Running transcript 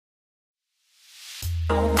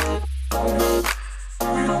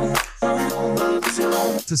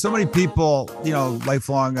To so many people,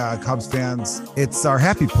 lifelong Cubs fans, it's our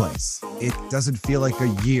happy place. It doesn't feel like a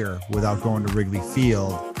year without going to Wrigley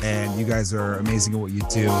Field, and you guys are amazing at what you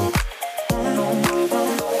do.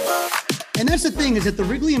 And that's the thing, is that the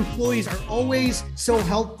Wrigley employees are always so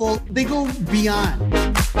helpful. They go beyond.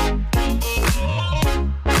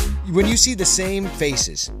 When you see the same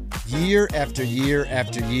faces year after year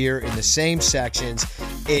after year in the same sections,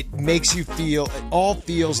 it makes you feel, it all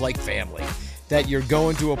feels like family. That you're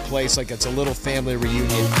going to a place like it's a little family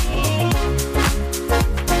reunion.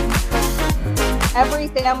 Every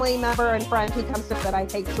family member and friend who comes to that I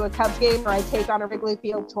take to a Cubs game or I take on a Wrigley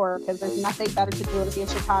Field tour, because there's nothing better to do than be in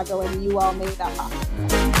Chicago, and you all made that possible.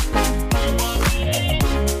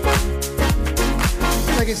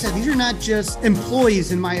 Like I said, these are not just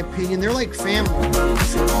employees, in my opinion. They're like family.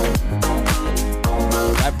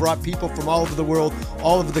 I've brought people from all over the world,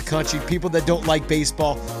 all over the country, people that don't like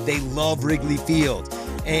baseball. They love Wrigley Field.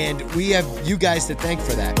 And we have you guys to thank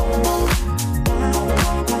for that.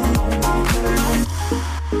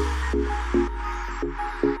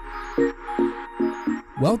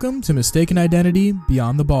 Welcome to Mistaken Identity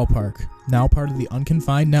Beyond the Ballpark, now part of the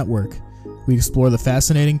Unconfined Network. We explore the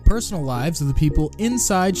fascinating personal lives of the people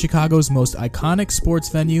inside Chicago's most iconic sports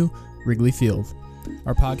venue, Wrigley Field.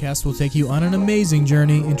 Our podcast will take you on an amazing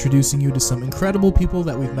journey, introducing you to some incredible people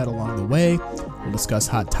that we've met along the way. We'll discuss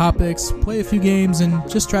hot topics, play a few games, and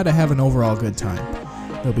just try to have an overall good time.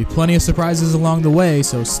 There'll be plenty of surprises along the way,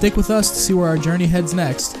 so stick with us to see where our journey heads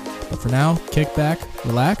next. But for now, kick back,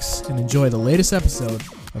 relax, and enjoy the latest episode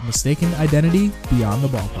of Mistaken Identity Beyond the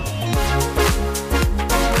Ballpark.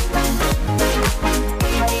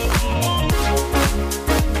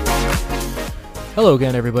 Hello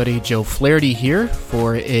again, everybody. Joe Flaherty here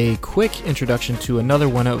for a quick introduction to another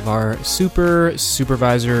one of our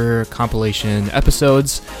Supervisor compilation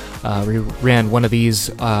episodes. We ran one of these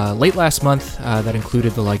late last month that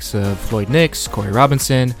included the likes of Floyd Nix, Corey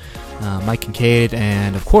Robinson, Mike Kincaid,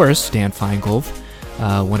 and of course, Dan Feingold,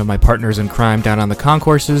 one of my partners in crime down on the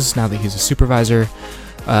concourses now that he's a supervisor.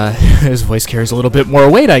 His voice carries a little bit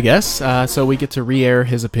more weight, I guess, so we get to re-air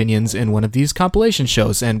his opinions in one of these compilation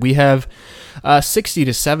shows, and we have 60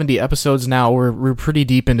 to 70 episodes now. We're pretty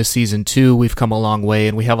deep into season 2. We've come a long way,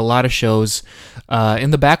 and we have a lot of shows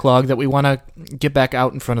in the backlog that we want to get back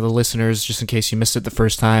out in front of the listeners, just in case you missed it the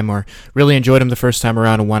first time or really enjoyed them the first time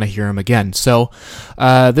around and want to hear them again. So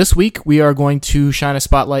this week we are going to shine a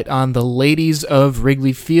spotlight on the ladies of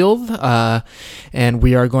Wrigley Field, and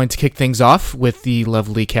we are going to kick things off with the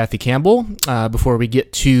lovely Kathy Campbell before we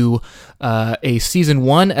get to a season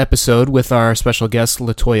 1 episode with our special guest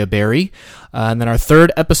LaToya Berry. And then our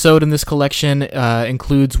third episode in this collection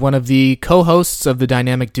includes one of the co-hosts of the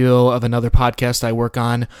dynamic duo of another podcast I work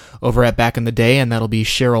on over at Back in the Day, and that'll be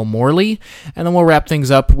Cheryl Morley. And then we'll wrap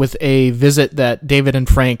things up with a visit that David and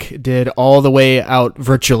Frank did all the way out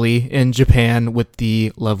virtually in Japan with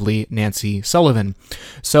the lovely Nancy Sullivan.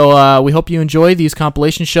 So we hope you enjoy these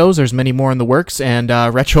compilation shows. There's many more in the works, and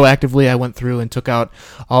retroactively I went through and took out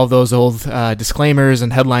all of those old disclaimers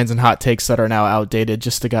and headlines and hot takes that are now outdated,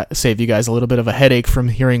 just to save you guys a little bit of a headache from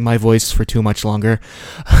hearing my voice for too much longer.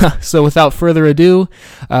 So without further ado,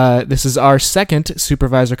 this is our second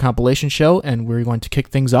Supervisor compilation show, and we're going to kick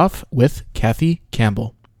things off with Kathy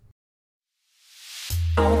Campbell.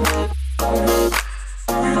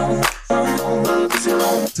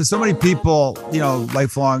 To so many people,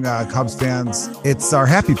 lifelong Cubs fans, it's our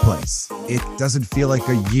happy place. It doesn't feel like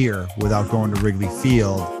a year without going to Wrigley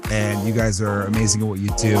Field, and you guys are amazing at what you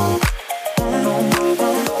do.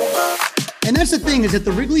 And that's the thing, is that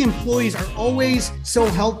the Wrigley employees are always so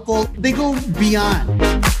helpful. They go beyond.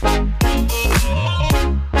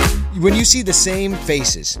 When you see the same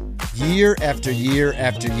faces year after year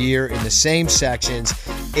after year in the same sections,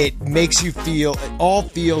 it makes you feel, it all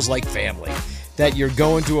feels like family. That you're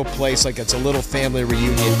going to a place like it's a little family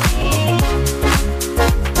reunion.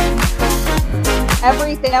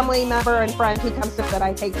 Every family member and friend who comes to that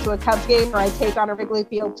I take to a Cubs game or I take on a Wrigley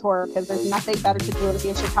Field tour, because there's nothing better to do than be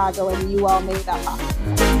in Chicago, and you all made that possible.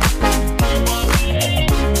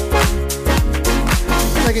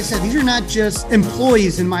 Like I said, these are not just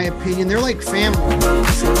employees, in my opinion. They're like family.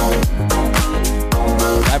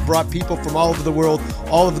 I've brought people from all over the world,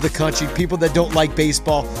 all over the country, people that don't like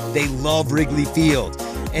baseball. They love Wrigley Field.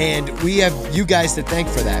 And we have you guys to thank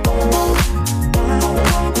for that.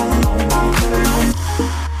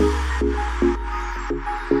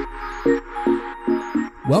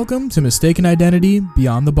 Welcome to Mistaken Identity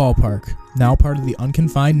Beyond the Ballpark, now part of the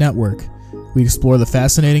Unconfined Network. We explore the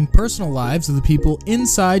fascinating personal lives of the people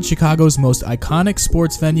inside Chicago's most iconic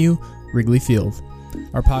sports venue, Wrigley Field.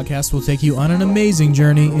 Our podcast will take you on an amazing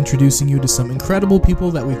journey, introducing you to some incredible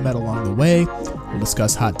people that we've met along the way. We'll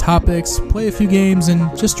discuss hot topics, play a few games,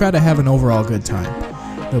 and just try to have an overall good time.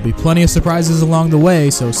 There'll be plenty of surprises along the way,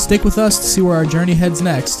 so stick with us to see where our journey heads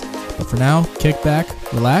next. But for now, kick back,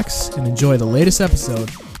 relax, and enjoy the latest episode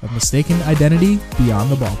of Mistaken Identity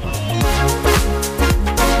Beyond the Ballpark.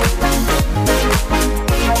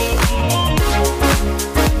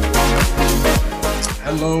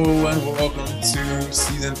 Hello and welcome to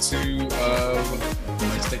season 2 of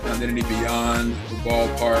Mistaken Identity Beyond the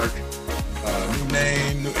Ballpark. New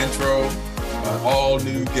name, new intro, all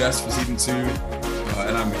new guests for season 2,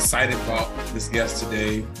 and I'm excited about this guest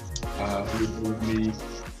today with me.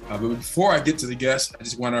 But before I get to the guest, I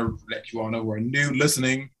just want to let you all know who are new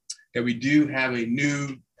listening that we do have a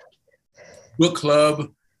new book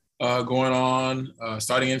club going on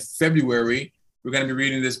starting in February. We're going to be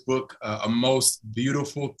reading this book, A Most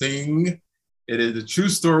Beautiful Thing. It is the true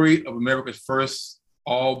story of America's first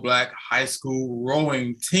all-Black high school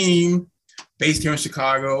rowing team based here in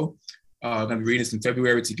Chicago. We're going to be reading this in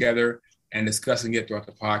February together and discussing it throughout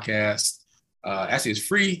the podcast. Actually, it's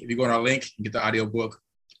free. If you go on our link, you get the audio book.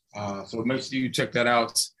 So make sure you check that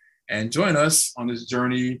out and join us on this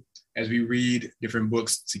journey as we read different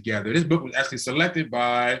books together. This book was actually selected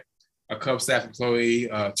by a Cubs staff employee,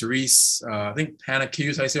 Therese, I think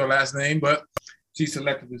Panakis, I say her last name, but she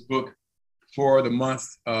selected this book for the month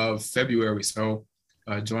of February. So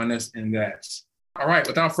join us in that. All right,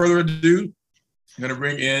 without further ado, I'm gonna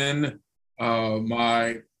bring in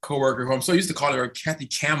my coworker, who I'm so used to calling her Kathy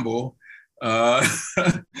Campbell. There's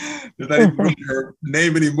not even really her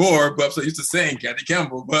name anymore, but I'm so used to saying Kathy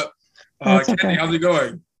Campbell. But Kathy, okay. How's it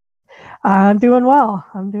going? I'm doing well.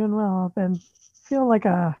 I've been feeling like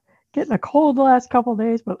getting a cold the last couple of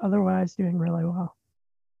days, but otherwise doing really well.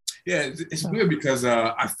 Yeah, it's weird because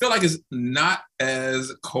I feel like it's not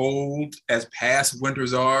as cold as past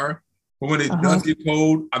winters are. But when it does get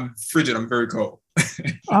cold, I'm frigid. I'm very cold.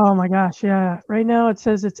 Oh my gosh, yeah. Right now it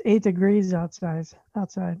says it's 8 degrees outside.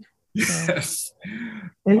 So yes.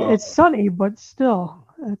 It's sunny, but still,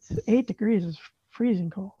 it's 8 degrees. It's freezing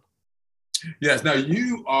cold. Yes. Now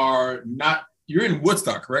you're in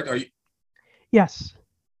Woodstock, correct? Are you? Yes.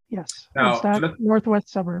 Now, Woodstock, northwest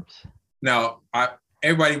suburbs. Now,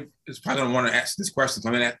 everybody is probably going to want to ask this question.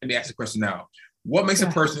 So let me ask the question now. What makes a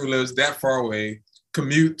person who lives that far away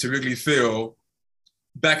commute to Wrigley Field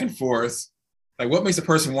back and forth? Like, what makes a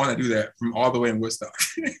person want to do that from all the way in Woodstock?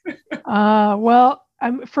 Well,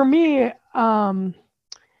 for me, I've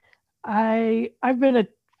been a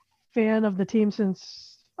fan of the team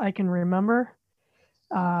since I can remember.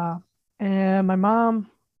 And my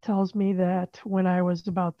mom tells me that when I was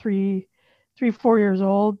about 4 years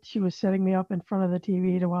old, she was setting me up in front of the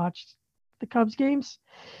TV to watch the Cubs games.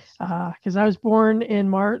 Because I was born in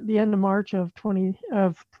the end of March of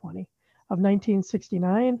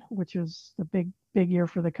 1969, which was the big year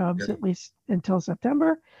for the Cubs, at least until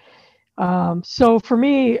September. So for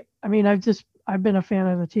me, I mean, I've been a fan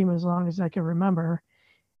of the team as long as I can remember.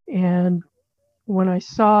 And when I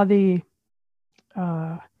saw the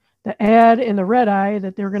ad in the Red Eye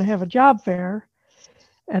that they were going to have a job fair,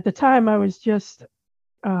 at the time I was just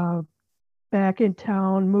back in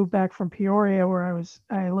town, moved back from Peoria, where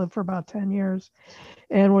I lived for about 10 years,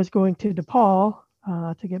 and was going to DePaul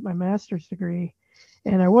to get my master's degree.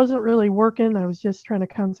 And I wasn't really working. I was just trying to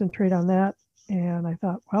concentrate on that. And I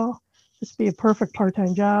thought, well, this would be a perfect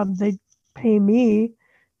part-time job. They'd pay me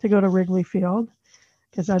to go to Wrigley Field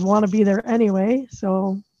because I'd want to be there anyway.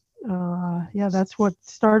 So, that's what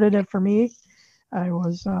started it for me. I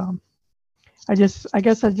guess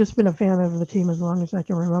I've just been a fan of the team as long as I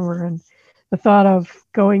can remember. And the thought of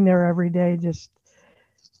going there every day just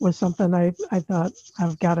was something I thought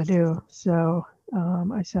I've got to do. So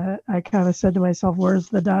I kind of said to myself, where's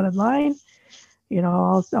the dotted line? You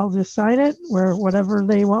know, I'll just sign it whatever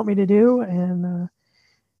they want me to do, and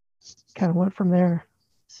kind of went from there.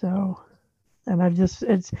 So, and I've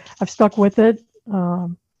stuck with it.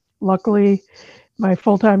 Luckily, my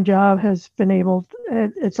full-time job has been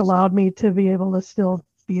it's allowed me to be able to still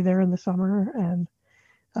be there in the summer and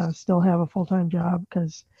still have a full-time job,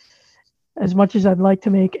 because as much as I'd like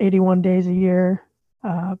to make 81 days a year,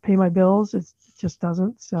 pay my bills, it just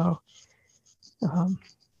doesn't. So,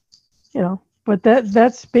 but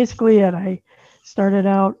that's basically it. I started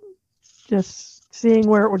out just seeing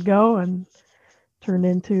where it would go and turned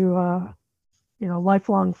into,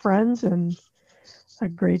 lifelong friends and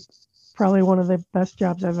probably one of the best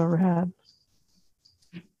jobs I've ever had.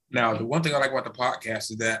 Now, the one thing I like about the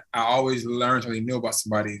podcast is that I always learn something new about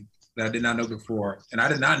somebody that I did not know before. And I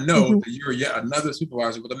did not know that you were yet another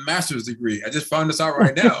supervisor with a master's degree. I just found this out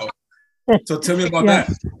right now. So tell me about that.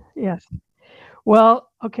 Yes. Well,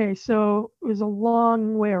 okay, so it was a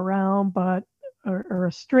long way around, but or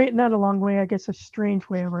a straight, not a long way, I guess a strange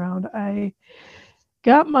way around. I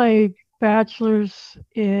got my bachelor's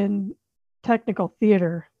in technical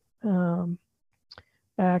theater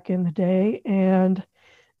back in the day, and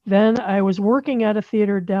then I was working at a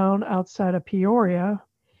theater down outside of Peoria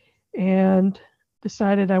and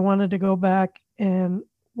decided I wanted to go back and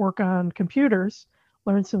work on computers,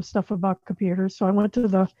 learn some stuff about computers. So I went to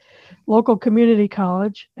the local community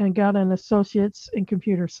college and got an associate's in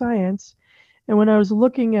computer science. And when I was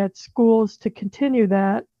looking at schools to continue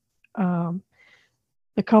that,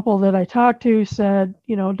 the couple that I talked to said,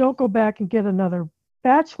 don't go back and get another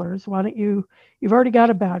bachelor's. Why don't you've already got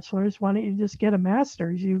a bachelor's. Why don't you just get a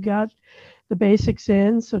master's? You've got the basics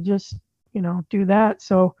in, so just, do that.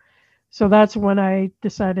 So that's when I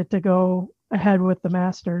decided to go ahead with the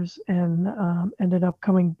master's and ended up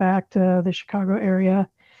coming back to the Chicago area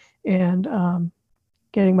and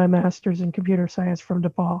getting my master's in computer science from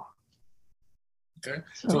DePaul. Okay.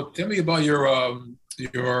 So tell me about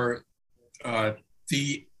your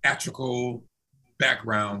theatrical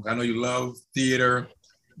background. I know you love theater,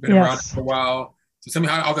 been around for a while. So tell me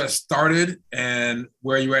how that started and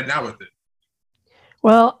where you're at now with it.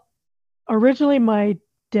 Well, originally my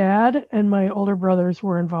dad and my older brothers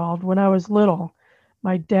were involved. When I was little,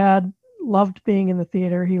 my dad loved being in the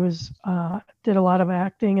theater. He was did a lot of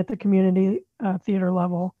acting at the community theater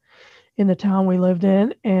level in the town we lived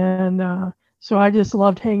in. And so I just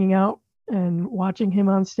loved hanging out and watching him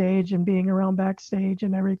on stage and being around backstage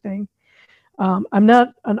and everything. I'm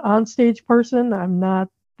not an onstage person. I'm not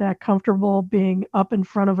that comfortable being up in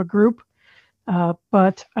front of a group,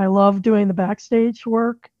 but I love doing the backstage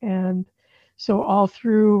work. And so all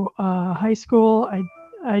through high school,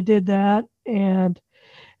 I did that. And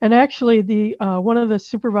actually the one of the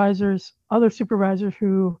other supervisors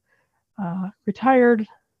who retired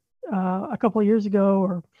a couple of years ago,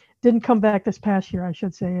 or didn't come back this past year, I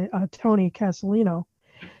should say, Tony Castellino,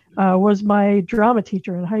 was my drama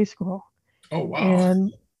teacher in high school. Oh, wow.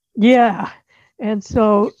 And and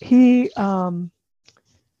so he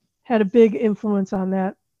had a big influence on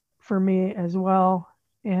that for me as well,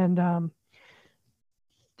 and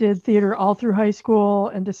did theater all through high school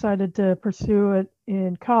and decided to pursue it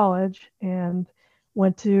in college, and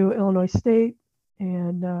went to Illinois State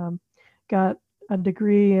and got a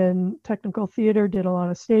degree in technical theater, did a lot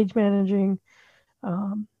of stage managing.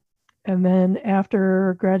 And then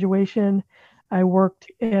after graduation, I worked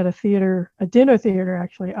at a dinner theater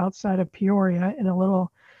actually outside of Peoria in a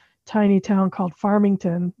little tiny town called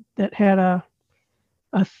Farmington that had a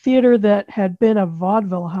theater that had been a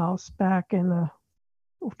vaudeville house back in the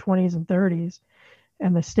 20s and 30s,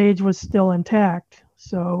 and the stage was still intact.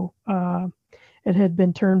 So it had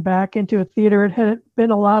been turned back into a theater. It had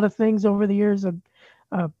been a lot of things over the years, a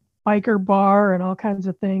biker bar and all kinds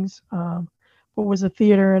of things, but was a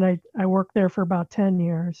theater, and I worked there for about 10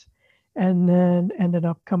 years and then ended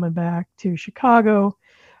up coming back to Chicago.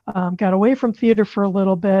 Got away from theater for a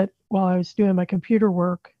little bit while I was doing my computer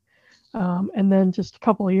work. And then just a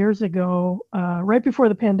couple of years ago, right before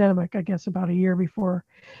the pandemic, I guess about a year before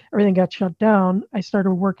everything got shut down, I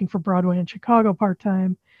started working for Broadway in Chicago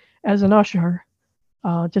part-time as an usher,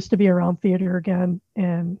 just to be around theater again,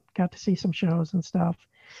 and got to see some shows and stuff.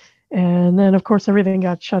 And then, of course, everything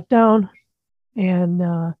got shut down. And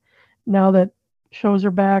now that shows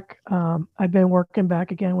are back, I've been working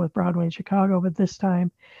back again with Broadway in Chicago, but this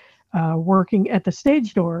time working at the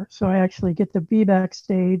stage door. So I actually get to be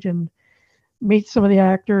backstage and meet some of the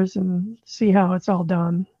actors and see how it's all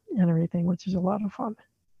done and everything, which is a lot of fun.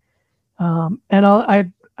 And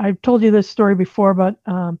I've told you this story before, but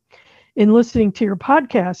in listening to your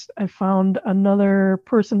podcast, I found another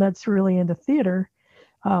person that's really into theater,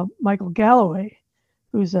 Michael Galloway,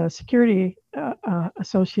 who's a security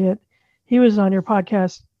associate. He was on your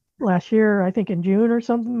podcast last year, I think in June or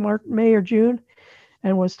something, May or June,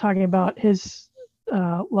 and was talking about his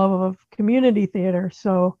love of community theater.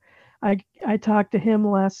 So I talked to him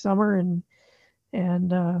last summer,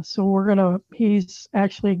 and so he's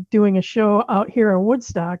actually doing a show out here in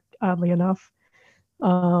Woodstock, oddly enough,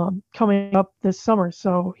 coming up this summer.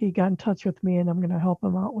 So he got in touch with me, and I'm going to help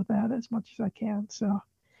him out with that as much as I can. So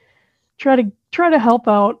try to help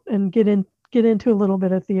out and get into a little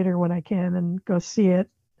bit of theater when I can, and go see it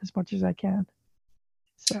as much as I can.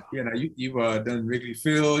 So yeah, now you've done Wrigley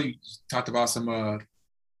Field. You talked about some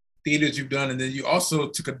theaters you've done, and then you also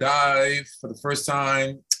took a dive for the first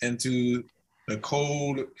time into the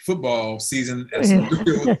cold football season at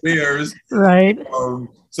Springfield Bears. Right.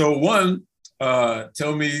 So one,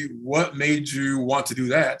 tell me what made you want to do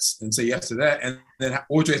that and say yes to that, and then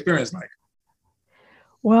what was your experience like?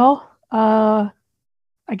 Well, I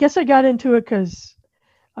guess I got into it because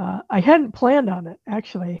I hadn't planned on it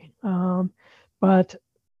actually, but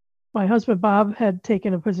my husband Bob had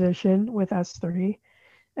taken a position with S3,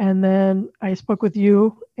 and then I spoke with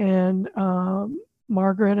you and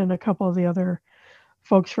Margaret and a couple of the other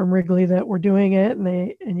folks from Wrigley that were doing it,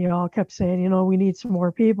 and you all kept saying, we need some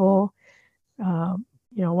more people. Why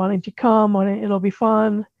don't you come? It'll be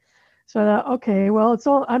fun. So I thought, okay, well,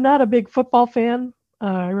 I'm not a big football fan.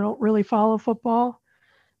 I don't really follow football.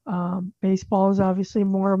 Baseball is obviously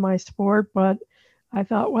more of my sport, but I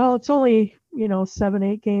thought, well, it's only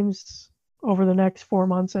 7-8 games over the next 4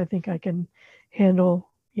 months. I think I can handle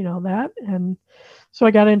that, and so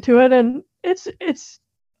I got into it, and it's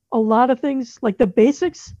a lot of things. Like the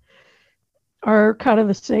basics are kind of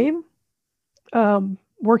the same.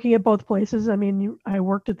 Working at both places. I mean, I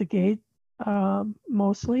worked at the gate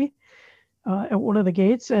mostly at one of the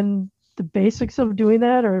gates, and the basics of doing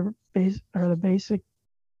that are the basic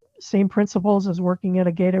same principles as working at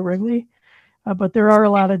a gate at Wrigley. But there are a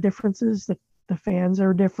lot of differences. The fans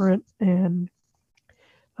are different, and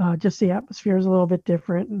just the atmosphere is a little bit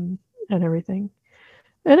different, and everything.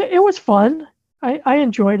 And it was fun. I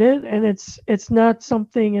enjoyed it, and it's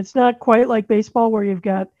not quite like baseball where you've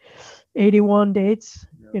got 81 dates.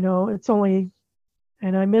 It's only,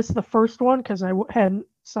 and I missed the first one because I hadn't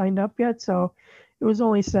signed up yet, so it was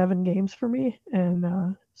only 7 games for me,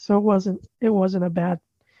 and so it wasn't a bad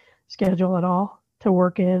schedule at all to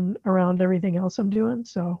work in around everything else I'm doing.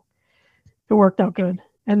 So it worked out good.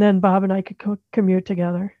 And then Bob and I could commute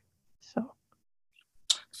together.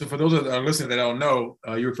 So for those that are listening that don't know,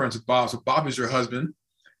 you're referring to Bob. So Bob is your husband,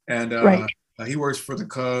 and right. He works for the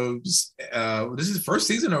Cubs. This is his first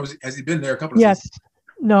season, or has he been there a couple of seasons? Yes.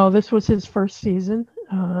 No, this was his first season.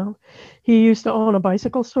 He used to own a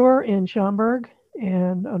bicycle store in Schaumburg,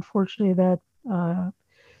 and unfortunately that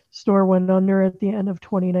store went under at the end of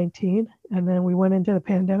 2019, and then we went into the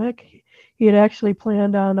pandemic. He had actually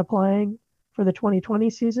planned on applying for the 2020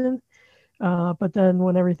 season, but then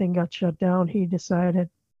when everything got shut down, he decided,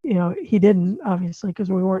 he didn't, obviously,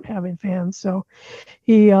 because we weren't having fans. So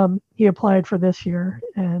he applied for this year,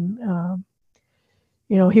 and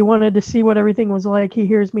he wanted to see what everything was like. He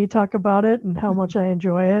hears me talk about it and how much I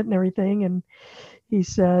enjoy it and everything, and he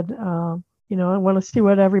said, I want to see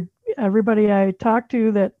what everybody I talk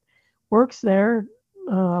to that works there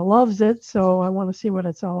loves it, so I want to see what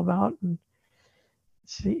it's all about, and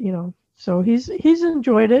see, so he's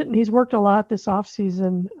enjoyed it, and he's worked a lot this off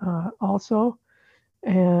season also,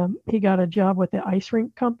 and he got a job with the ice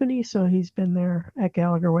rink company, so he's been there at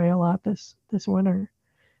Gallagher Way a lot this winter,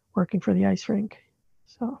 working for the ice rink.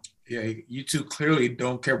 So yeah, you two clearly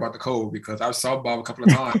don't care about the cold, because I saw Bob a couple of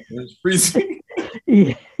times. It was freezing.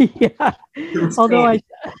 Yeah. Although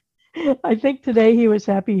I think today he was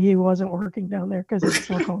happy he wasn't working down there because it's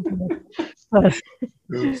so cold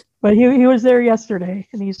today. But he was there yesterday,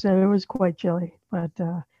 and he said it was quite chilly. But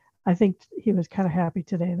I think he was kind of happy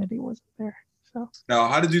today that he wasn't there. So now,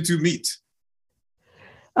 how did you two meet?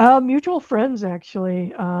 Mutual friends,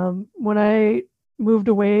 actually. When I moved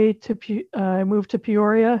away I moved to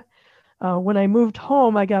Peoria. When I moved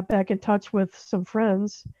home, I got back in touch with some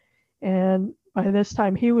friends, and by this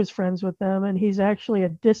time he was friends with them, and he's actually a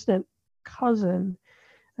distant cousin.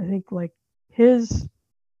 I think like it's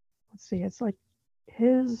like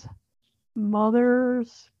his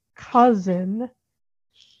mother's cousin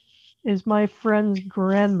is my friend's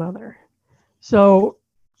grandmother. So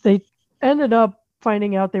they ended up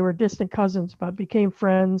finding out they were distant cousins, but became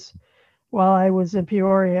friends while I was in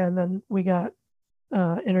Peoria, and then we got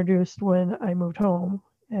introduced when I moved home.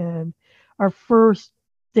 And our first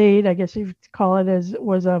date, I guess you'd call it,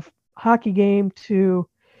 was a hockey game to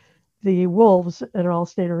the Wolves at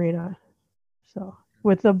Allstate Arena. So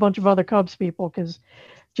with a bunch of other Cubs people, because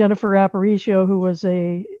Jennifer Aparicio, who was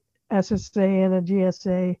a SSA and a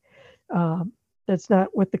GSA, that's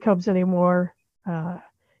not with the Cubs anymore,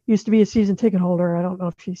 used to be a season ticket holder. I don't know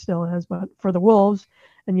if she still is, but for the Wolves,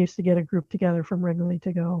 and used to get a group together from Wrigley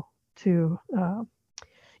to go to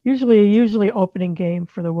usually opening game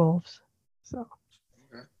for the Wolves. So.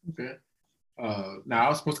 Okay. Now I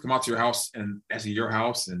was supposed to come out to your house, and actually your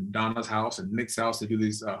house and Donna's house and Nick's house, to do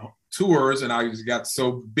these tours, and I just got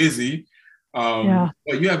so busy. But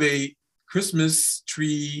you have a Christmas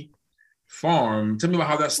tree farm. Tell me about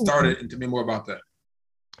how that started, and tell me more about that.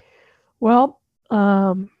 Well,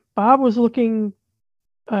 Bob was looking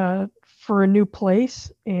for a new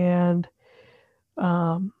place and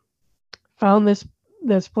found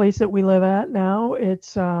this place that we live at now.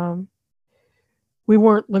 It's we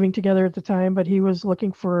weren't living together at the time, but he was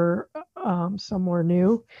looking for somewhere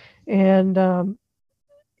new, and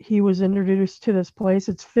he was introduced to this place.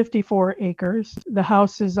 It's 54 acres. The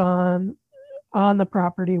house is on the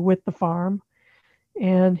property with the farm,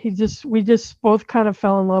 and we just both kind of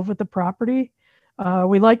fell in love with the property.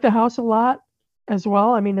 We like the house a lot as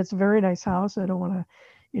well. I mean, it's a very nice house. I don't want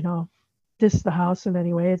to, diss the house in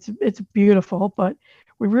any way. It's beautiful, but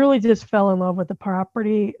we really just fell in love with the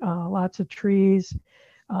property. Lots of trees.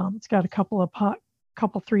 It's got a couple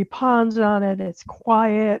 3 ponds on it. It's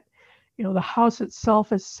quiet. The house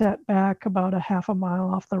itself is set back about a half a mile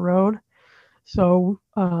off the road. So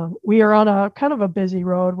we are on a kind of a busy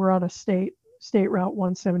road. We're on a state route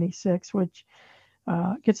 176, which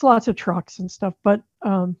gets lots of trucks and stuff. But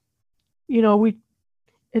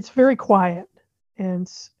it's very quiet, and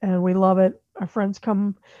we love it. Our friends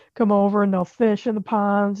come over and they'll fish in the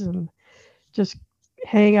ponds and just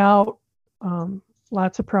hang out.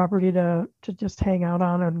 Lots of property to just hang out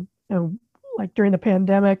on, and like during the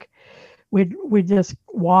pandemic, we'd just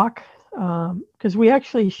walk because we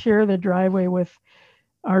actually share the driveway with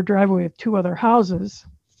 2 other houses,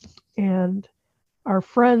 and our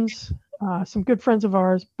friends, some good friends of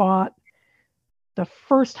ours, bought the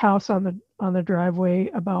first house on the driveway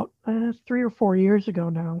about 3 or 4 years ago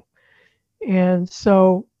now. And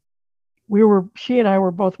so she and I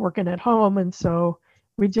were both working at home, and so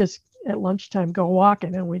we just at lunchtime go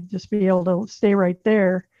walking, and we'd just be able to stay right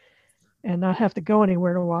there and not have to go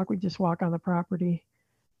anywhere to walk. We just walk on the property.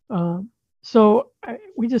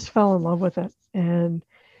 We just fell in love with it, and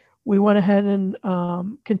we went ahead and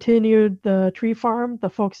continued the tree farm. The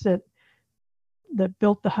folks that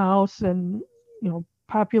built the house and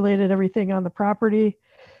populated everything on the property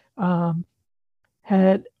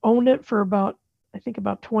had owned it for about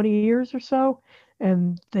 20 years or so,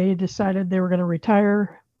 and they decided they were going to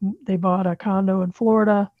retire. They bought a condo in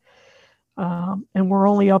Florida, and we're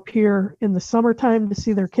only up here in the summertime to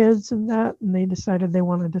see their kids and that, and they decided they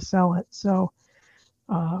wanted to sell it. So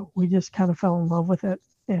we just kind of fell in love with it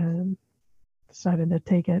and decided to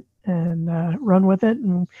take it and run with it.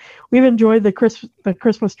 And we've enjoyed the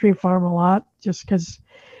Christmas tree farm a lot, just because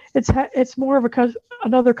it's more of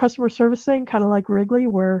another customer service thing, kind of like Wrigley,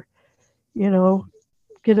 where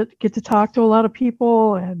get to talk to a lot of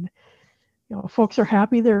people, and folks are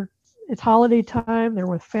happy. It's holiday time. They're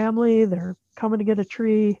with family. They're coming to get a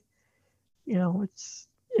tree. It's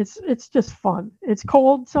just fun. It's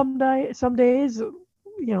cold some days,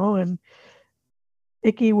 and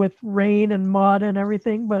icky with rain and mud and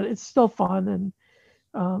everything, but it's still fun. And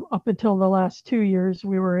up until the last 2 years,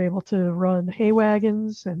 we were able to run hay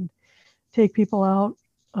wagons and take people out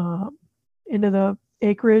into the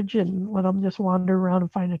acreage and let them just wander around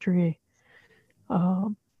and find a tree.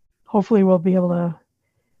 Hopefully we'll be able to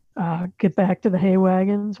get back to the hay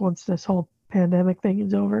wagons once this whole pandemic thing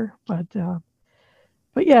is over. But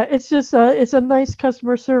yeah, it's just it's a nice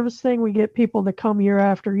customer service thing. We get people to come year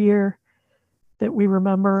after year that we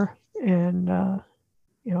remember, and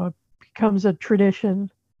it becomes a tradition,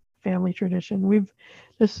 family tradition.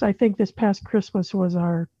 I think this past Christmas was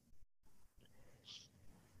our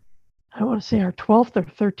 12th or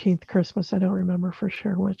 13th Christmas. I don't remember for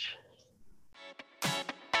sure which.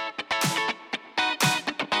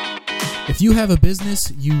 If you have a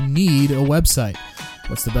business, you need a website.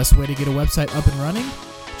 What's the best way to get a website up and running?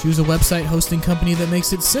 Choose a website hosting company that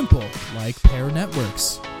makes it simple, like Pear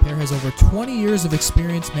Networks. Pear has over 20 years of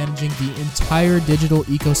experience managing the entire digital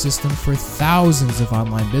ecosystem for thousands of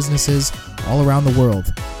online businesses all around the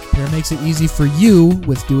world. Pear makes it easy for you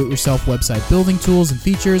with do-it-yourself website building tools and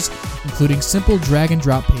features, including simple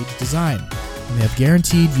drag-and-drop page design. And they have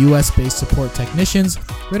guaranteed US-based support technicians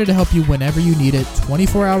ready to help you whenever you need it,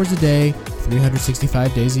 24 hours a day,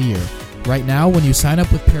 365 days a year. Right now, when you sign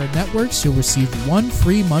up with Pear Networks, you'll receive 1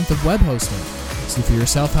 free month of web hosting. See for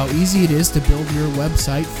yourself how easy it is to build your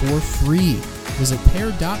website for free. Visit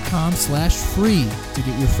pear.com/free to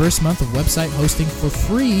get your first month of website hosting for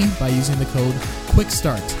free by using the code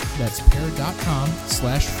QUICKSTART. That's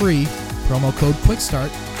pear.com/free, promo code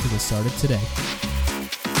QUICKSTART to get started today.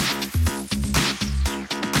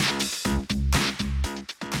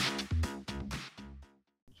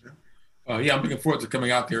 I'm looking forward to coming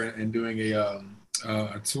out there and doing a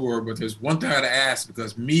tour. But there's one thing I got to ask,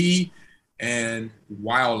 because me and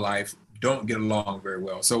wildlife don't get along very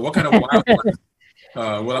well. So what kind of wildlife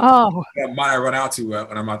might I run out to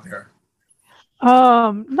when I'm out there?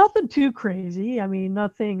 Nothing too crazy. I mean,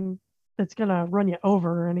 nothing that's gonna run you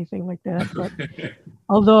over or anything like that. But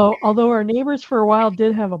although our neighbors for a while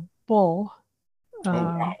did have a bull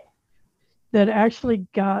wow. that actually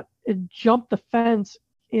jumped the fence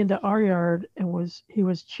into our yard and he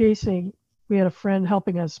was chasing. We had a friend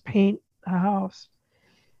helping us paint a house,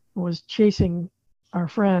 was chasing our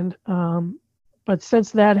friend. But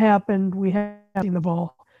since that happened, we haven't seen the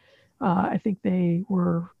bull. I think they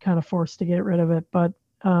were kind of forced to get rid of it. But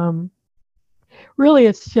really,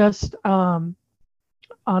 it's just on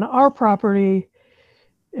our property,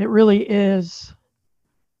 it really is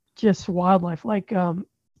just wildlife. Like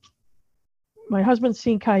my husband's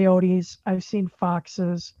seen coyotes, I've seen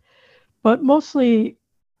foxes, but mostly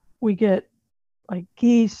we get like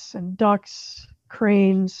geese and ducks,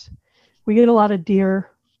 cranes. We get a lot of deer.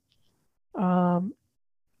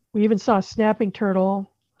 We even saw a snapping turtle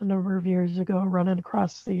a number of years ago running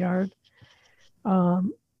across the yard.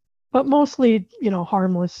 But mostly,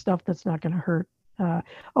 harmless stuff that's not going to hurt.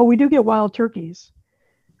 We do get wild turkeys.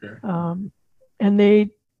 Okay. And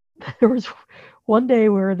there was one day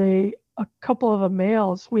where a couple of the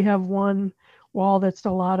males, we have one wall that's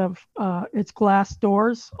a lot of, it's glass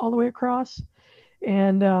doors all the way across.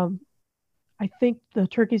 And I think the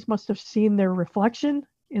turkeys must have seen their reflection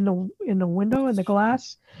in the window in the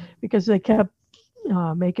glass, because they kept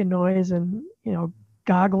making noise and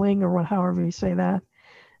goggling, or however you say that.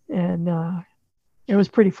 And it was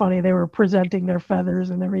pretty funny. They were presenting their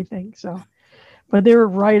feathers and everything. So, but they were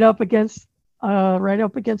right up against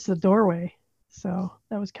the doorway. So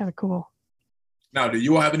that was kind of cool. Now, do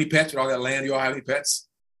you all have any pets with all that land? Do you all have any pets?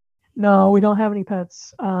 No, we don't have any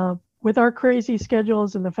pets. With our crazy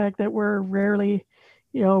schedules and the fact that we're rarely,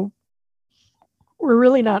 we're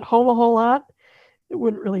really not home a whole lot, it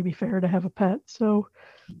wouldn't really be fair to have a pet. So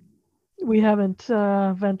we haven't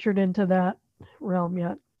ventured into that realm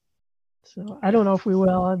yet. So I don't know if we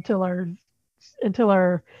will until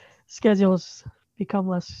our schedules become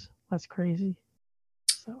less crazy.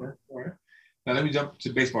 So. All right. Now let me jump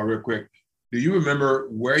to baseball real quick. Do you remember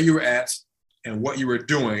where you were at and what you were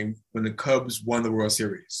doing when the Cubs won the World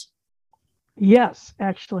Series? Yes,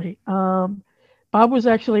 actually. Bob was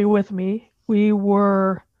actually with me. We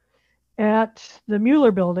were at the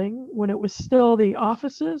Mueller building when it was still the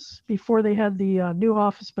offices before they had the new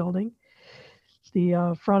office building.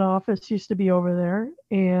 The front office used to be over there,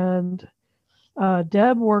 and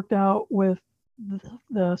Deb worked out with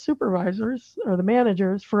the supervisors or the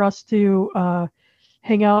managers for us to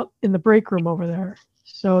hang out in the break room over there.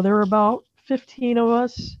 So there were about 15 of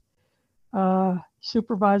us,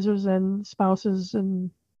 supervisors and spouses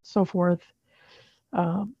and so forth.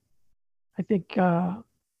 I think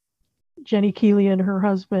Jenny Keeley and her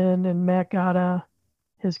husband, and Matt Gatta,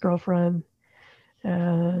 his girlfriend,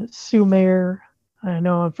 Sue Mayer. I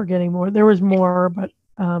know I'm forgetting more. There was more, but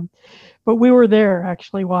we were there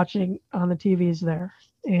actually watching on the TVs there.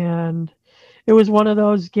 And it was one of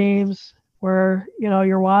those games where,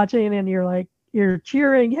 you're watching and you're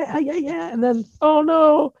cheering, yeah. And then, oh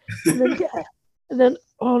no. And then, yeah. And then,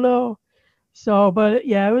 oh no. So, but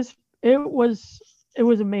yeah, it was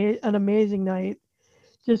an amazing night,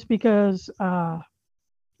 just because, when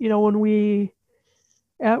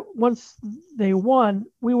once they won,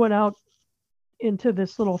 we went out into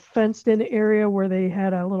this little fenced in area where they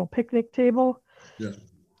had a little picnic table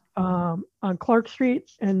on Clark Street,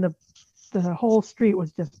 and the whole street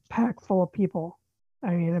was just packed full of people.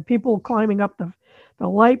 I mean, the people climbing up the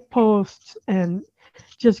light posts and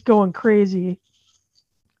just going crazy.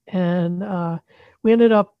 And we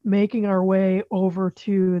ended up making our way over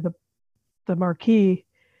to the marquee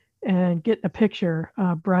and getting a picture.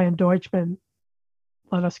 Brian Deutschman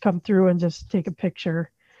let us come through and just take a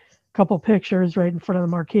couple pictures right in front of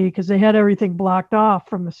the marquee, because they had everything blocked off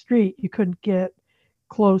from the street. You couldn't get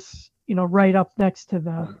close, right up next to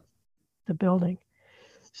the building.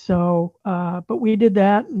 So, but we did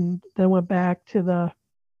that, and then went back to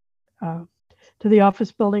the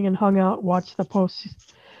office building and hung out, watched the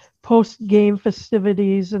post game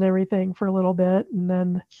festivities and everything for a little bit. And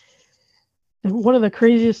then one of the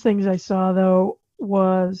craziest things I saw, though,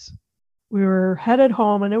 was we were headed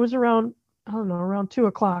home, and it was around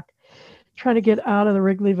 2:00, trying to get out of the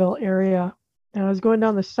Wrigleyville area. And I was going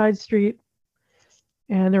down the side street,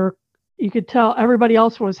 and you could tell everybody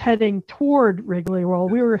else was heading toward Wrigley. Well,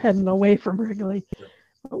 we were heading away from Wrigley.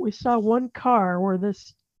 But we saw one car where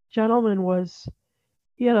this gentleman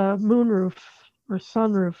he had a moonroof or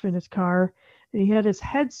sunroof in his car, and he had his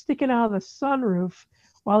head sticking out of the sunroof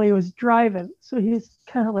while he was driving. So he's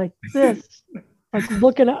kind of like this, like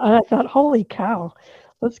looking at, I thought, holy cow,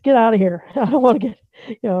 let's get out of here. I don't want to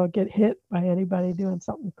get hit by anybody doing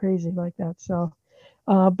something crazy like that. So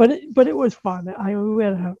But it was fun. We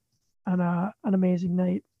had an amazing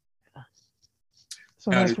night.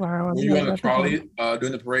 So that's why I was. Were you on the trolley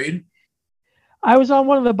during the parade? I was on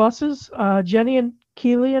one of the buses. Jenny and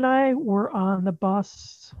Keely and I were on the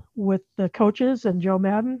bus with the coaches and Joe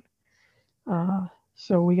Madden.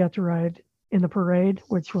 So we got to ride in the parade,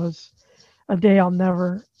 which was a day I'll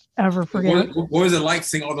never, ever forget. What was it like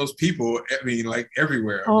seeing all those people? I mean, like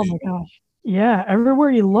everywhere. Oh my gosh. Yeah. Everywhere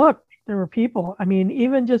you look, there were people. I mean,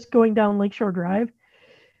 even just going down Lakeshore Drive,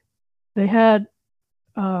 they had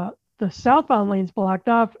the southbound lanes blocked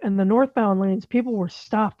off, and the northbound lanes, people were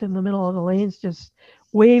stopped in the middle of the lanes, just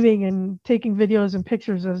waving and taking videos and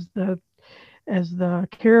pictures as the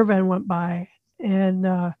caravan went by. And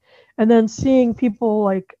then seeing people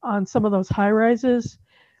like on some of those high rises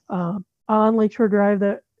on Lakeshore Drive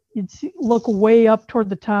that you'd look way up toward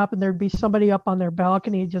the top, and there'd be somebody up on their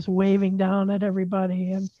balcony just waving down at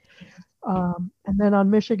everybody. And then on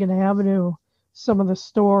Michigan Avenue, some of the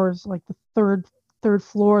stores, like the third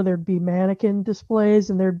floor, there'd be mannequin displays,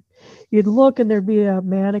 and you'd look and there'd be a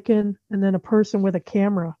mannequin and then a person with a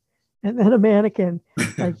camera and then a mannequin.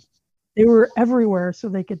 Like they were everywhere so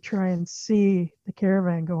they could try and see the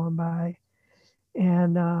caravan going by.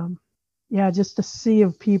 And just a sea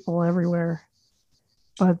of people everywhere.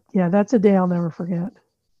 But yeah, that's a day I'll never forget.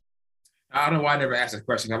 I don't know why I never asked that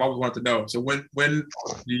question. I've always wanted to know. So when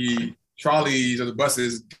the trolleys or the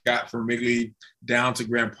buses got from Wrigley down to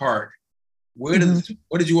Grant Park, where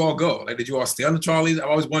did you all go? Like, did you all stay on the trolleys? I've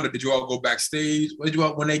always wondered, did you all go backstage?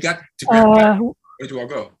 When they got to Grant Park, where did you all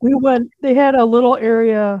go? We went. They had a little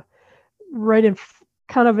area right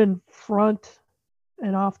kind of in front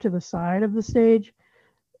and off to the side of the stage,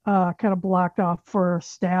 kind of blocked off for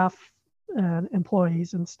staff and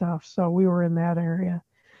employees and stuff. So we were in that area.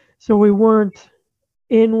 So we weren't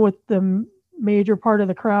in with the major part of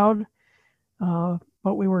the crowd,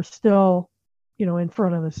 but we were still, in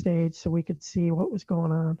front of the stage so we could see what was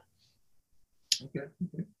going on. Okay.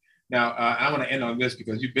 Now, I want to end on this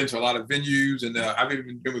because you've been to a lot of venues, and I've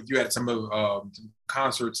even been with you at some of some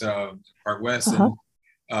concerts, Park West.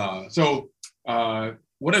 And so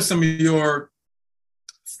what are some of your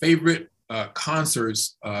favorite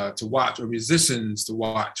concerts to watch, or musicians to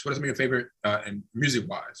watch? What are some of your favorite and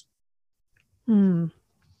music-wise?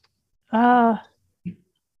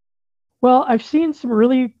 Well, I've seen some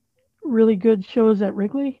really, really good shows at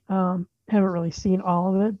Wrigley. Haven't really seen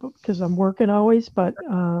all of it because I'm working always, but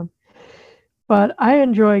I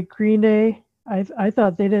enjoy Green Day. I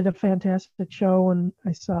thought they did a fantastic show when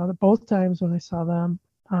I saw them both times when I saw them.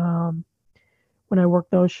 When I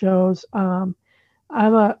worked those shows, I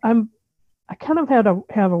kind of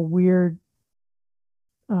have a weird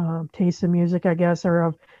taste in music, I guess,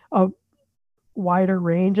 or a wider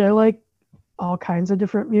range. I like all kinds of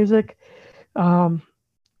different music.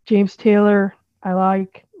 James Taylor, I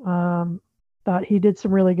like. Thought he did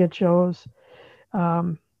some really good shows.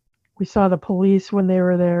 We saw the Police when they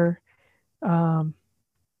were there. The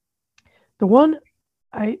one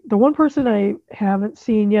person I haven't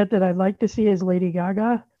seen yet that I'd like to see is Lady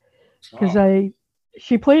Gaga, because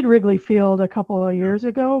she played Wrigley Field a couple of years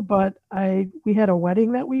ago, but we had a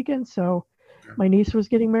wedding that weekend, so my niece was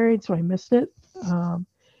getting married, so I missed it.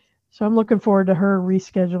 So I'm looking forward to her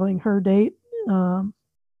rescheduling her date,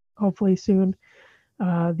 hopefully soon.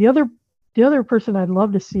 The other person I'd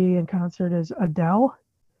love to see in concert is Adele.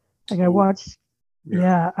 Like I watched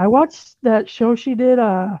that show she did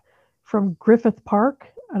from Griffith Park.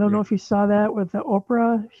 I don't know if you saw that with the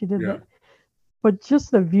Oprah. She did that. But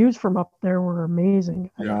just the views from up there were amazing.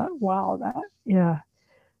 I thought, wow,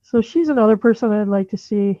 So she's another person I'd like to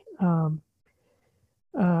see.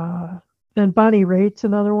 Then Bonnie Raitt's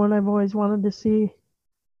another one I've always wanted to see.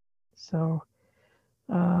 So,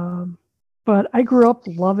 but I grew up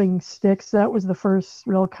loving Styx. That was the first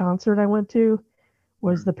real concert I went to,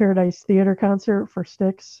 was the Paradise Theater concert for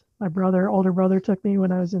Styx. My older brother took me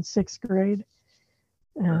when I was in 6th grade.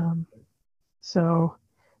 So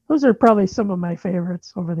those are probably some of my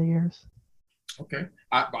favorites over the years. Okay.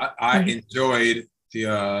 I enjoyed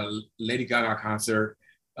the Lady Gaga concert.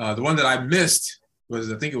 The one that I missed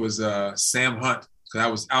I think it was Sam Hunt, because I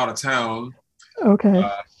was out of town. Okay.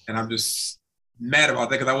 And I'm just mad about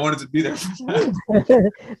that because I wanted to be there.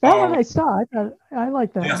 That one I saw. I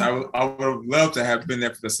like that. Yes, I would have loved to have been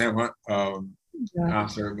there for the Sam Hunt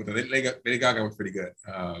concert. But Lady Gaga was pretty good.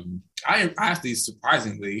 I actually,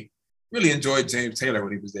 surprisingly, really enjoyed James Taylor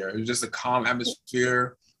when he was there. It was just a calm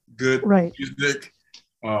atmosphere, good music.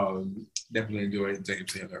 Definitely enjoyed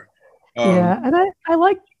James Taylor. And I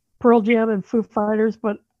like Pearl Jam and Foo Fighters,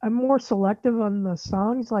 but I'm more selective on the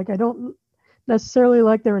songs. Like I don't necessarily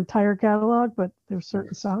like their entire catalog, but there's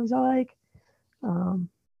certain songs I like,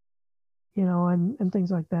 you know, and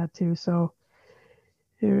things like that too. So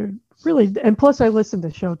it really, and plus I listen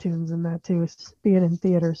to show tunes and that too, it's being in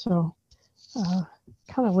theater. So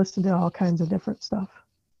kind of listen to all kinds of different stuff.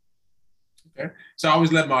 Okay. So I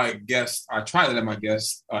always let my guests, I try to let my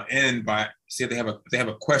guests end by see if they have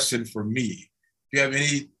a question for me. If you have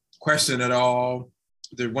any question at all,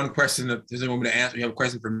 if there's one question that doesn't want me to answer, you have a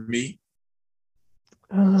question for me?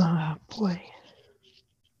 Boy.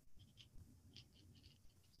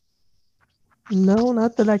 No,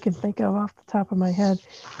 not that I can think of off the top of my head.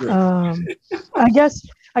 I guess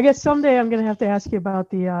someday I'm going to have to ask you about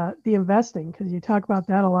the investing, because you talk about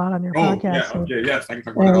that a lot on your podcast. Yeah, okay, yes, I can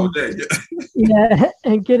talk about it all day. Yeah,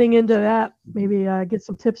 and getting into that, maybe get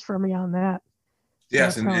some tips from me on that.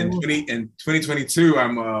 Yes, so in 2022,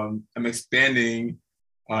 I'm expanding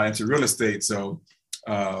into real estate. So.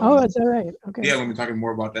 Is that right? Okay. Yeah, we'll be talking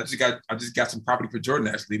more about that. I just got some property for Jordan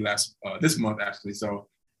actually this month actually. So.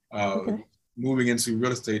 Okay. Moving into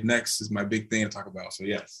real estate next is my big thing to talk about. So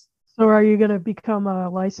yes. So are you going to become a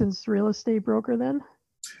licensed real estate broker then?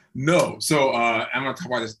 No. So I'm going to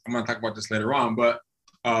talk about this later on. But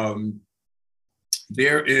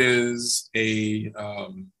there is a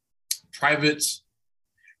private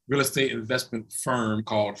real estate investment firm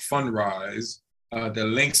called Fundrise that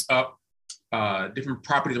links up different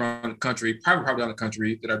properties around the country, private properties around the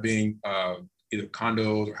country that are being either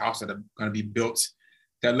condos or houses that are going to be built.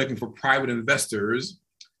 That are looking for private investors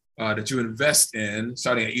that you invest in,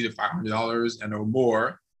 starting at either $500 and or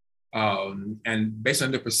more. And based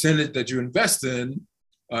on the percentage that you invest in,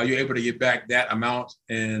 you're able to get back that amount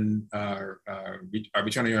in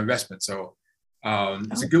return on your investment. So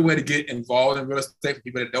it's a good way to get involved in real estate for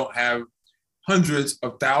people that don't have hundreds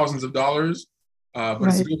of thousands of dollars, but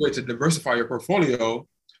It's a good way to diversify your portfolio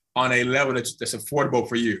on a level that's affordable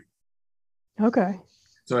for you. Okay.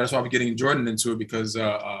 So that's why I'm getting Jordan into it, because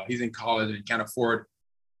he's in college and can't afford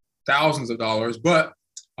thousands of dollars, but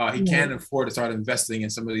he can afford to start investing in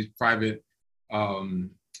some of these private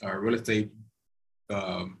real estate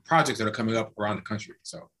projects that are coming up around the country.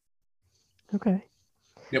 So. Okay.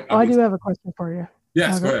 Yep. Well, I do have a question for you.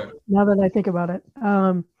 Yes, go ahead. Now that I think about it.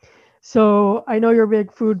 So I know you're a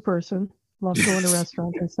big food person, love going to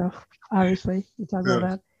restaurants and stuff. Obviously, you talk about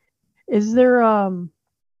that. Is there a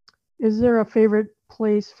favorite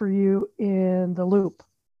place for you in the Loop?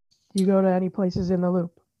 Do you go to any places in the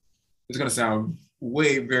Loop? It's going to sound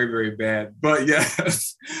very, very bad, but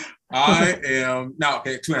yes, I am. Now,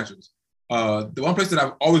 okay, two answers. The one place that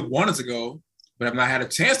I've always wanted to go, but have not had a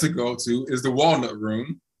chance to go to, is the Walnut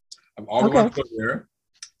Room. I've always wanted to go there.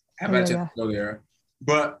 Haven't had a chance to go there.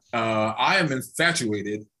 But I am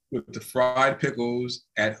infatuated with the fried pickles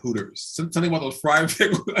at Hooters. Something about those fried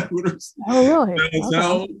pickles at Hooters. Oh,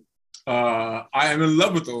 really? I am in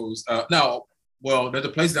love with those. There's a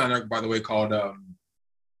place down there, by the way, called, I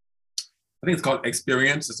think it's called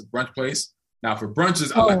Experience. It's a brunch place. Now, for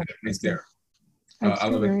brunches, I like that place there. I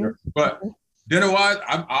love it there. But dinner-wise,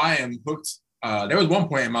 I am hooked. There was one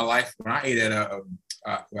point in my life when I ate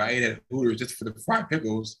at Hooters just for the fried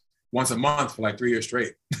pickles once a month for like 3 years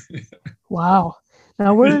straight. Wow.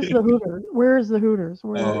 Now, where's the Hooters? Where is the Hooters?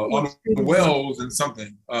 On Wells and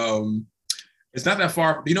something. It's not that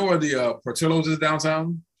far. Do you know where the Portillo's is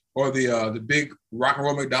downtown? Or the big Rock and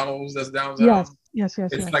Roll McDonald's that's downtown? Yes.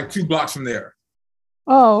 It's like 2 blocks from there.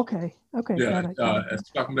 Oh, okay. Okay. Yeah, it's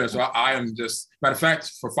 2 blocks from there. So I am just, matter of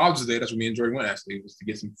fact, for Father's Day, that's what me and Jordan went actually, was to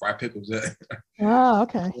get some fried pickles there. Oh,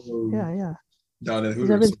 okay. Yeah. Down at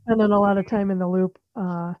Hooters. I've been spending a lot of time in the Loop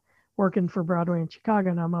working for Broadway in Chicago,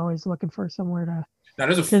 and I'm always looking for somewhere to. Now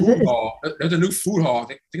there's a food hall. There's a new food hall. I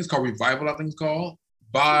think it's called Revival. I think it's called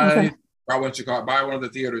by Broadway in Chicago, by one of the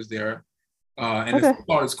theaters there. And the food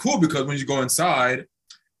hall is cool because when you go inside,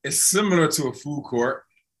 it's similar to a food court,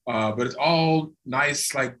 but it's all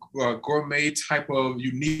nice, like gourmet type of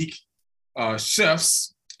unique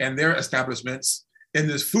chefs and their establishments in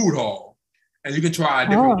this food hall. And you can try a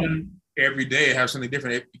different one every day, have something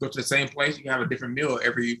different. If you go to the same place, you can have a different meal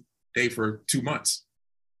every day for 2 months.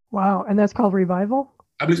 Wow. And that's called Revival?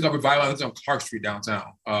 I believe it's called Revival. It's on Clark Street downtown.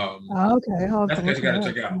 Okay. That's the place you got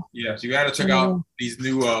to check out. Yeah, so you got to check out these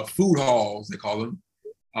new food halls, they call them.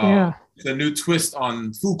 It's a new twist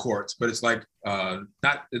on food courts, but it's like they're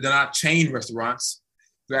not chain restaurants.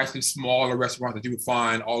 They're actually smaller restaurants that you would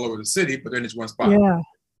find all over the city, but they're in this one spot.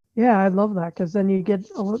 Yeah, I love that because then you get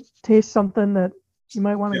taste something that you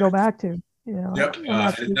might want to go back to. You know, yep.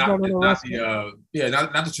 Not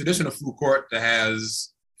the traditional food court that has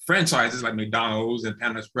franchises like McDonald's and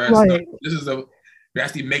Panda Express. Right. This is you're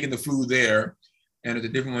actually making the food there. and it's a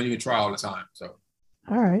different one you can try all the time. So.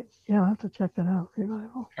 All right. Yeah, I'll have to check that out.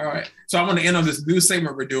 Revival. All right. So I want to end on this new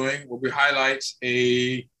segment we're doing where we highlight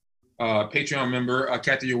a Patreon member.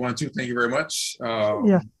 Kathy, you want to? Thank you very much.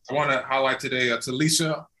 Yeah. I want to highlight today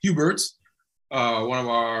Talisha Hubert, one of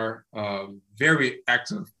our very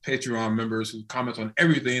active Patreon members who comments on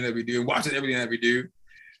everything that we do, watches everything that we do.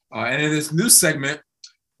 And in this new segment,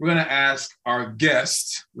 we're going to ask our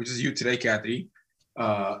guest, which is you today, Kathy,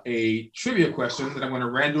 a trivia question that I'm going to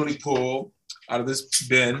randomly pull out of this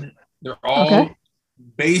bin. They're all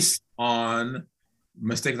based on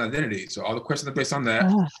mistaken identity. So all the questions are based on that.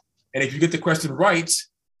 And if you get the question right,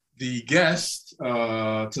 the guest,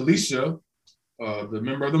 Talisha, the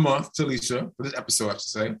member of the month, Talisha, for this episode, I should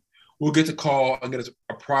say, will get to call and get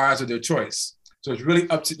a prize of their choice. So it's really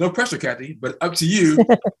up to, no pressure, Kathy, but up to you to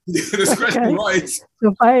get this question right. So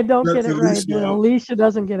if I don't get it right, then Alicia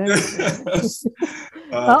doesn't get anything.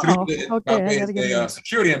 Talisha is a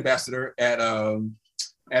security ambassador at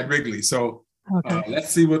Wrigley. So let's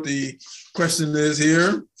see what the question is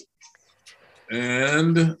here.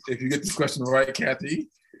 And if you get this question right, Kathy,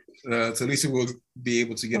 Talisha will be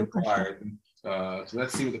able to get a prize. So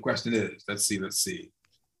let's see what the question is. Let's see.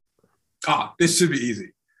 This should be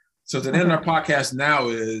easy. So the name of our podcast now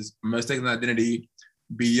is Mistaken Identity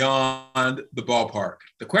Beyond the Ballpark.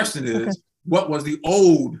 The question is, what was the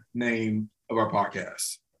old name of our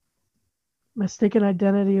podcast? Mistaken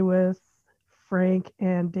Identity with Frank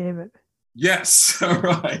and David. Yes. All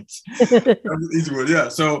right. Easy one. Yeah.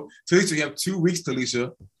 So Talisha, you have 2 weeks,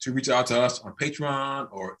 Talisha, to reach out to us on Patreon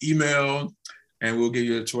or email, and we'll give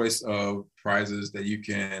you a choice of prizes that you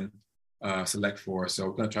can select for. So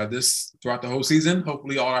we're going to try this throughout the whole season.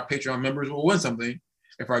 Hopefully all our Patreon members will win something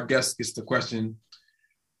if our guest gets the question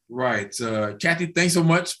right. Kathy, thanks so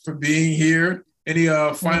much for being here. Any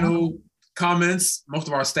final comments? Most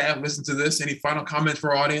of our staff listen to this. Any final comments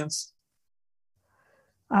for our audience?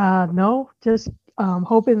 No, just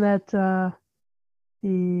hoping that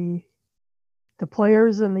the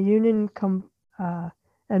players and the union come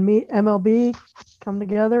and MLB come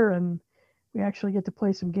together and we actually get to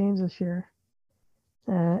play some games this year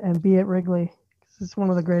and be at Wrigley. It's one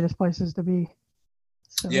of the greatest places to be.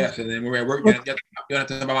 So, yes, and then we're going to have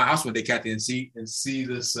to come by my house one day, Kathy, and see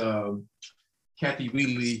this Kathy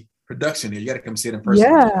Wheatley production here. You got to come see it in person.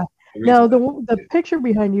 Yeah. Now the picture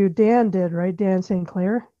behind you, Dan did, right? Dan St.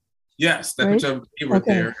 Clair. Yes, that picture right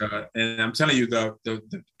there. And I'm telling you,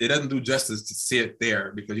 it doesn't do justice to see it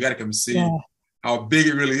there because you got to come see how big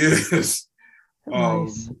it really is.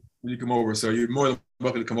 Nice. When you come over. So you're more than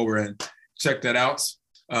welcome to come over and check that out.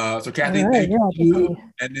 So Kathy, thank you.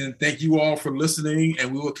 And then thank you all for listening.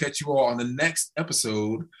 And we will catch you all on the next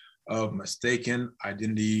episode of Mistaken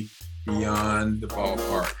Identity Beyond the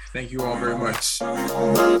Ballpark. Thank you all very much.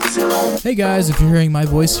 Hey guys, if you're hearing my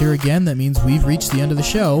voice here again, that means we've reached the end of the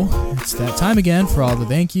show. It's that time again for all the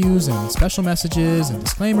thank yous and special messages and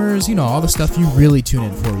disclaimers, all the stuff you really tune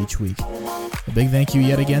in for each week. A big thank you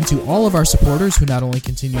yet again to all of our supporters who not only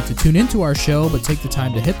continue to tune into our show, but take the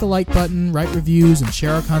time to hit the like button, write reviews, and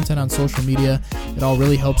share our content on social media. It all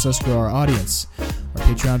really helps us grow our audience. Our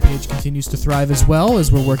Patreon page continues to thrive as well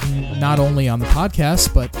as we're working not only on the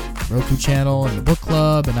podcast, but the Roku channel and the book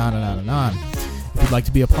club and on and on and on. If you'd like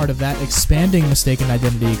to be a part of that expanding Mistaken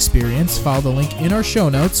Identity experience, follow the link in our show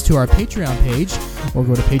notes to our Patreon page or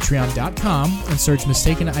go to patreon.com and search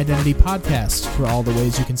Mistaken Identity Podcast for all the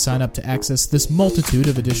ways you can sign up to access this multitude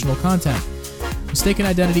of additional content. Mistaken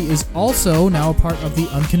Identity is also now a part of the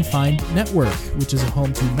Unconfined Network, which is a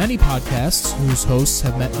home to many podcasts whose hosts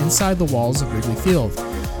have met inside the walls of Wrigley Field.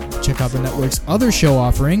 To check out the network's other show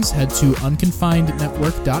offerings, head to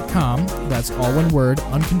unconfinednetwork.com. That's all one word,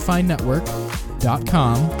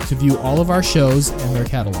 unconfinednetwork.com, to view all of our shows and their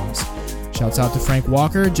catalogs. Shouts out to Frank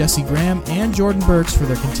Walker, Jesse Graham, and Jordan Burks for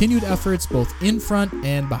their continued efforts both in front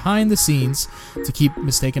and behind the scenes to keep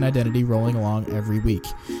Mistaken Identity rolling along every week.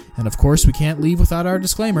 And of course, we can't leave without our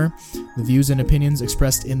disclaimer. The views and opinions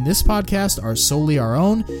expressed in this podcast are solely our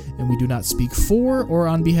own, and we do not speak for or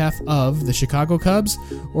on behalf of the Chicago Cubs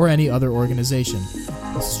or any other organization.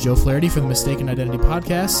 This is Joe Flaherty for the Mistaken Identity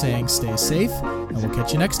Podcast saying stay safe, and we'll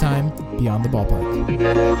catch you next time Beyond the Ballpark.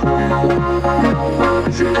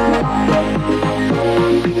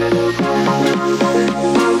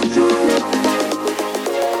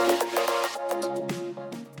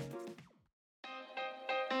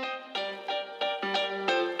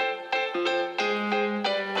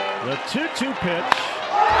 The 2-2 pitch.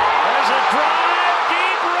 There's a drive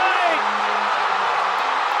deep right.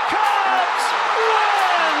 Cubs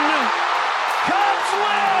win! Cubs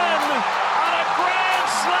win on a grand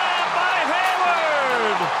slam by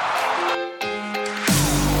Hayward!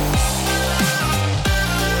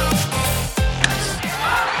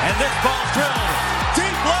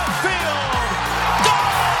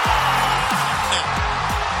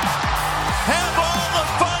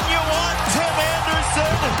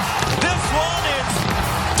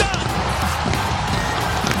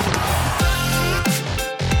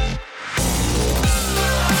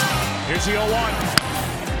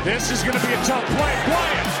 This is going to be a tough play.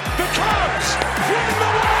 Bryant, the Cubs win the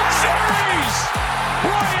World Series.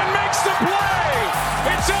 Bryant makes the play.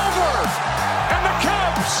 It's over. And the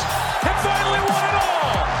Cubs have finally won it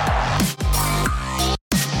all.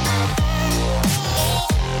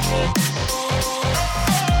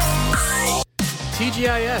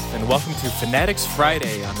 TGIF, and welcome to Fanatics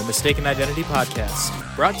Friday on the Mistaken Identity Podcast.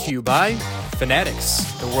 Brought to you by Fanatics,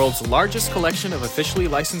 the world's largest collection of officially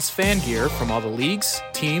licensed fan gear from all the leagues,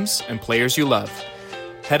 teams, and players you love.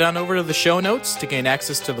 Head on over to the show notes to gain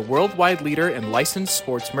access to the worldwide leader in licensed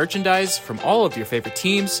sports merchandise from all of your favorite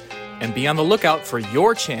teams, and be on the lookout for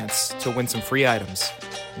your chance to win some free items.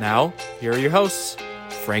 Now, here are your hosts,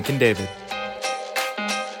 Frank and David.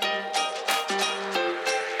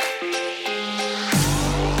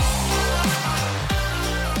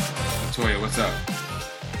 Toya, what's up?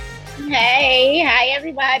 Hey, hi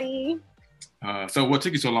everybody. So what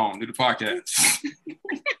took you so long to do the podcast?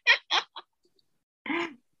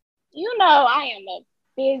 You know I am a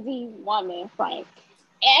busy woman, Frank.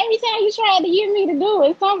 Every time you try to get me to do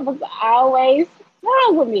it, something's always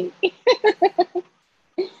wrong with me.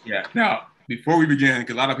 Yeah. Now, before we begin,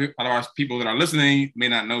 because a lot of our people that are listening may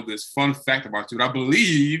not know this fun fact about you, but I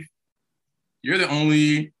believe you're the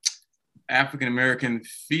only African-American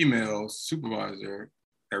female supervisor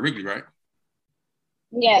at Wrigley, right?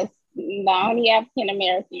 Yes, the only African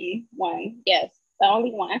American one. Yes, the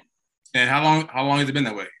only one. And how long has it been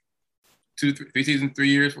that way? 2, 3 seasons, 3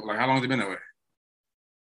 years? Like, how long has it been that way?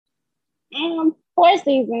 4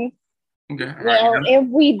 seasons. Okay. All Well, right. if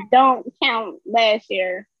we don't count last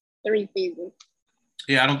year, 3 seasons.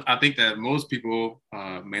 Yeah, I think that most people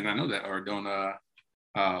may not know that or don't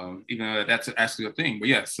even know that that's actually a thing. But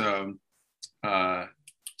yes, Toya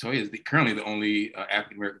is currently the only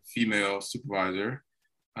African American female supervisor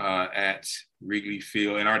at Wrigley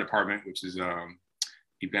Field in our department, which is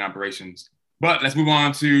event operations. But let's move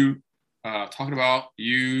on to talking about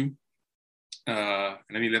you. And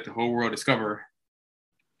let me let the whole world discover.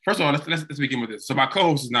 First of all, let's begin with this. So my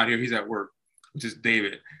co-host is not here; he's at work, which is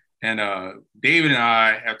David. And David and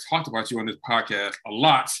I have talked about you on this podcast a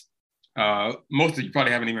lot. Most of you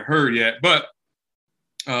probably haven't even heard yet, but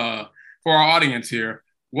for our audience here,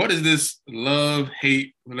 what is this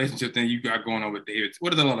love-hate relationship thing you got going on with David?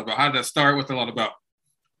 What is it all about? How did that start? What's it all about?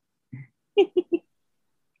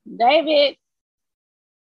 David,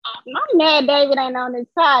 I'm mad David ain't on this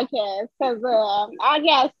podcast because I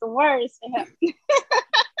got some words for him.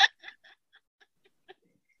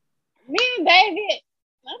 Me and David,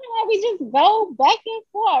 I don't know, we just go back and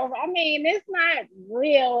forth. I mean, it's not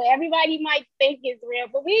real. Everybody might think it's real,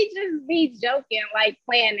 but we just be joking, like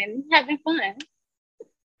playing and having fun.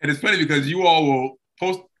 And it's funny because you all will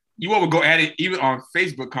go at it even on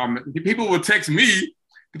Facebook comments. People will text me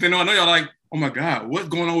because they know I know y'all like, oh my God, what's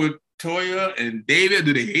going on with Toya and David?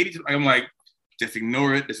 Do they hate each other? I'm like, just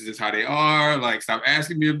ignore it. This is just how they are. Like, stop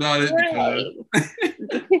asking me about it. Right.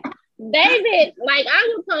 David, like,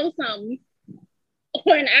 I would post something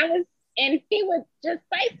and he would just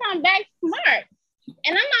say something back smart.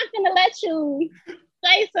 And I'm not gonna let you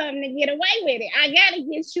say something to get away with it. I gotta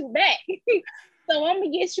get you back. So I'm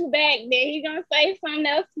gonna get you back. Then he's gonna say something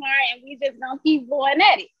else smart, and we just gonna keep going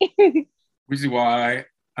at it. Which is why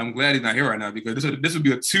I'm glad he's not here right now, because this would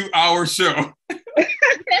be a 2-hour show.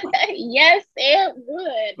 Yes, it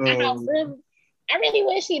would. I really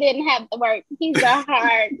wish he didn't have to work. He's a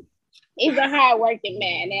hard working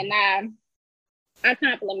man, and I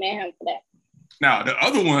compliment him for that. Now, the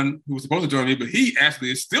other one who was supposed to join me, but he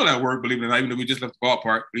actually is still at work, believe it or not, even though we just left the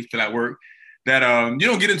ballpark, but he's still at work, that you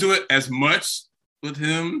don't get into it as much with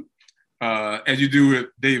him as you do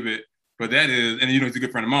with David, but that is, and he's a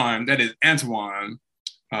good friend of mine, that is Antoine.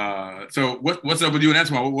 So what's up with you and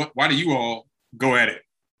Antoine? Why do you all go at it?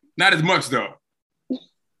 Not as much, though.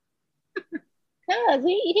 Because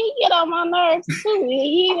he get on my nerves, too.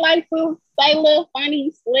 He likes to say little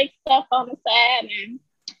funny, slick stuff on the side. And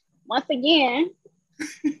once again,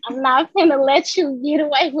 I'm not going to let you get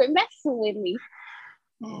away with messing with me.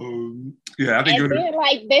 Yeah, I think and then,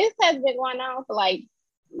 like, this has been going on for, like,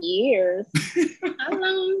 years. How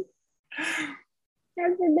long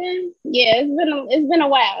has it been? Yeah, it's been a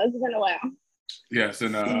while. It's been a while. Yes,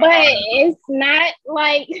 and but it's not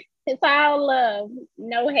like it's all love,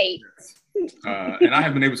 no hate. And I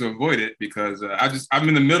have been able to avoid it because I'm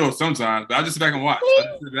in the middle sometimes, but I just sit back and watch.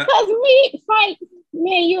 Because Frank,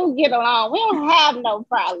 me and you get along. We don't have no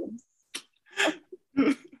problems.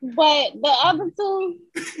 But the other two,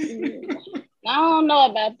 I don't know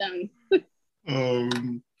about them.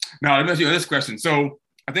 Now, let me ask you this question. So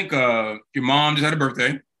I think your mom just had a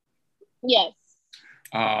birthday. Yes.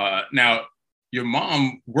 Now, your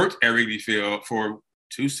mom worked at Wrigley Field for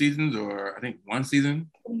 2 seasons, or I think 1 season.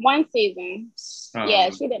 1 season. Yeah,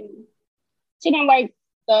 she didn't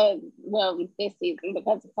work this season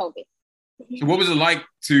because of COVID. So what was it like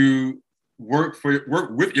to work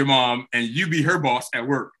with your mom and you be her boss at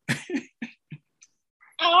work?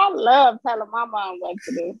 I love telling my mom what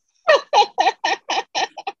to do.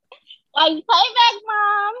 Like, pay back,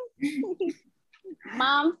 Mom.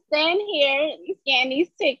 Mom, stand here and scan these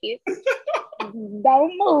tickets.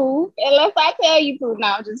 Don't move unless I tell you to.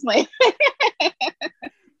 No, just wait.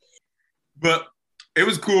 But it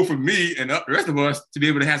was cool for me and the rest of us to be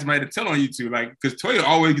able to have somebody to tell on you to, like, because Toya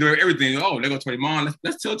always do everything. Oh, there go Toya mom.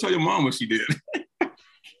 Let's tell Toya mom what she did.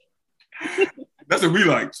 That's what we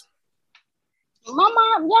liked. My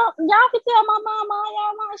mom, y'all can tell my mom all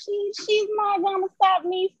y'all want. She's not gonna stop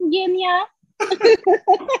me from getting y'all.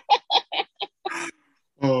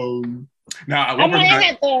 Now I might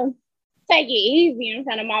have to take it easy in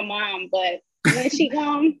front of my mom, but when she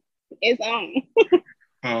gone, it's on.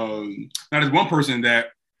 Now there's one person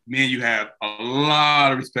that me and you have a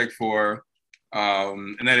lot of respect for,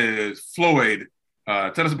 and that is Floyd.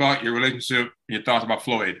 Tell us about your relationship and your thoughts about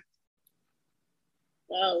Floyd.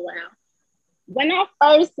 Oh, wow. When I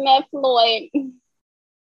first met Floyd,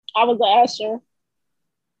 I was an usher.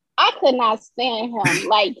 I could not stand him.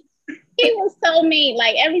 Like, he was so mean.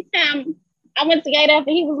 Like, every time I went to Gate Up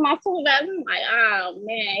and he was my supervisor, I'm like, oh,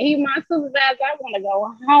 man, he's my supervisor. I want to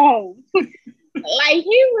go home. Like,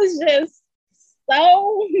 he was just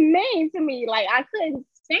so mean to me. Like, I couldn't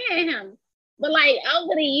stand him. But, like,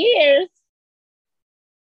 over the years,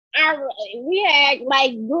 we had,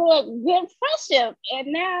 like, good friendship. And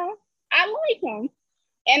now I like him.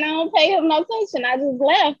 And I don't pay him no attention. I just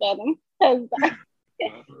laugh at him. Because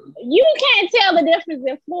you can't tell the difference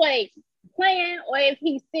if Floyd's playing or if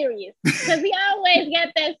he's serious. Because he always got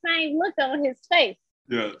that same look on his face.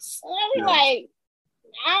 Yes. And I'm like,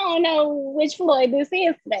 I don't know which Floyd this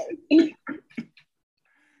is today.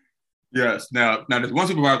 Yes. Now there's one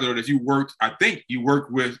supervisor that I think you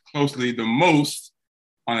worked with closely the most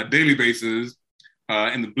on a daily basis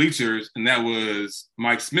in the bleachers, and that was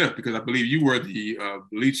Mike Smith, because I believe you were the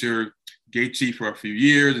bleacher gate chief for a few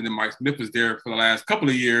years, and then Mike Smith was there for the last couple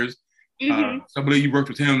of years. Mm-hmm. So I believe you worked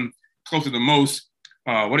with him closely the most.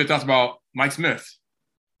 What are your thoughts about Mike Smith?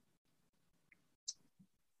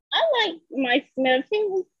 I like Mike Smith. He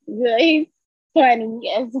was good. He's funny,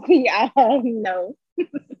 as we all know. Kind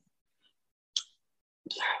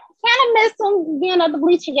of miss him being at the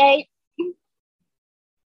bleacher gate.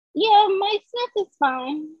 Yeah, Mike Smith is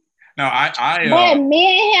fine. Now, but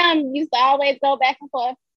me and him used to always go back and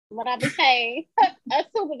forth when I became a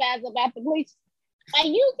supervisor about the bleachers. Like,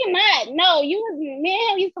 you cannot, no, me and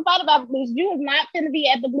him used to fight about the bleachers. You was not going to be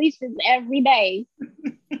at the bleachers every day.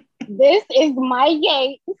 This is my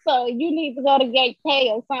gate, so you need to go to gate K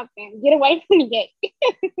or something. Get away from the gate.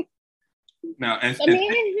 Now, so me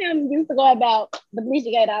and him used to go about the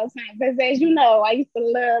bleacher gate all the time. Because as you know, I used to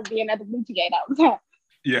love being at the bleacher gate all the time.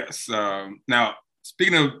 Yes. Now,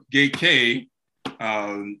 speaking of Gate K,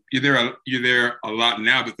 you're there a lot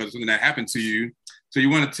now because of something that happened to you. So you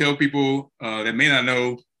want to tell people that may not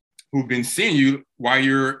know, who've been seeing you, why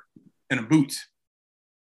you're in a boot.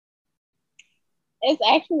 It's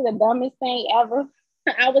actually the dumbest thing ever.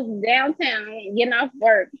 I was downtown getting off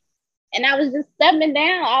work, and I was just stepping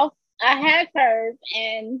down off a high curve,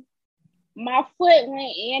 and my foot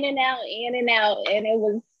went in and out, and it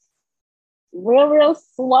was real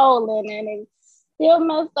swollen, and it's still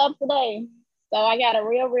messed up today. So I got a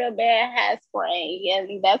real bad high sprain,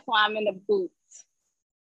 and that's why I'm in the boots.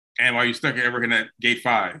 And why you stuck ever in that Gate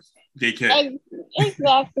 5, Gate K?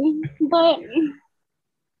 Exactly. But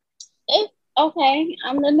it's okay.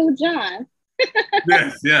 I'm the new John.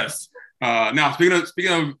 Yes. Now,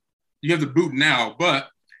 speaking of, you have the boot now, but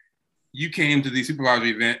you came to the supervisor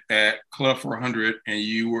event at Club 400, and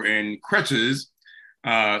you were in crutches.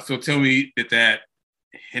 So tell me, did that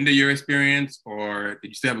hinder your experience, or did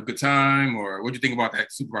you still have a good time, or what did you think about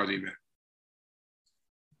that supervisor event?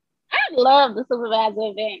 I love the supervisor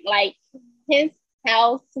event. Like, his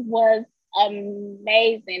house was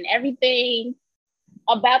amazing. Everything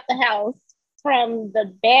about the house, from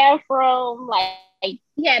the bathroom, like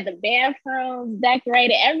he had the bathrooms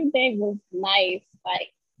decorated. Everything was nice.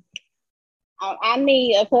 Like, I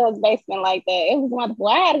need a club basement like that. It was wonderful.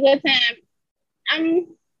 I had a good time. It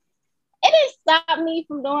didn't stop me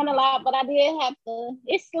from doing a lot, but I did have to,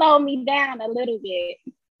 it slowed me down a little bit.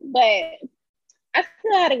 But I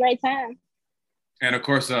still had a great time. And of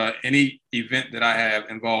course, any event that I have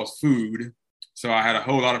involves food. So I had a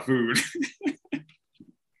whole lot of food.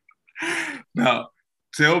 Now,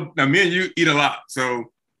 now me and you eat a lot.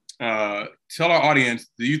 So tell our audience,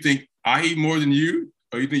 do you think I eat more than you,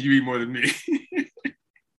 or you think you eat more than me?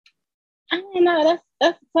 I don't know.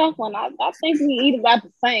 That's a tough one. I think we eat about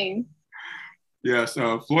the same. Yeah,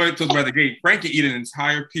 so Floyd told us about the gate. Frank can eat an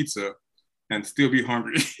entire pizza and still be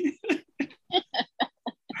hungry.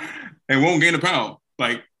 And won't gain a pound.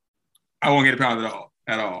 Like, I won't gain a pound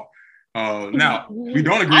at all. Now, we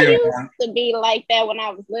don't agree I on used to be like that when I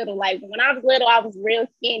was little. Like, when I was little, I was real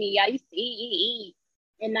skinny. I used to eat,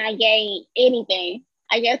 and not gain anything.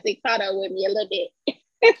 I guess it caught up with me a little bit.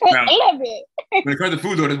 Now, a little bit. when it comes to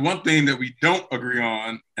food, though, there's one thing that we don't agree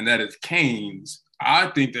on, and that is Cane's. I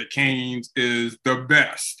think that Cane's is the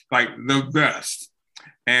best, like the best.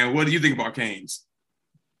 And what do you think about Cane's?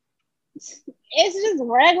 It's just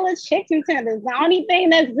regular chicken tenders. The only thing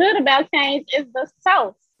that's good about Cane's is the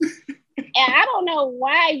sauce. And I don't know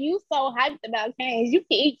why you so hyped about Cane's. You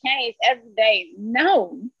can eat Cane's every day.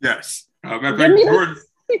 No. Yes. Give me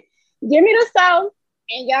the sauce,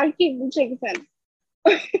 and y'all keep the chicken tenders.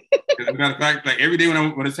 As a matter of fact, like every day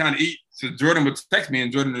when it's time to eat, so Jordan would text me,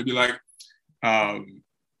 and Jordan would be like,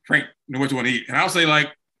 Frank, what you want to eat? And I'll say like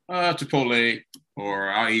Chipotle, or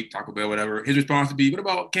I'll eat Taco Bell, whatever. His response would be, what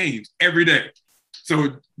about Cane's? Every day.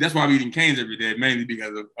 So that's why I'm eating Cane's every day, mainly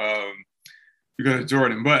because of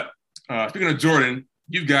Jordan. But speaking of Jordan,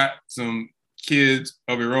 you've got some kids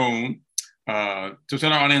of your own. So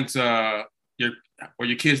tell our audience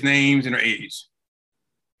your kids' names and their age.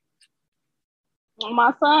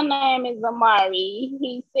 My son's name is Amari.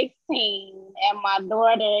 He's 16, and my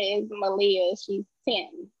daughter is Malia. She's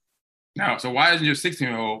 10. Now, so why isn't your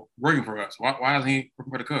 16-year-old working for us? Why isn't he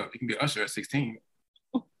working for the Cubs? He can be an usher at 16.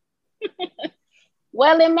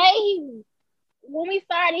 Well, when we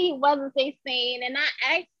started, he wasn't 16, and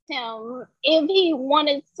I asked him if he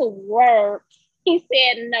wanted to work. He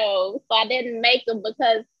said no, so I didn't make him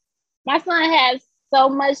because my son has so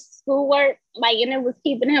much schoolwork, and it was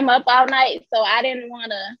keeping him up all night, so I didn't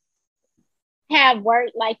want to have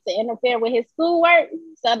work to interfere with his schoolwork.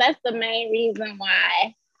 So that's the main reason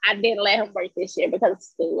why I didn't let him work this year, because of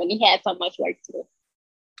school, and he had so much work to do.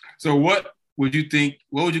 So what would you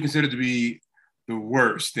consider to be the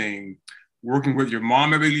worst thing, working with your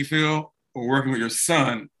mom at Wrigley Field or working with your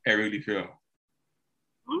son at Wrigley Field?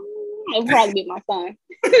 It'd probably be my son.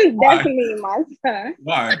 Definitely my son.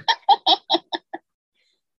 Why?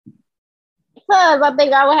 Because I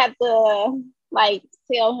think I would have to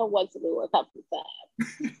tell him what to do a couple of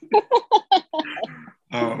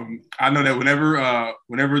times. I know that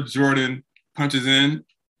whenever Jordan punches in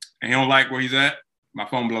and he don't like where he's at, my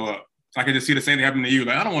phone blow up. So I can just see the same thing happen to you.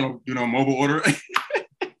 Like, I don't want to do no mobile order.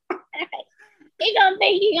 He gonna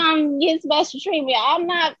think he gonna get special treatment. I'm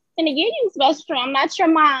not gonna give you special treatment. I'm not your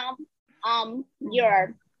mom.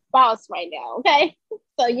 Your boss right now. Okay,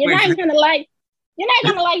 so you're not gonna like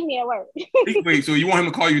me at work. Wait, so you want him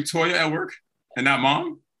to call you Toya at work and not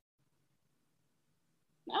mom?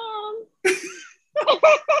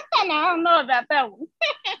 I don't know about that one.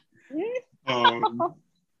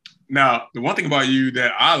 Now, the one thing about you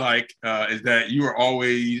that I like is that you are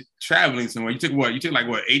always traveling somewhere. You took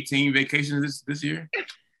 18 vacations this year?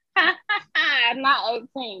 Not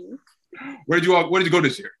 18. Where did you go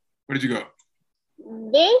this year? Where did you go?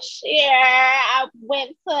 This year, I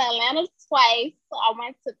went to Atlanta twice. I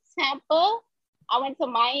went to Tampa. I went to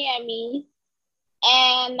Miami.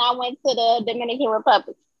 And I went to the Dominican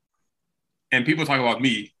Republic. And people talk about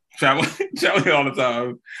me traveling all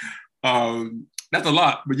the time. That's a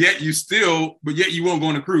lot, but yet you won't go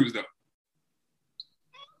on a cruise though.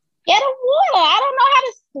 Get a water. I don't know how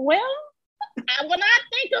to swim. When I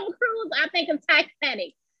think of a cruise, I think of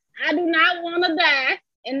Titanic. I do not want to die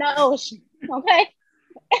in the ocean. Okay.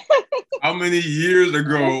 How many years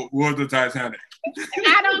ago was the Titanic?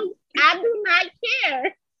 I do not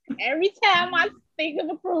care. Every time I think of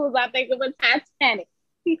a cruise, I think of a Titanic.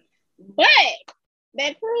 But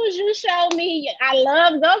that cruise you showed me, I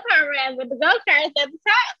love go-kart rides, but the go-karts at the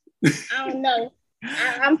top, I don't know.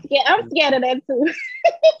 I'm scared of that too.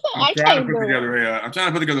 I'm trying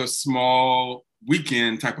to put together a small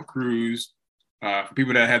weekend type of cruise for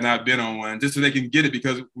people that have not been on one, just so they can get it.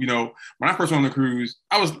 Because when I first went on the cruise,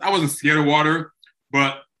 I wasn't scared of water,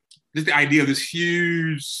 but just the idea of this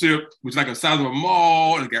huge ship, which is like the size of a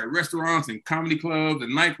mall, and it got restaurants and comedy clubs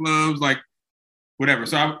and nightclubs, like whatever.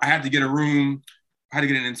 So I had to get a room. I had to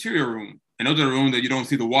get an interior room, and those are the rooms that you don't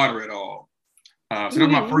see the water at all. So that was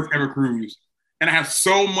my first ever cruise, and I had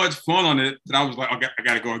so much fun on it that I was like, okay, I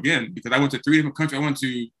got to go again, because I went to 3 different countries. I went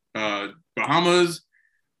to Bahamas,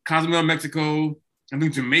 Cozumel, Mexico, and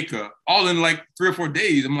then Jamaica, all in like 3 or 4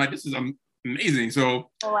 days. I'm like, this is amazing. So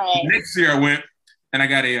next year I went, and I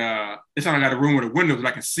got it's like I got a room with a window that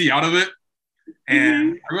I can see out of it.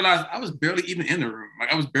 And I realized I was barely even in the room.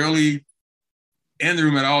 Like I was barely in the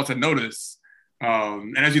room at all to notice.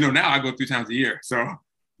 And as you know now, I go 3 times a year. So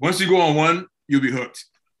once you go on one, you'll be hooked.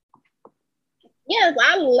 Yes,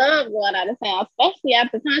 I love going out of town, especially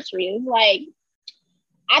out the country. It's like,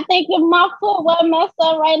 I think if my foot wasn't messed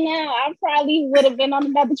up right now, I probably would have been on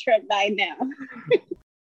another trip right now.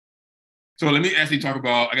 So let me actually talk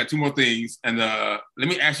about, I got 2 more things. And let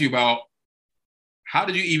me ask you about, how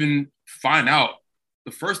did you even find out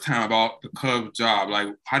the first time about the Cubs job? Like,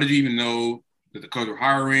 how did you even know that the Cubs were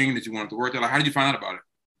hiring, that you wanted to work there? Like, how did you find out about it?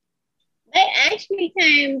 They actually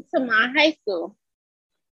came to my high school.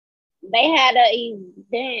 They had an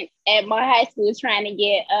event at my high school trying to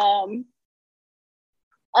get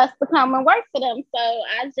us to come and work for them. So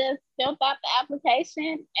I just filled out the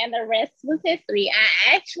application and the rest was history.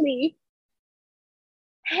 I actually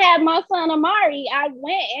had my son Amari. I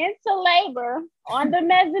went into labor on the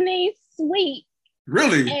mezzanine suite.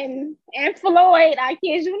 Really? And Floyd, I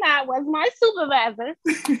kid you not, was my supervisor.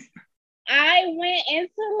 I went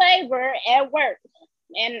into labor at work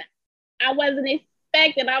and I wasn't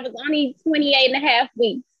expecting. I was only 28 and a half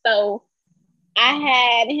weeks. So I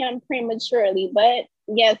had him prematurely. But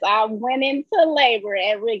yes, I went into labor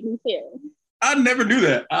at Wrigley Field. I never knew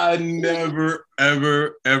that. I never,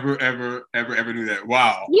 ever knew that.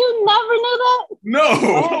 Wow. You never knew that? No.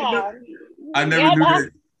 Wow. I never knew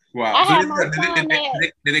that. Wow. So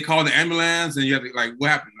did they call the ambulance and you have to, like,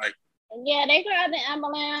 what happened? Like, yeah, they called the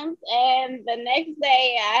ambulance, and the next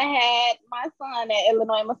day I had my son at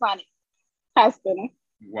Illinois Masonic Hospital.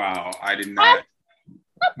 Wow, I did not.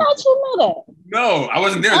 I thought you knew that. No, I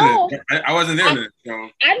wasn't there then. I wasn't there then. So.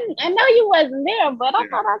 I know you wasn't there, but I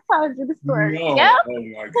thought I told you the story. No. Yep. Oh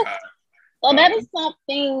my God. So that is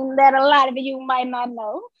something that a lot of you might not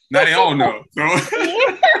know. Now they all know. So.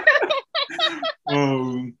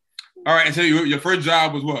 All right. And so your first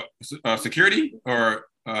job was what? Security or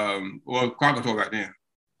crowd control back then?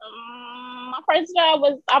 My first job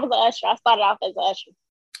was I was an usher. I started off as an usher.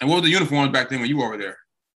 And what were the uniforms back then when you were over there?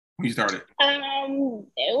 When you started?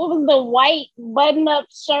 It was the white button-up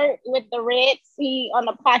shirt with the red C on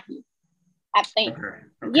the pocket, I think. Okay.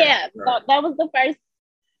 Yeah, so that was the first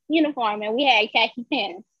uniform, and we had khaki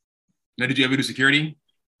pants. Now, did you ever do security?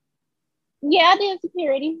 Yeah, I did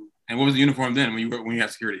security. And what was the uniform then when you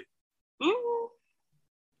had security? Mm-hmm.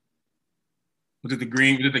 Was it the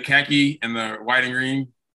green? Was it the khaki and the white and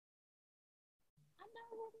green? I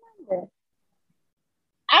don't remember.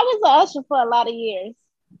 I was an usher for a lot of years,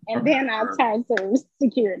 and then I turned to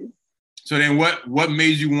security. So then what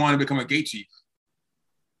made you want to become a gate chief?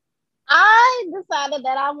 I decided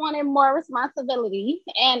that I wanted more responsibility,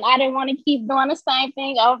 and I didn't want to keep doing the same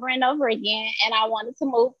thing over and over again, and I wanted to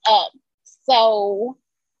move up. So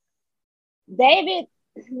David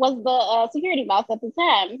was the security boss at the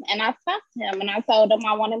time, and I talked to him, and I told him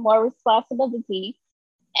I wanted more responsibility,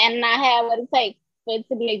 and I had what it takes for it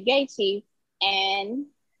to be a gate chief, and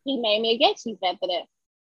he made me a gate chief after that.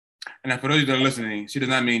 And for those of you that are listening, she does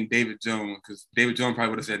not mean David Jones, because David Jones probably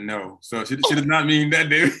would have said no. So she does not mean that,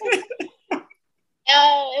 David.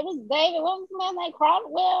 It was David. What was his name? Like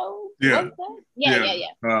Crowdwell? Yeah.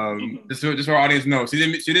 Just for our audience know, she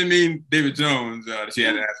didn't mean David Jones. She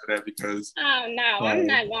had to ask for that because. Oh no, I'm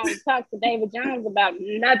not going to talk to David Jones about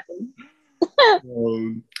nothing.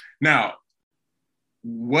 Now,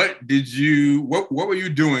 what were you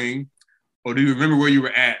doing, or do you remember where you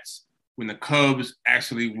were at when the Cubs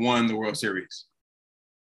actually won the World Series?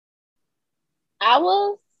 I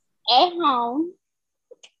was at home.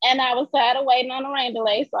 And I was tired of waiting on the rain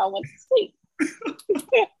delay, so I went to sleep.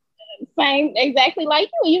 Same, exactly like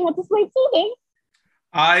you. You went to sleep too, then?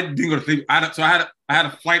 I didn't go to sleep. I had a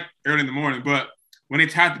flight early in the morning, but when they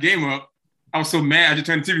tied the game up, I was so mad I just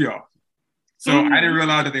turned the TV off. So I didn't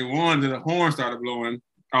realize that they won until the horn started blowing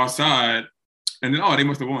outside, and then they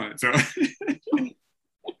must have won. So,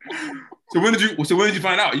 so when did you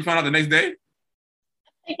find out? You found out the next day?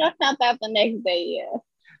 I think I found out the next day. Yeah.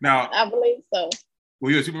 Now I believe so. Were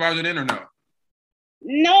you a supervisor then or no?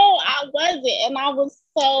 No, I wasn't. And I was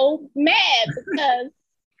so mad because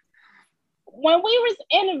when we was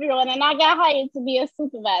interviewing and I got hired to be a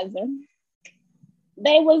supervisor,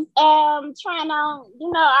 they was trying to,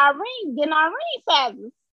 getting our ring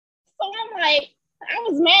sizes. So I'm like, I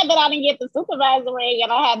was mad that I didn't get the supervisor ring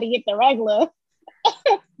and I had to get the regular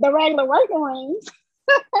working rings.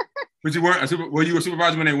 But you weren't were you a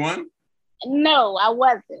supervisor when they won? No, I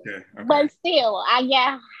wasn't. Okay. But still, I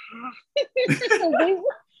got.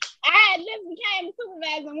 I had just became a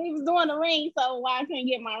supervisor and we was doing the ring, so why I couldn't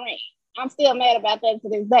get my ring? I'm still mad about that to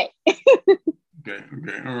this day. Okay.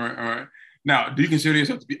 All right. Now, do you consider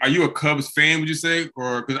yourself to be? Are you a Cubs fan? Would you say,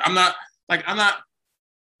 or because I'm not.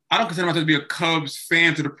 I don't consider myself to be a Cubs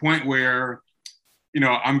fan to the point where,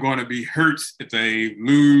 I'm going to be hurt if they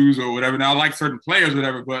lose or whatever. Now, I like certain players, or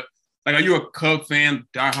whatever, but like, are you a Cubs fan,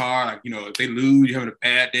 diehard? Like, if they lose, you're having a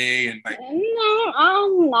bad day, and like. No,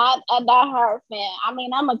 I'm not a diehard fan. I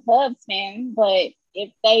mean, I'm a Cubs fan, but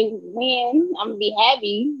if they win, I'm gonna be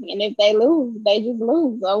happy, and if they lose, they just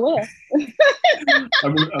lose. Oh well.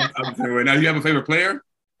 I'm saying, now, you have a favorite player,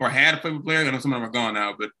 or had a favorite player? I know some of them are gone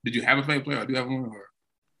now, but did you have a favorite player? Or do you have one? Or?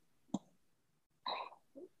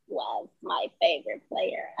 Was my favorite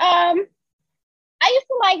player. I used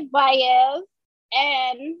to like Baez,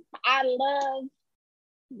 and I love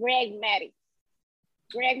Greg Maddux.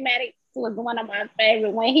 Greg Maddux was one of my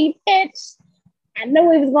favorite. When he pitched, I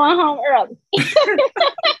knew he was going home early.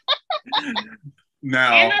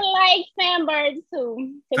 Now, and I like Sam Bird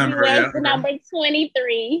too, because he wears the number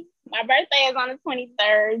 23. My birthday is on the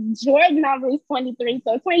 23rd. Jordan number is 23,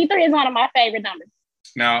 so 23 is one of my favorite numbers.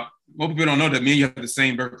 Now, most people don't know that me and you have the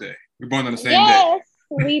same birthday. We're born on the same day. Yes,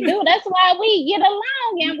 we do. That's why we get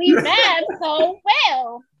along and we vibe so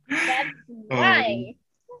well. That's right.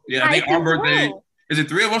 Yeah, I think our birthday, is it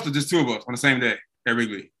 3 of us or just 2 of us on the same day at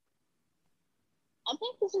Wrigley? I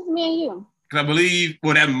think it's just me and you. Because I believe,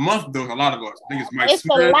 that month, there was a lot of us. I think it's Mike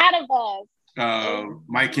Smith. A lot of us.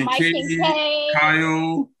 Mike Kincaid,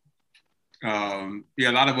 Kyle. A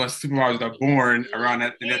lot of us supervisors are born around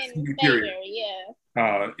in that 2-week period.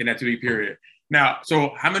 In that 2-week period. Now,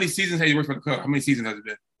 so how many seasons have you worked for the Cubs? How many seasons has it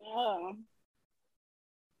been?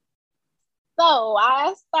 So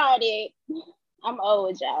I started, I'm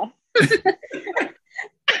old, y'all.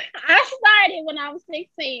 I started when I was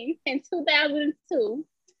 16 in 2002.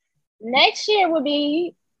 Next year will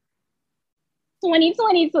be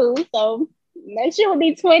 2022. So next year will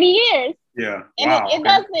be 20 years. Yeah. And wow.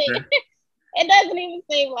 It doesn't even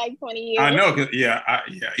seem like 20 years. I know, cause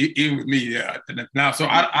even with me, yeah. Now, so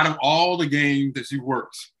out of all the games that you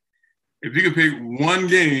worked, if you could pick one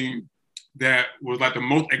game that was like the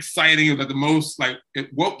most exciting, or like the most like,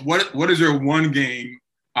 what is your one game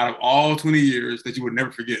out of all 20 years that you would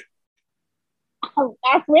never forget?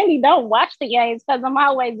 I really don't watch the games because I'm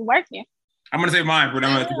always working. I'm gonna say mine, but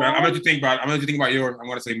I'm gonna let you think about yours. I'm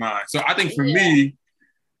gonna say mine. So I think for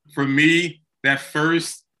me, that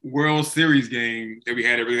first World Series game that we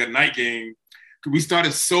had, that night game, we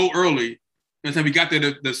started so early. By the time we got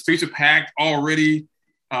there, the streets were packed already,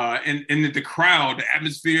 and the crowd, the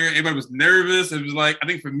atmosphere, everybody was nervous. It was like, I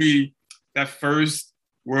think for me, that first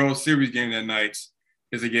World Series game that night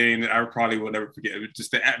is a game that I probably will never forget. It was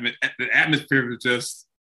just the atmosphere was just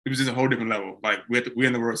a whole different level. Like we're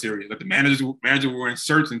in the World Series. Like the manager were wearing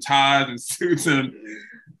shirts and ties and suits, and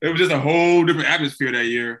it was just a whole different atmosphere that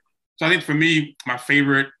year. So I think for me, my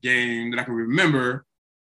favorite game that I can remember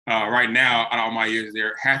right now out of all my years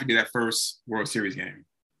there had to be that first World Series game.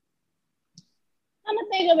 I'm gonna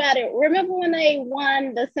think about it. Remember when they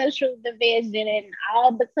won the Central Division and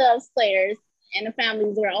all the Cubs players and the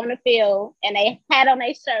families were on the field and they had on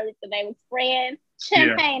their shirts and they were spraying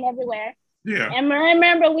champagne everywhere. Yeah. And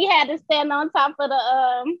remember we had to stand on top of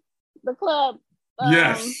the club.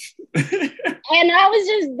 Yes. And I was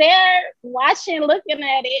just there watching, looking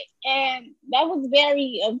at it, and that was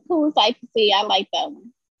very cool sight to see. I like that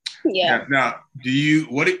one. Yeah. Now, do you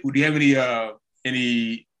have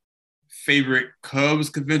any favorite Cubs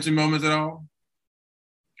convention moments at all?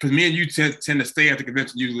 Because me and you tend to stay at the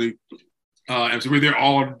convention usually. And so we're there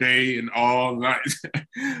all day and all night.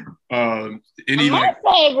 My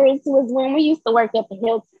favorites was when we used to work at the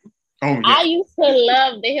Hilton. Oh, yeah. I used to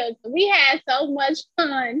love the Hilton. We had so much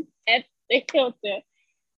fun at the Hilton.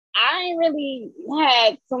 I ain't really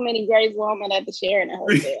had so many great women at the Sheraton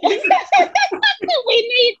Hotel. We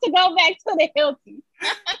need to go back to the Hilton.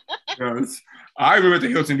 Yes. I remember at the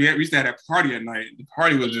Hilton, we used to have that party at night. The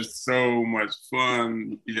party was just so much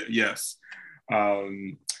fun. Yes.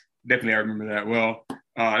 Definitely, I remember that. Well,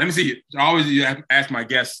 let me see. I always ask my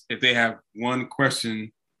guests if they have one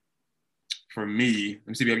question for me. Let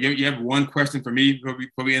me see. You have one question for me before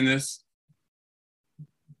we end this?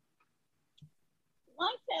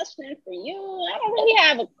 One question for you. I don't really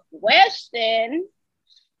have a question.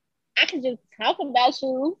 I can just talk about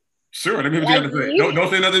you. Sure. Let me hear what you have to say.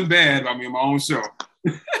 Don't say nothing bad about me on my own show.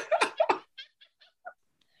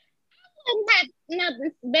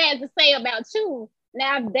 Nothing bad to say about you.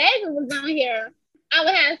 Now, if David was on here, I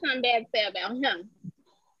would have something bad to say about him.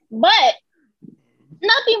 But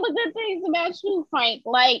nothing but good things about you, Frank.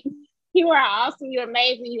 Like, you are awesome. You're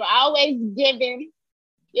amazing. You're always giving.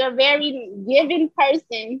 You're a very giving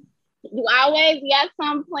person. You always got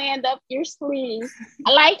something planned up your sleeve.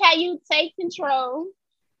 I like how you take control.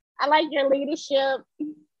 I like your leadership.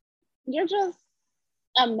 You're just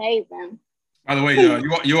amazing. By the way,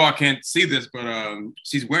 you all can't see this, but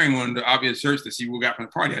she's wearing one of the obvious shirts that she got from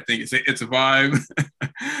the party. I think it's a vibe.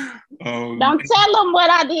 Don't tell them what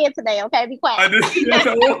I did today, okay? Be quiet. I did. Yes,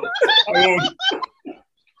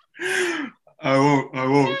 I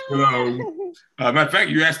won't. But, matter of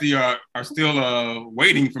fact, you actually are still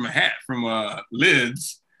waiting from a hat from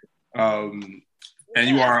Lids, and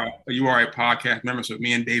you are a podcast member. So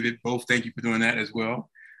me and David both thank you for doing that as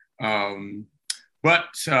well. But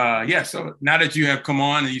so now that you have come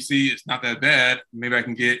on and you see it's not that bad, maybe I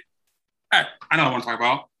can get. I know I want to talk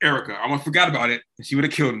about Erica. I almost forgot about it, and she would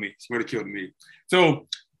have killed me. So,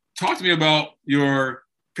 talk to me about your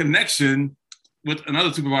connection with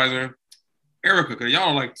another supervisor, Erica, because y'all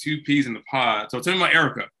are like two peas in the pod. So tell me about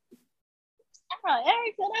Erica. Oh,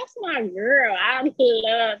 Erica, that's my girl. I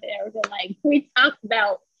love Erica. Like, we talk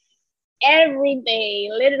about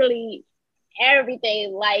everything, literally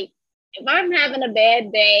everything. Like, if I'm having a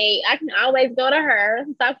bad day, I can always go to her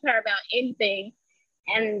and talk to her about anything.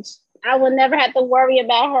 And I will never have to worry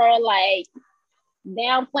about her, like,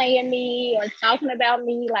 downplaying me or talking about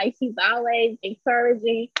me. Like, she's always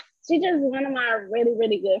encouraging. She's just one of my really,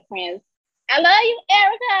 really good friends. I love you,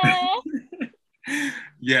 Erica.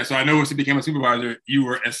 Yeah, so I know when she became a supervisor, you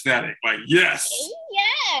were ecstatic. Like, yes.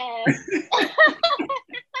 Yes.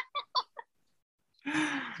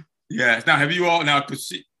 Yes. Now, have you all, you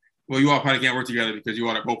all probably can't work together because you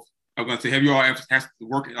all are both, I was going to say, have you all asked to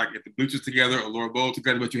work like at the bleachers together or Laura Bowl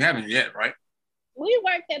together, but you haven't yet, right? We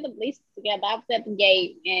worked at the bleachers together. I was at the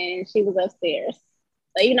gate and she was upstairs.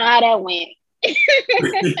 So you know how that went.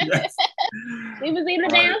 Yes. She was either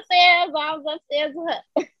downstairs or I was upstairs with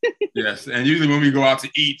her. Yes, and usually when we go out to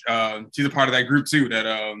eat, she's a part of that group too. That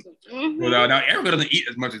now Erica doesn't eat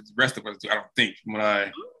as much as the rest of us do. I don't think.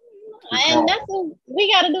 And that's what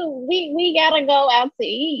we gotta do. We gotta go out to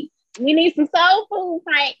eat. We need some soul food,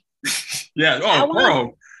 Frank. Yeah. Oh,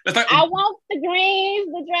 Pearl. I want the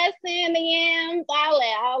greens, the dressing, the yams, all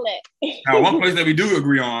that. Now, one place that we do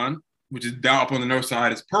agree on, which is down up on the north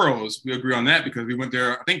side, is Pearl's. We agree on that because we went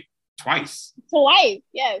there, I think, twice. Twice,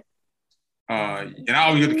 yes. And I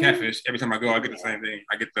always get the catfish. Every time I go, I get the same thing.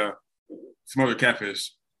 I get the smothered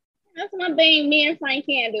catfish. That's one thing me and Frank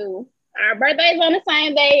can do. Our birthday's on the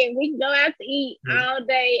same day, and we can go out to eat all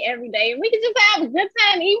day, every day. And we can just have a good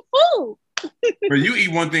time and eat food. But you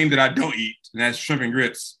eat one thing that I don't eat, and that's shrimp and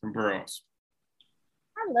grits from Pearl's.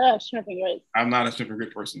 I love shrimp and grits. I'm not a shrimp and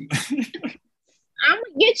grit person. I'm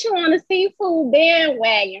going to get you on the seafood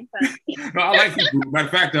bandwagon, Frank. No, I like seafood. Matter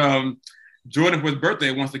of fact, Jordan, for his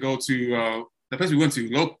birthday, wants to go to the place we went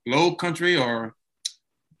to, Low Country or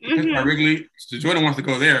Wrigley. So Jordan wants to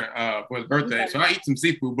go there for his birthday. Okay. So I eat some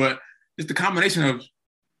seafood, but it's the combination of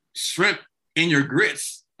shrimp in your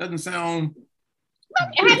grits doesn't sound. Have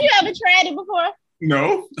you ever tried it before?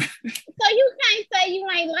 No. So you can't say you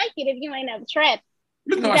ain't like it if you ain't ever tried it.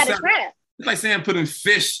 You gotta try it. It's like saying putting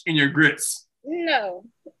fish in your grits. No,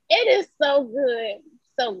 it is so good,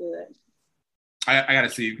 so good. I gotta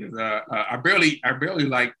see because I barely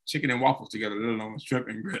like chicken and waffles together, let alone shrimp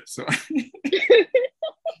and grits. So,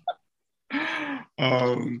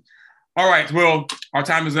 all right. Well, our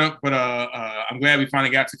time is up, but I'm glad we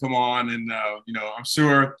finally got to come on, and I'm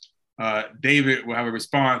sure David will have a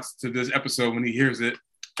response to this episode when he hears it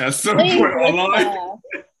at some point online.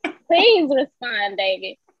 Please respond,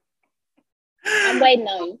 David. I'm waiting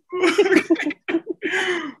on you.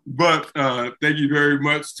 But thank you very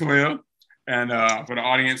much, Toya. And for the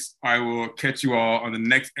audience, I will catch you all on the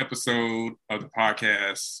next episode of the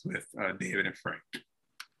podcast with David and Frank.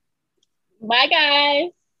 Bye,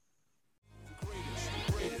 guys.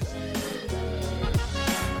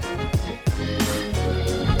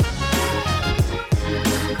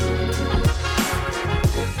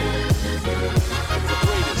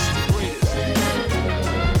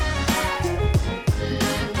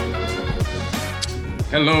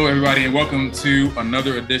 Hello, everybody, and welcome to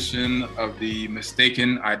another edition of the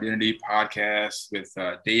Mistaken Identity Podcast with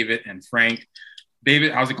David and Frank.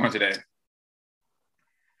 David, how's it going today?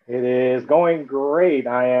 It is going great.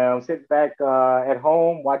 I am sitting back at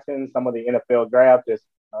home watching some of the NFL draft, just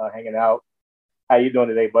hanging out. How you doing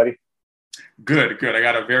today, buddy? Good. I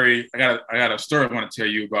got a story I want to tell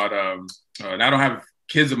you about. And I don't have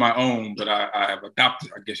kids of my own, but I have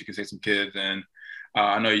adopted, I guess you could say, some kids. And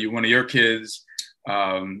I know one of your kids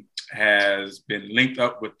has been linked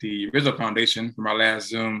up with the Rizzo Foundation from our last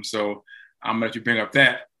Zoom. So I'm going to let you bring up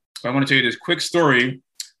that. But I want to tell you this quick story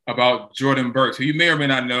about Jordan Burks, who you may or may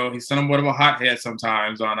not know. He's somewhat of a hothead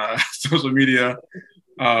sometimes on social media.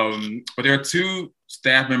 But there are two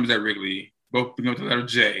staff members at Wrigley, both begin with the letter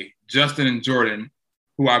J, Justin and Jordan,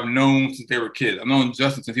 who I've known since they were kids. I've known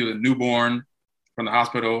Justin since he was a newborn from the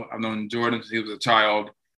hospital. I've known Jordan since he was a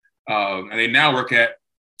child. And they now work at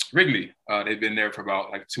Wrigley. They've been there for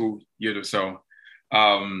about like 2 years or so.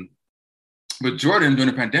 But Jordan,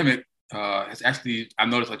 during the pandemic, has actually, I've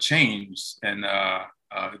noticed a change and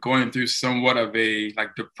going through somewhat of a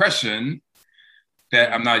like depression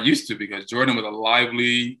that I'm not used to, because Jordan was a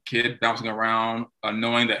lively kid bouncing around,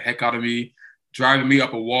 annoying the heck out of me, driving me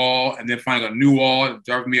up a wall and then finding a new wall and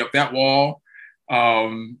driving me up that wall.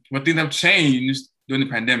 But things have changed during the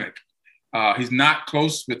pandemic. He's not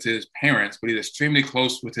close with his parents, but he's extremely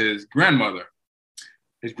close with his grandmother.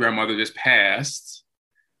 His grandmother just passed.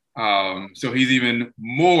 So he's even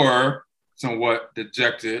more somewhat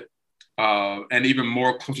dejected and even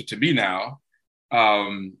more closer to me now.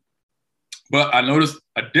 But I noticed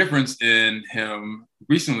a difference in him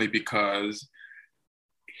recently because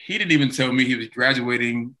he didn't even tell me he was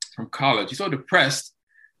graduating from college. He's so depressed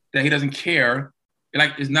that he doesn't care.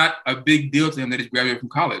 Like, it's not a big deal to him that he's graduated from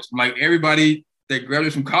college. Like, everybody that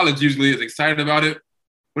graduates from college usually is excited about it,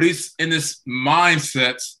 but he's in this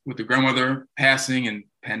mindset with the grandmother passing and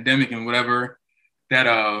pandemic and whatever, that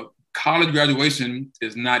college graduation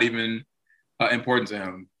is not even important to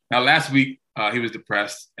him. Now, last week, he was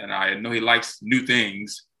depressed, and I know he likes new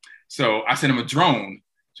things. So I sent him a drone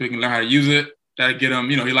so he can learn how to use it. That'll get him,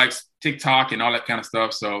 he likes TikTok and all that kind of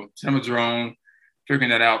stuff. So sent him a drone,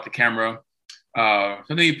 figuring that out, the camera. So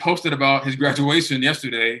then he posted about his graduation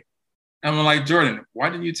yesterday. And I'm like, Jordan, why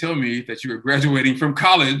didn't you tell me that you were graduating from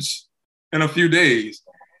college in a few days?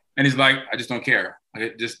 And he's like, I just don't care. Like,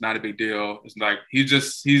 it's just not a big deal. It's like,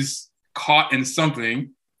 he's caught in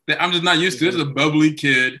something that I'm just not used to. This is a bubbly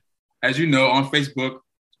kid, as you know, on Facebook,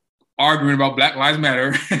 arguing about Black Lives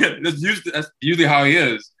Matter. That's usually how he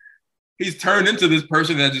is. He's turned into this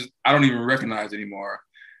person that I don't even recognize anymore.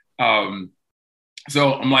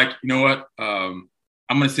 So I'm like, you know what? I'm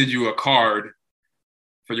going to send you a card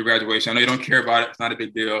for your graduation. I know you don't care about it. It's not a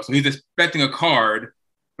big deal. So he's expecting a card,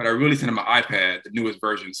 but I really sent him an iPad, the newest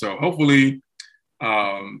version. So hopefully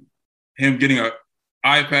him getting an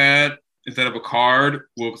iPad instead of a card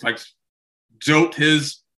will like jolt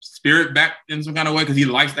his spirit back in some kind of way, because he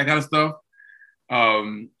likes that kind of stuff.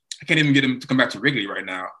 I can't even get him to come back to Wrigley right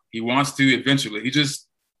now. He wants to eventually. He just,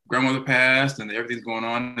 grandmother passed and everything's going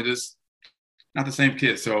on. It's just not the same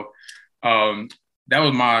kid. So that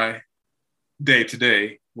was my day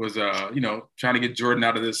today, was, trying to get Jordan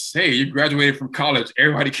out of this, hey, you graduated from college.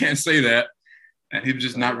 Everybody can't say that. And he was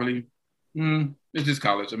just not really, it's just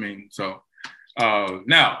college. I mean, so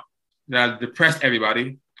now that I've depressed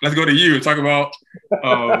everybody, let's go to you and talk about,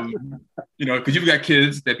 because you've got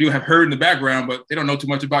kids that people have heard in the background, but they don't know too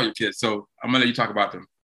much about your kids. So I'm going to let you talk about them.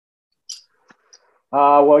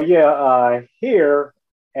 Here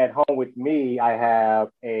at home with me, I have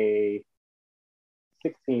a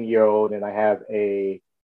 16-year-old and I have a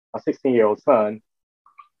 16-year-old son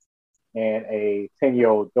and a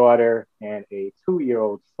 10-year-old daughter and a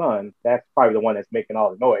 2-year-old son. That's probably the one that's making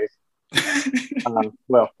all the noise.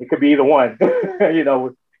 Well, it could be either one,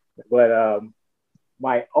 but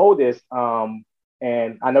my oldest, and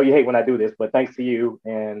I know you hate when I do this, but thanks to you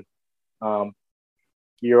and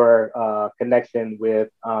your connection with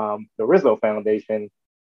the Rizzo Foundation.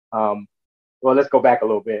 Well, let's go back a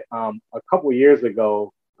little bit. A couple of years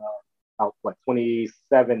ago,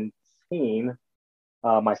 2017,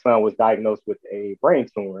 my son was diagnosed with a brain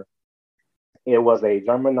tumor. It was a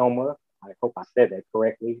germinoma. I hope I said that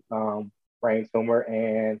correctly. Brain tumor,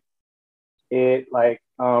 and it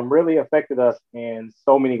really affected us in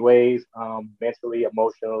so many ways, mentally,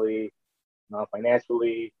 emotionally,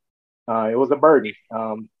 financially. It was a burden.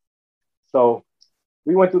 So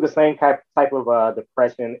we went through the same type of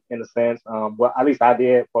depression in a sense. Well, at least I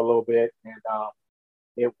did for a little bit, and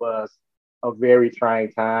it was a very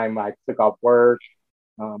trying time. I took off work.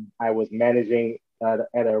 I was managing at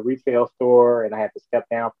a retail store, and I had to step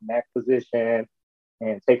down from that position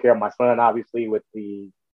and take care of my son, obviously, with the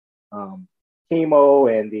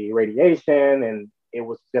chemo and the radiation, and it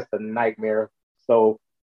was just a nightmare. So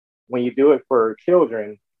when you do it for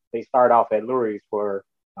children, they start off at Lurie's for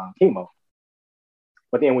chemo.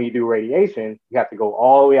 But then when you do radiation, you have to go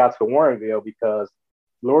all the way out to Warrenville, because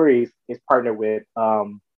Lurie's is partnered with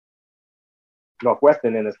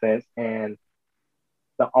Northwestern in a sense, and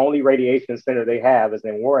the only radiation center they have is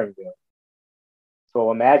in Warrenville.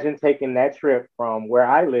 So imagine taking that trip from where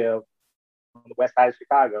I live on the west side of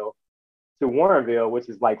Chicago to Warrenville, which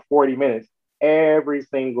is like 40 minutes, every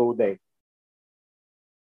single day.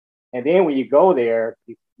 And then when you go there,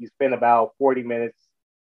 you spend about 40 minutes,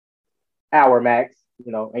 hour max,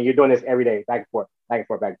 and you're doing this every day, back and forth, back and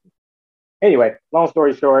forth, back and forth. Anyway, long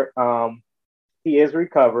story short, he is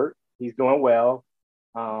recovered. He's doing well.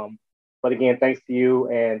 But again, thanks to you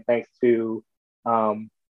and thanks to the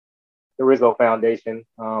Rizzo Foundation,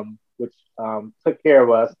 which took care of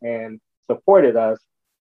us and supported us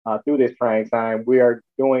through this trying time. We are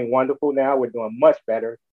doing wonderful now. We're doing much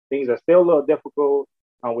better. Things are still a little difficult.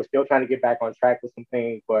 We're still trying to get back on track with some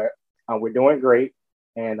things, but we're doing great.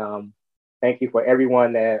 And thank you for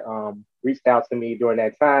everyone that reached out to me during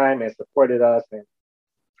that time and supported us. And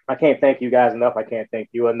I can't thank you guys enough. I can't thank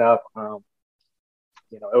you enough.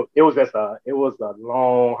 It was a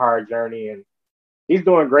long, hard journey, and he's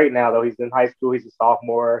doing great now. Though he's in high school, he's a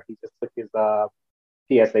sophomore. He just took his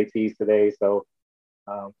PSATs today, so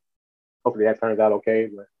hopefully that turns out okay.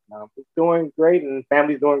 But he's doing great, and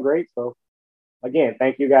family's doing great. So again,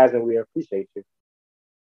 thank you guys, and we appreciate you.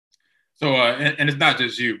 So, and it's not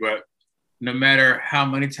just you, but no matter how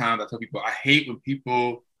many times I tell people, I hate when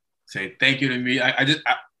people say thank you to me.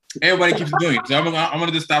 Everybody keeps doing it. So I'm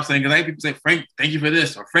gonna just stop saying, because I hate people say, Frank, thank you for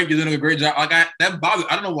this, or Frank, you're doing a great job. Like that bothers.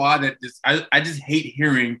 I don't know why. I just hate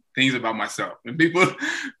hearing things about myself. And people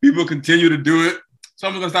continue to do it. So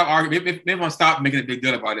I'm gonna stop arguing. Maybe I'm gonna stop making a big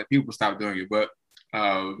deal about it. People will stop doing it. But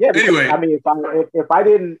anyway, I mean,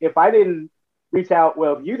 if I didn't reach out,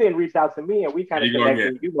 well, if you didn't reach out to me and we kind of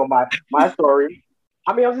connected, my story.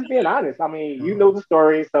 I mean, I'm just being honest. I mean, you know the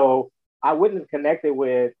story, so I wouldn't have connected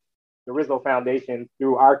with the Rizzo Foundation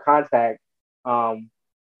through our contact. And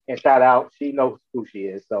shout out, she knows who she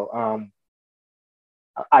is. So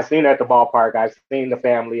I seen her at the ballpark. I've seen the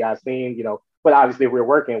family. I've seen, but obviously if we're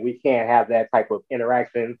working, we can't have that type of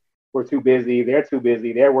interaction. We're too busy. They're too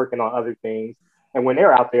busy. They're working on other things. And when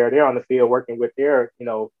they're out there, they're on the field working with their,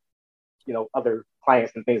 other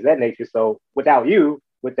clients and things of that nature. So without you,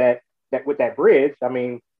 with that bridge, I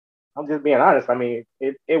mean, I'm just being honest. I mean,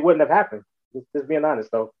 it wouldn't have happened. Just being honest.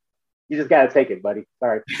 So you just got to take it, buddy.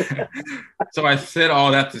 Sorry. So I said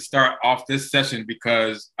all that to start off this session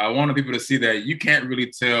because I wanted people to see that you can't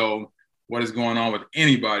really tell what is going on with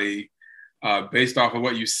anybody based off of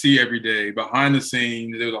what you see every day. Behind the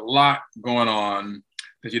scenes, there's a lot going on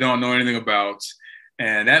that you don't know anything about.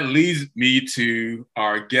 And that leads me to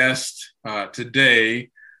our guest today,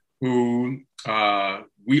 who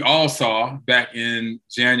we all saw back in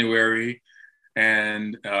January.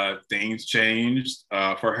 And things changed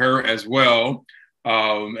for her as well.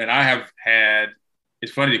 And I have had,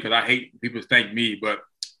 it's funny because I hate people thank me, but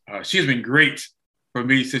she's been great for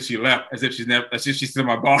me since she left, as if she's still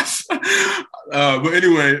my boss. But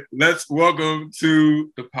anyway, let's welcome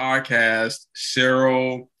to the podcast,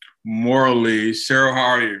 Cheryl Morley. Cheryl, how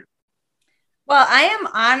are you? Well, I am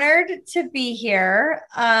honored to be here.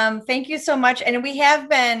 Thank you so much. And we have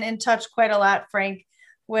been in touch quite a lot, Frank,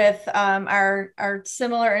 with our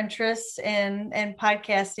similar interests in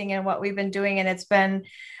podcasting and what we've been doing. And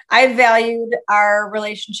I valued our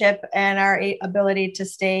relationship and our ability to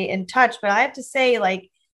stay in touch. But I have to say, like,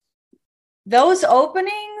 those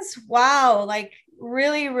openings, wow, like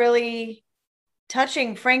really, really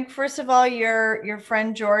touching. Frank, first of all, your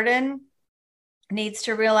friend Jordan needs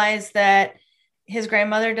to realize that his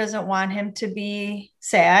grandmother doesn't want him to be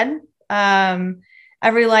sad.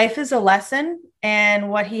 Every life is a lesson. And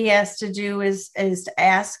what he has to do is to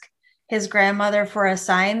ask his grandmother for a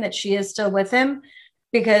sign that she is still with him,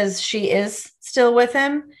 because she is still with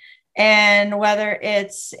him. And whether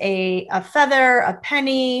it's a feather, a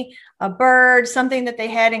penny, a bird, something that they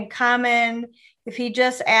had in common, if he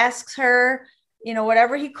just asks her,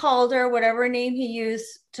 whatever he called her, whatever name he used,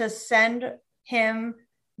 to send him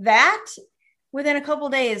that, within a couple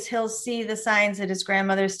of days, he'll see the signs that his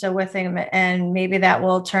grandmother's still with him, and maybe that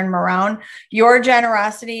will turn him around. Your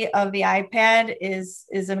generosity of the iPad is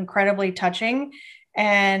incredibly touching.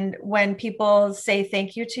 And when people say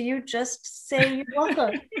thank you to you, just say you're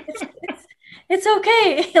welcome. It's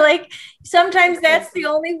okay. Like, sometimes that's the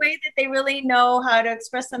only way that they really know how to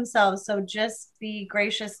express themselves. So just be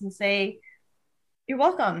gracious and say, you're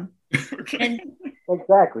welcome. And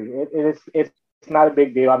exactly. It's not a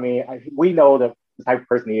big deal. I mean, we know the type of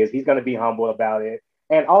person he is. He's going to be humble about it.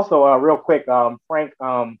 And also, real quick, Frank,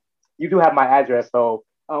 you do have my address. So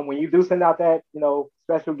when you do send out that,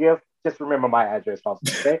 special gift, just remember my address also,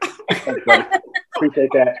 okay? Thanks, buddy. Appreciate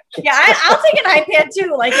that. Yeah, I'll take an iPad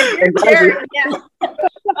too. Like, if you're there, yeah,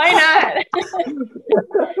 why not?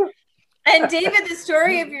 And David, the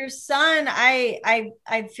story of your son, I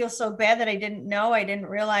feel so bad that I didn't know. I didn't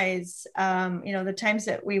realize, the times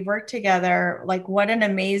that we worked together, like what an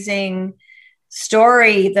amazing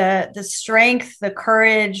story, the strength, the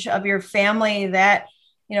courage of your family, that,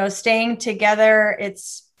 you know, staying together,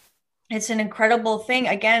 it's an incredible thing.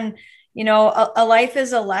 Again, you know, a life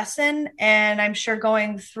is a lesson, and I'm sure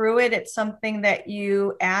going through it, it's something that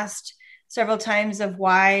you asked several times of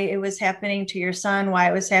why it was happening to your son, why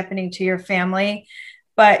it was happening to your family.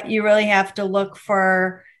 But you really have to look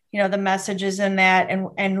for, you know, the messages in that,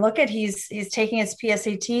 and look at, he's taking his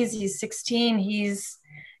PSATs, he's 16, he's,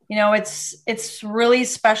 you know, it's really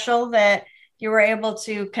special that you were able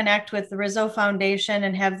to connect with the Rizzo Foundation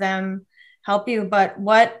and have them help you. But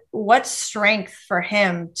what strength for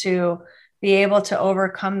him to be able to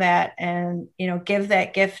overcome that and, you know, give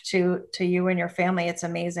that gift to you and your family. It's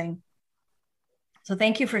amazing. So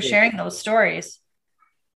thank you for sharing those stories.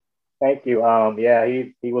 Thank you. Yeah,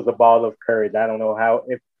 he was a ball of courage. I don't know how,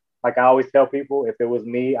 if, like I always tell people, if it was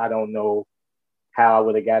me, I don't know how I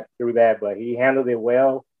would have got through that, but he handled it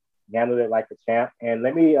well, he handled it like a champ. And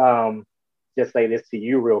let me just say this to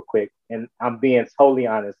you real quick. And I'm being totally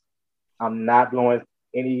honest. I'm not blowing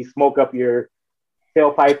any smoke up your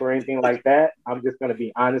tailpipe or anything like that. I'm just going to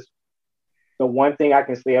be honest. The one thing I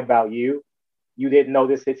can say about you, you didn't know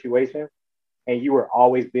this situation, and you were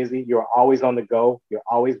always busy. You were always on the go. You're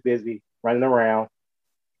always busy, running around.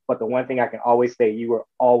 But the one thing I can always say, you were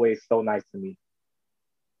always so nice to me.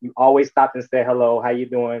 You always stopped and said hello, how you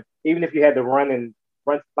doing? Even if you had to run,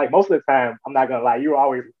 like most of the time, I'm not gonna lie, you were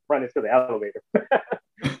always running to the elevator.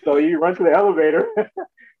 So you run to the elevator,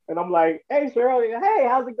 and I'm like, hey, Cheryl, hey,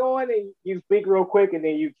 how's it going? And you speak real quick, and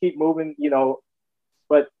then you keep moving, you know.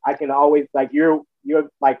 But I can always, like, you're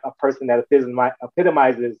like a person that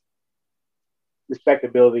epitomizes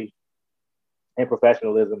respectability and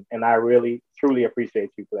professionalism. And I really, truly appreciate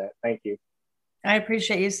you for that. Thank you. I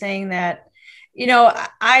appreciate you saying that. You know,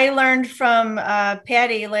 I learned from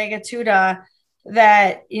Patty Legatuda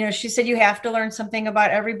that, you know, she said you have to learn something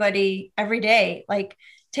about everybody every day. Like,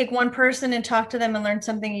 take one person and talk to them and learn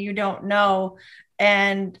something you don't know.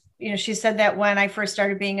 And, you know, she said that when I first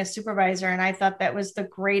started being a supervisor, and I thought that was the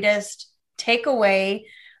greatest takeaway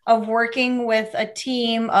of working with a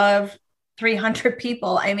team of 300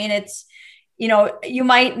 people. I mean, it's, you know, you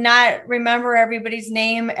might not remember everybody's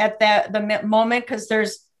name at the moment because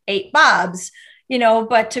there's 8 Bobs, you know,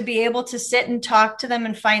 but to be able to sit and talk to them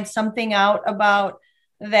and find something out about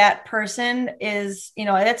that person is, you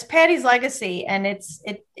know, that's Patty's legacy. And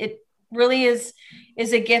it really is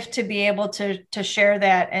a gift to be able to share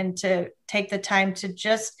that and to take the time to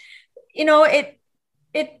just, you know,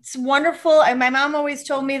 it's wonderful. And my mom always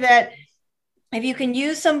told me that if you can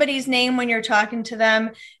use somebody's name when you're talking to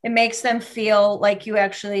them, it makes them feel like you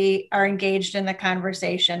actually are engaged in the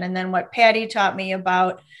conversation. And then what Patty taught me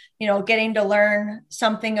about, you know, getting to learn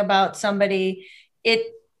something about somebody,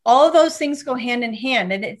 all of those things go hand in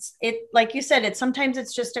hand. And it, like you said, sometimes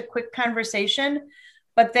it's just a quick conversation,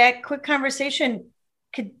 but that quick conversation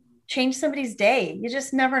could change somebody's day. You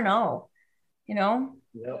just never know, you know?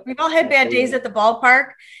 Yep. We've all had bad days at the ballpark,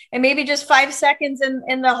 and maybe just 5 seconds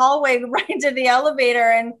in the hallway right into the elevator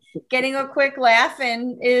and getting a quick laugh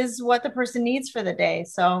in is what the person needs for the day.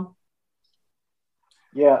 So.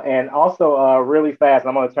 Yeah. And also really fast,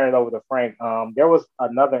 I'm going to turn it over to Frank. There was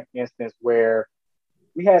another instance where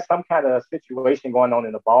we had some kind of situation going on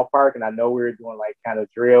in the ballpark, and I know we were doing like kind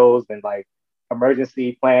of drills and like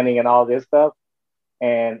emergency planning and all this stuff.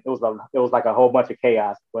 And it was like a whole bunch of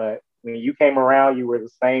chaos, but when you came around, you were the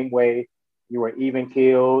same way. You were even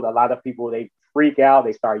keeled. A lot of people, they freak out.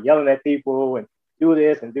 They start yelling at people and do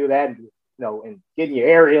this and do that, and, you know, and getting your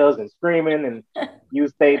areas and screaming. And you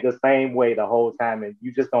stayed the same way the whole time. And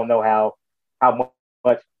you just don't know how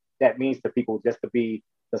much that means to people, just to be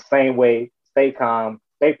the same way. Stay calm,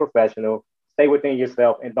 stay professional, stay within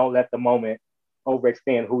yourself, and don't let the moment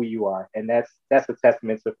overextend who you are. And that's a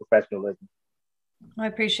testament to professionalism. I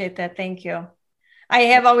appreciate that. Thank you. I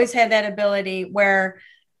have always had that ability where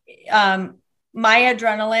my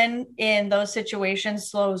adrenaline in those situations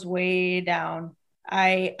slows way down.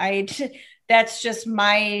 That's just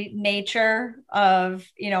my nature of,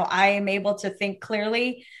 you know, I am able to think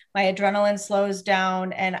clearly. My adrenaline slows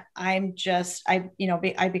down, and I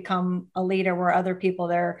become a leader where other people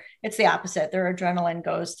it's the opposite. Their adrenaline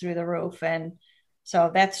goes through the roof. And so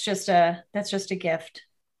that's just a gift,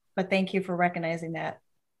 but thank you for recognizing that.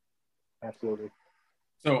 Absolutely.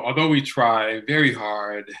 So although we try very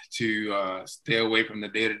hard to stay away from the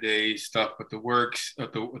day-to-day stuff with the works,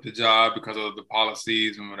 with the job, because of the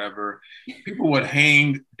policies and whatever, people would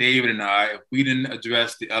hang David and I if we didn't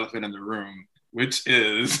address the elephant in the room, which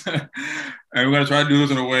is, and we're going to try to do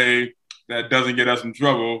this in a way that doesn't get us in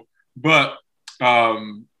trouble, but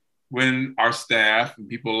when our staff and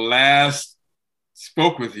people last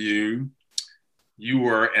spoke with you, you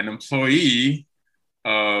were an employee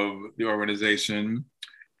of the organization,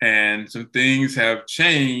 and some things have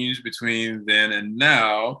changed between then and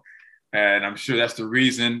now. And I'm sure that's the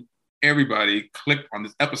reason everybody clicked on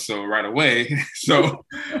this episode right away. So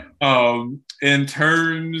in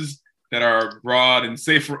terms that are broad and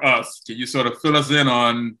safe for us, can you sort of fill us in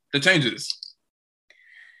on the changes?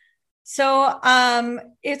 So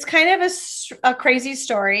it's kind of a crazy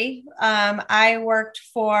story. I worked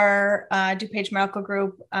for DuPage Medical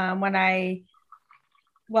Group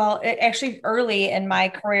actually early in my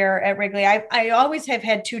career at Wrigley. I always have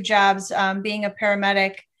had two jobs. Being a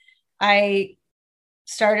paramedic, I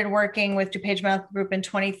started working with DuPage Medical Group in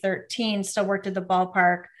 2013, still worked at the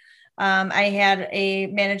ballpark. I had a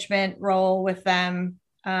management role with them.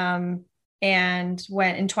 And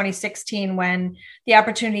when in 2016, when the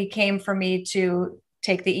opportunity came for me to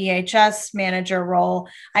take the EHS manager role,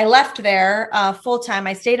 I left there full-time.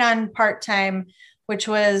 I stayed on part-time, which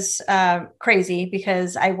was crazy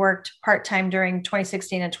because I worked part-time during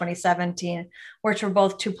 2016 and 2017, which were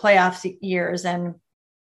both two playoff years. And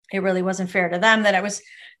it really wasn't fair to them that I was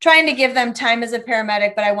trying to give them time as a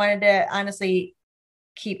paramedic, but I wanted to honestly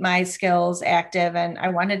keep my skills active, and I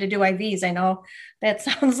wanted to do IVs. I know that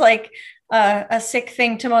sounds like a sick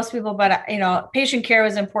thing to most people, but patient care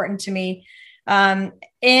was important to me.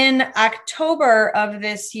 In October of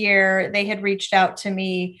this year, they had reached out to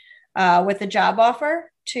me with a job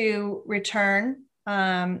offer to return.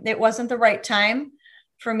 It wasn't the right time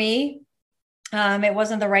for me. It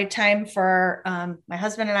wasn't the right time for my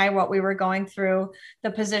husband and I. What we were going through,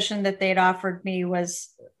 the position that they'd offered me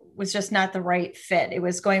was just not the right fit. It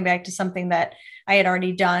was going back to something that I had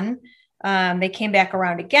already done. They came back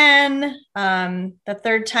around again. The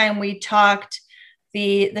third time we talked,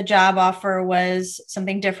 the job offer was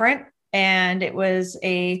something different, and it was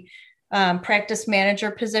a practice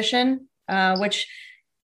manager position, which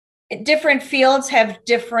different fields have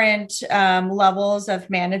different levels of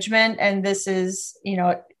management. And this is,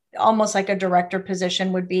 almost like a director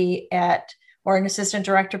position would be or an assistant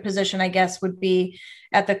director position, I guess, would be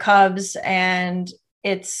at the Cubs. And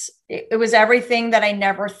it was everything that I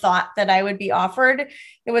never thought that I would be offered.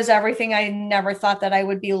 It was everything I never thought that I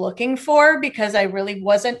would be looking for, because I really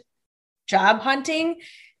wasn't job hunting.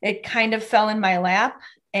 It kind of fell in my lap.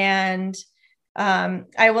 And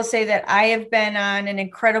I will say that I have been on an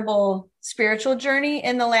incredible spiritual journey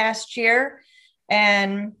in the last year.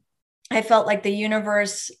 And I felt like the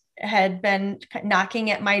universe had been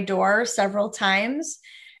knocking at my door several times.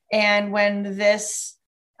 And when this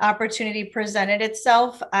opportunity presented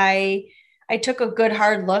itself, I took a good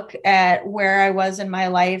hard look at where I was in my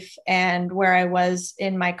life and where I was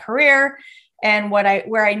in my career and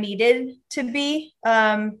where I needed to be,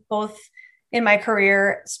 both in my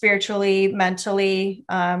career, spiritually, mentally,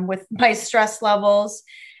 with my stress levels.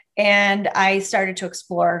 And I started to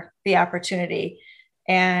explore the opportunity.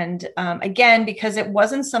 And again, because it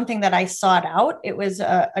wasn't something that I sought out, it was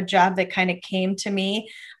a job that kind of came to me.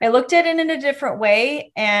 I looked at it in a different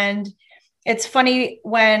way. And it's funny,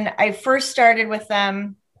 when I first started with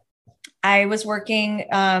them, I was working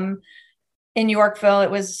in Yorkville.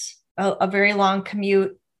 It was a very long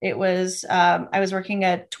commute. It was, I was working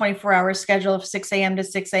a 24-hour schedule of 6 a.m. to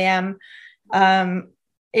 6 a.m.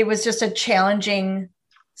 It was just a challenging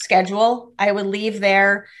schedule. I would leave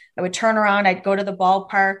there. I would turn around. I'd go to the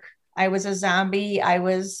ballpark. I was a zombie. I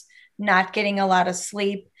was not getting a lot of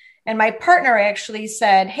sleep. And my partner actually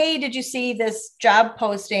said, "Hey, did you see this job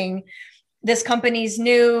posting? This company's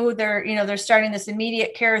new. They're starting this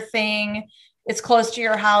immediate care thing. It's close to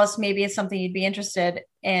your house. Maybe it's something you'd be interested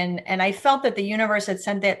in." And I felt that the universe had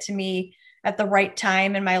sent that to me at the right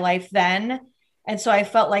time in my life then. And so I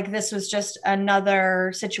felt like this was just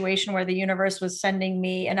another situation where the universe was sending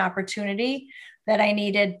me an opportunity that I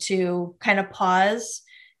needed to kind of pause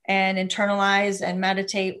and internalize and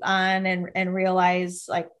meditate on and realize,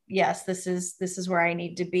 like, yes, this is where I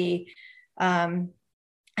need to be. I'm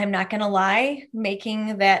not going to lie,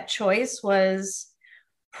 making that choice was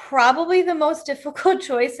probably the most difficult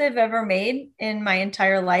choice I've ever made in my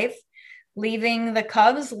entire life. Leaving the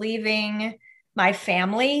Cubs, leaving my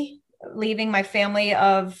family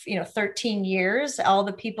of 13 years, all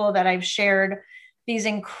the people that I've shared these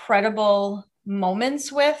incredible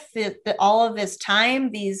moments with, all of this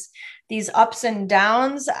time, these ups and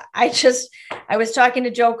downs. I was talking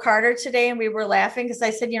to Joe Carter today, and we were laughing because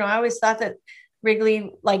I said, I always thought that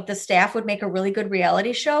Wrigley, like the staff, would make a really good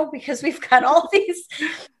reality show, because we've got all these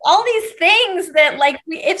things that, like,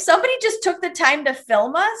 if somebody just took the time to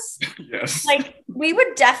film us, yes, like, we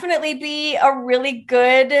would definitely be a really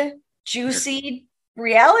good, juicy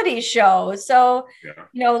reality show. So,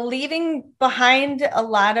 yeah. Leaving behind a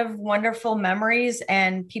lot of wonderful memories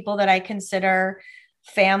and people that I consider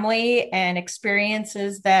family and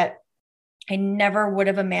experiences that I never would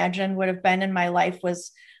have imagined would have been in my life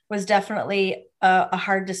was definitely a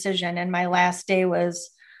hard decision. And my last day was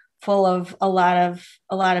full of a lot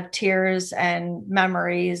of tears and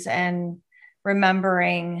memories and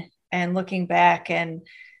remembering and looking back. And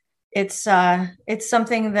it's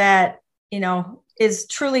something that, is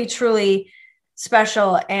truly, truly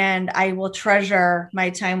special. And I will treasure my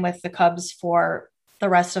time with the Cubs for the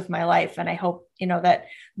rest of my life. And I hope, that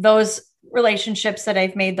those relationships that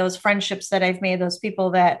I've made, those friendships that I've made, those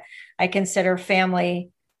people that I consider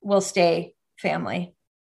family will stay family.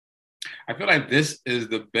 I feel like this is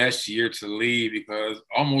the best year to leave because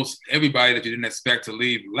almost everybody that you didn't expect to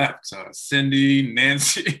leave left. Cindy,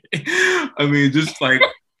 Nancy, I mean, just like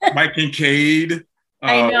Mike Kincaid.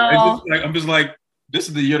 I know. I'm just like, this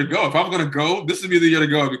is the year to go. If I'm going to go, this would be the year to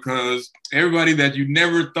go because everybody that you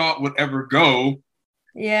never thought would ever go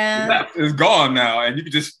is gone now. And you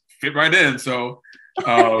can just fit right in. So,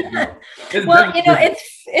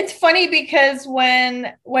 it's funny because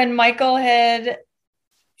when Michael had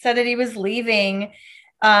said that he was leaving,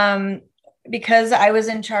 because I was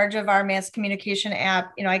in charge of our mass communication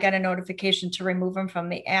app, I got a notification to remove him from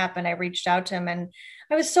the app, and I reached out to him, and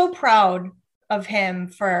I was so proud of him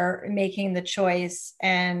for making the choice.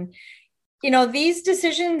 And, these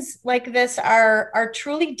decisions like this are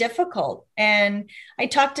truly difficult. And I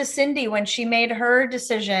talked to Cindy when she made her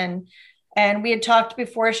decision, and we had talked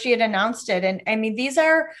before she had announced it. And I mean, these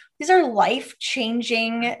are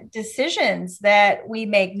life-changing decisions that we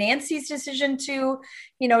make. Nancy's decision to,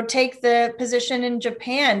 take the position in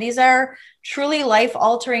Japan. These are truly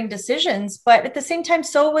life-altering decisions. But at the same time,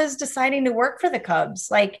 so was deciding to work for the Cubs.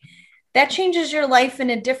 Like, that changes your life in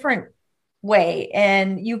a different way.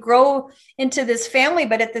 And you grow into this family,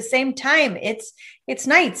 but at the same time, it's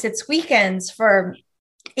nights, it's weekends. For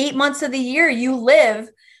 8 months of the year, you live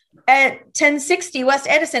at 1060 West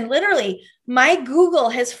Edison. Literally, my Google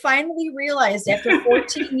has finally realized after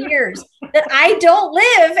 14 years that I don't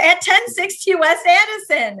live at 1060 West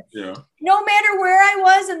Edison. Yeah. No matter where I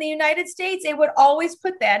was in the United States, it would always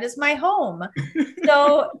put that as my home.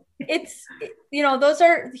 So it's, those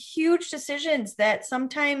are huge decisions that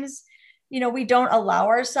sometimes, we don't allow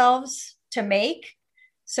ourselves to make.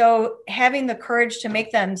 So having the courage to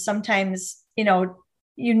make them, sometimes,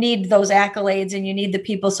 you need those accolades and you need the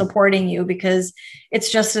people supporting you, because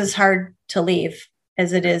it's just as hard to leave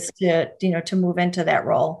as it is to move into that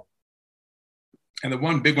role. And the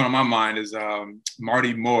one big one on my mind is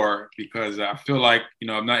Marty Moore, because I feel like,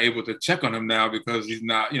 I'm not able to check on him now because he's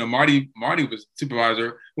not, Marty was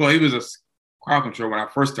supervisor. Well, he was a crowd control when I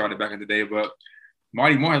first started back in the day, but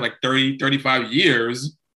Marty Moore had like 30, 35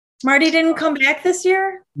 years. Marty didn't come back this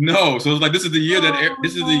year? No. So it's like, this is the year that,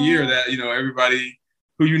 everybody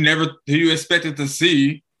who you expected to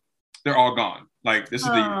see, they're all gone. Like, this is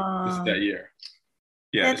the year. This is that year.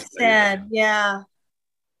 Yeah. That's sad. Yeah.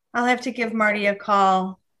 I'll have to give Marty a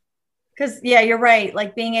call. Because, you're right.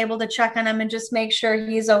 Like, being able to check on him and just make sure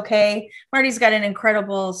he's okay. Marty's got an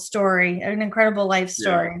incredible story, an incredible life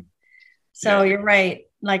story. Yeah. So you're right.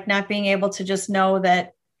 Like, not being able to just know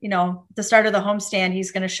that, the start of the homestand,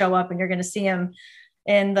 he's going to show up and you're going to see him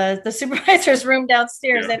in the supervisor's room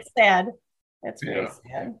downstairs. Yeah. That's sad. That's really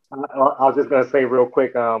sad. I was just going to say real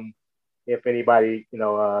quick, if anybody,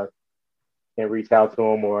 can reach out to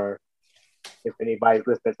him, or if anybody's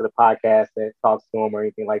listening to the podcast that talks to him or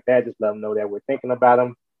anything like that, just let them know that we're thinking about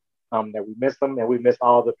him, that we miss them, and we miss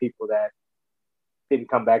all the people that didn't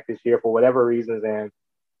come back this year for whatever reasons. And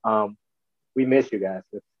we miss you guys.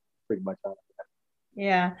 That's pretty much all.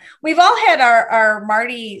 Yeah. We've all had our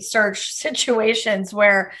Marty search situations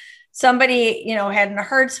where somebody, hadn't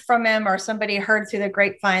heard from him, or somebody heard through the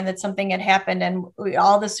grapevine that something had happened. And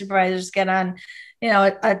all the supervisors get on,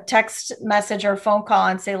 a text message or phone call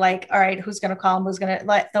and say, like, all right, who's going to call him? Who's going to,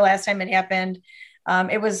 the last time it happened,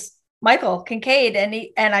 it was Michael Kincaid.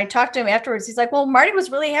 And I talked to him afterwards. He's like, well, Marty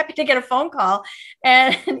was really happy to get a phone call,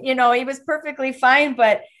 and, he was perfectly fine.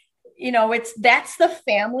 But, that's the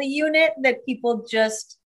family unit that people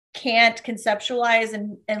just can't conceptualize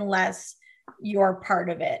unless you're part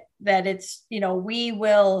of it. That it's, we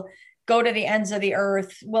will go to the ends of the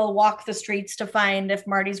earth. We'll walk the streets to find if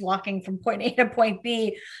Marty's walking from point A to point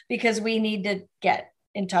B, because we need to get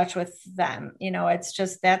in touch with them. It's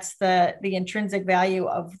just, that's the intrinsic value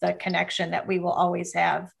of the connection that we will always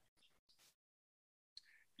have.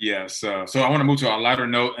 Yes. So I want to move to a lighter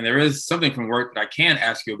note, and there is something from work that I can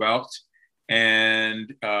ask you about.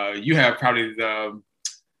 And you have probably the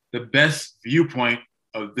best viewpoint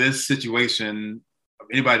of this situation of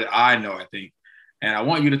anybody that I know, I think. And I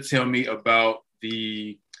want you to tell me about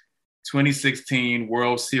the 2016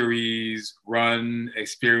 World Series run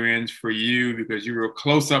experience for you, because you were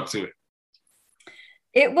close up to it.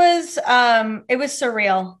 It was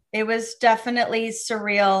surreal. It was definitely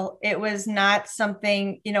surreal. It was not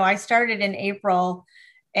something, I started in April,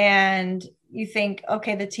 and you think,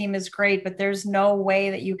 okay, the team is great, but there's no way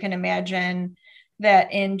that you can imagine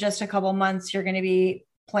that in just a couple months, you're going to be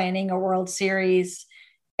planning a World Series.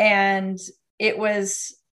 And it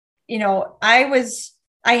was,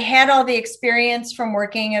 I had all the experience from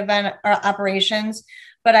working event operations,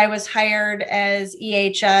 but I was hired as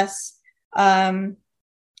EHS.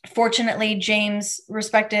 Fortunately, James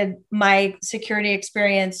respected my security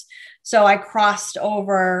experience, so I crossed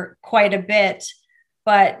over quite a bit.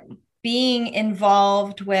 But being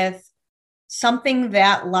involved with something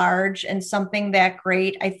that large and something that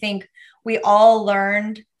great, I think we all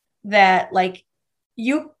learned that like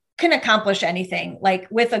you can accomplish anything, like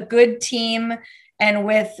with a good team and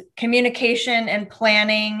with communication and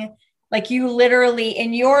planning. Like you literally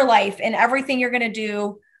in your life and everything you're going to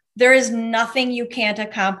do, there is nothing you can't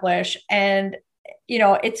accomplish. And,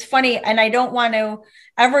 it's funny, and I don't want to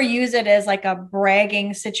ever use it as like a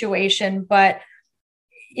bragging situation, but,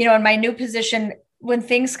 in my new position, when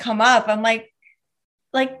things come up, I'm like,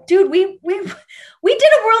 dude, we did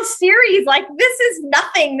a World Series. Like, this is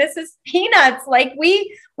nothing. This is peanuts. Like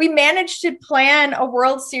we managed to plan a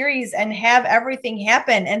World Series and have everything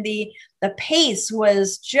happen. And the pace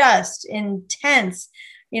was just intense.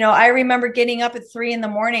 I remember getting up at 3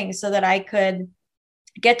 a.m. so that I could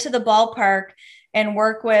get to the ballpark and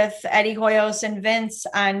work with Eddie Hoyos and Vince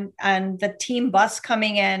on the team bus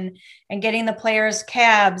coming in and getting the players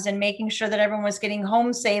cabs and making sure that everyone was getting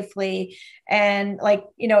home safely. And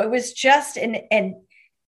it was just, and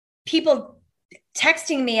people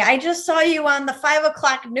texting me, I just saw you on the 5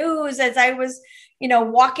 o'clock news as I was,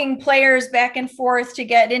 walking players back and forth to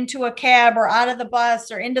get into a cab or out of the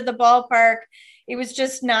bus or into the ballpark. It was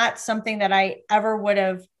just not something that I ever would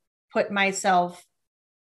have put myself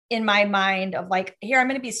in my mind of like, here, I'm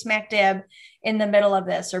going to be smack dab in the middle of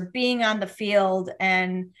this, or being on the field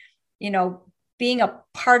and, being a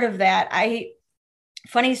part of that.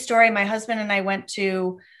 Funny story, my husband and I went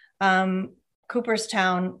to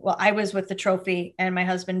Cooperstown. Well, I was with the trophy and my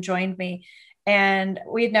husband joined me, and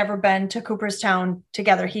we had never been to Cooperstown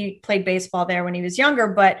together. He played baseball there when he was younger,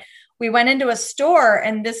 but we went into a store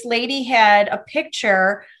and this lady had a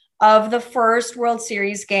picture of the first World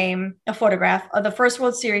Series game, a photograph of the first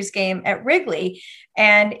World Series game at Wrigley.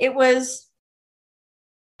 And it was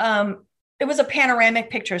a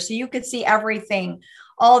panoramic picture. So you could see everything,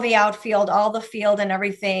 all the outfield, all the field and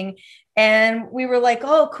everything. And we were like,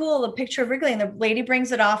 oh, cool, the picture of Wrigley. And the lady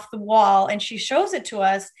brings it off the wall and she shows it to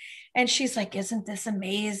us. And she's like, isn't this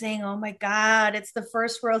amazing? Oh my God, it's the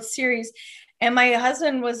first World Series. And my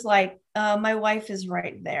husband was like, my wife is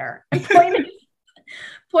right there. And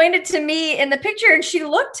pointed to me in the picture, and she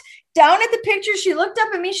looked down at the picture. She looked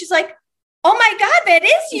up at me. She's like, oh my God, that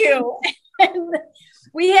is you. And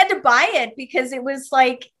we had to buy it because it was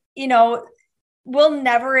like, we'll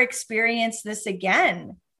never experience this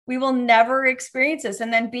again. We will never experience this.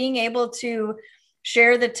 And then being able to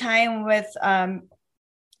share the time with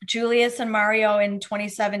Julius and Mario in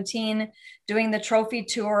 2017, doing the trophy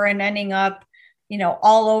tour and ending up,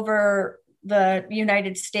 all over the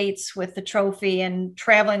United States with the trophy and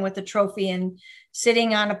traveling with the trophy and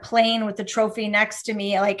sitting on a plane with the trophy next to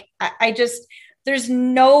me. Like I just, there's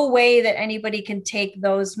no way that anybody can take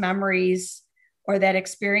those memories or that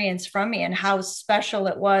experience from me, and how special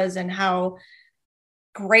it was and how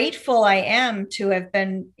grateful I am to have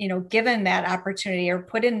been, given that opportunity or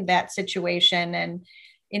put in that situation. And,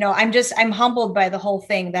 I'm humbled by the whole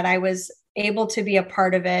thing that I was able to be a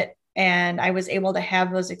part of it. And I was able to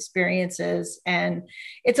have those experiences. And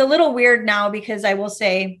it's a little weird now because I will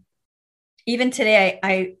say, even today,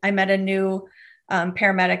 I met a new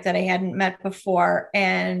paramedic that I hadn't met before.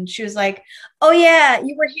 And she was like, oh yeah,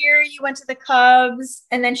 you were here, you went to the Cubs.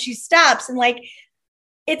 And then she stops and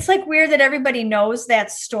it's weird that everybody knows that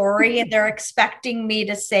story and they're expecting me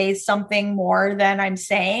to say something more than I'm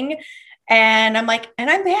saying. And I'm like, and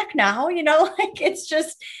I'm back now, it's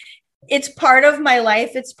just, it's part of my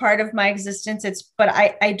life. It's part of my existence. But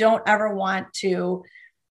I don't ever want to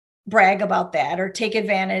brag about that or take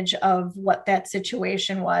advantage of what that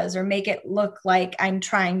situation was or make it look like I'm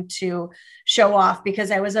trying to show off, because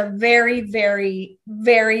I was a very, very,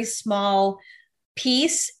 very small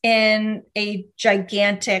piece in a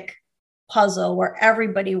gigantic puzzle where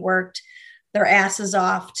everybody worked their asses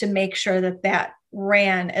off to make sure that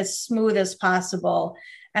ran as smooth as possible.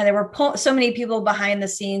 And there were so many people behind the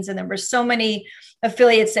scenes, and there were so many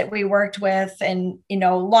affiliates that we worked with, and, you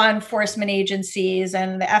know, law enforcement agencies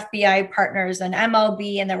and the FBI partners and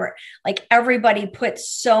MLB. And there were like, everybody put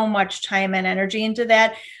so much time and energy into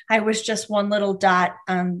that. I was just one little dot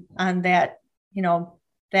on that, you know,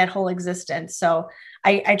 that whole existence. So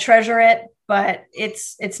I treasure it, but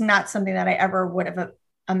it's not something that I ever would have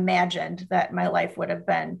imagined that my life would have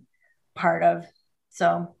been part of.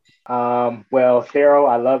 So, well, Cheryl,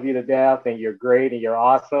 I love you to death, and you're great and you're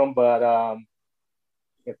awesome. But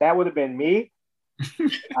if that would have been me,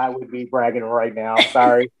 I would be bragging right now.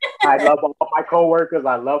 Sorry. I love all my coworkers.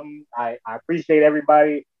 I love them. I appreciate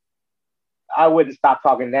everybody. I wouldn't stop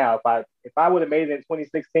talking now. If I would have made it in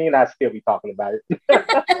 2016, I'd still be talking about it.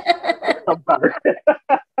 I'm sorry.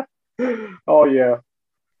 Oh yeah.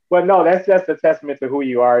 But no, that's just a testament to who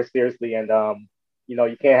you are, seriously. And you know,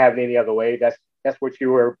 you can't have it any other way. That's what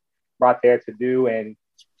you were brought there to do, and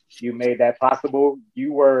you made that possible.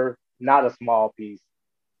 You were not a small piece.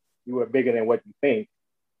 You were bigger than what you think.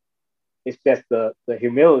 It's just the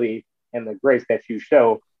humility and the grace that you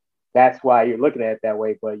show. That's why you're looking at it that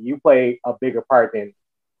way. But you play a bigger part than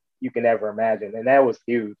you can ever imagine. And that was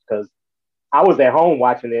huge, because I was at home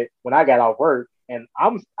watching it when I got off work, and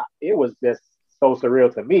it was just so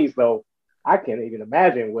surreal to me. So I can't even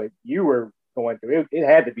imagine what you were going through. It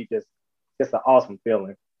had to be just an awesome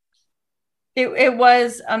feeling. It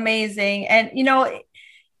was amazing. And, you know,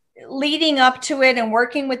 leading up to it and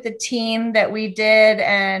working with the team that we did,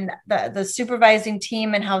 and the supervising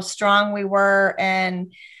team, and how strong we were.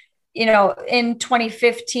 And, you know, in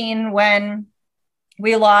 2015, when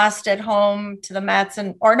we lost at home to the Mets,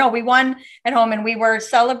 we won at home, and we were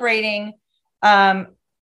celebrating.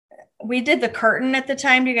 We did the curtain at the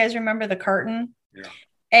time. Do you guys remember the curtain? Yeah.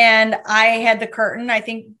 And I had the curtain. I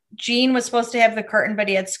think Gene was supposed to have the curtain, but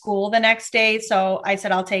he had school the next day. So I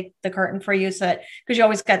said, I'll take the curtain for you, because you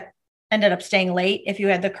always ended up staying late if you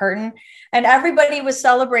had the curtain. And everybody was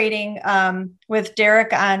celebrating with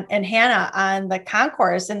Derek and Hannah on the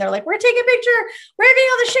concourse. And they're like, we're taking a picture. We're having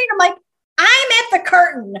all the shade. I'm like, I'm at the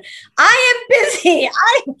curtain. I am busy.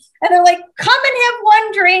 And they're like, come and have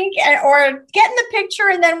one drink or get in the picture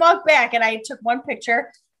and then walk back. And I took one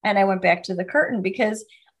picture and I went back to the curtain, because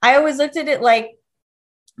I always looked at it like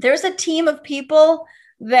there's a team of people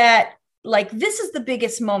that, like, this is the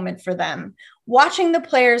biggest moment for them. Watching the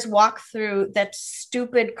players walk through that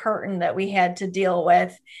stupid curtain that we had to deal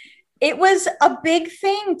with, it was a big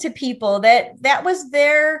thing to people that was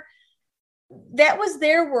their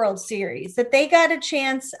World Series, that they got a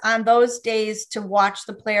chance on those days to watch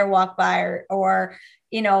the player walk by, or,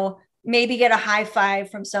 you know, maybe get a high five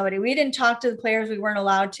from somebody. We didn't talk to the players. We weren't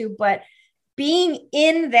allowed to, but being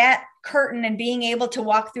in that curtain and being able to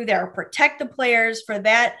walk through there, protect the players for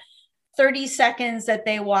that 30 seconds that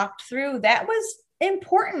they walked through, that was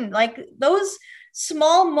important. Like, those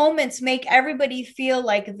small moments make everybody feel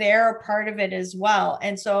like they're a part of it as well.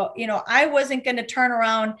 And so, you know, I wasn't going to turn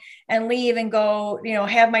around and leave and go, you know,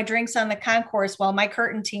 have my drinks on the concourse while my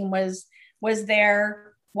curtain team was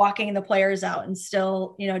there walking the players out and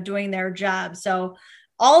still, you know, doing their job. So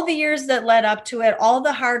all the years that led up to it, all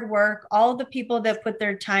the hard work, all the people that put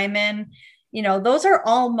their time in, you know, those are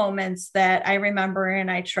all moments that I remember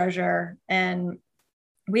and I treasure. And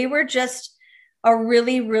we were just a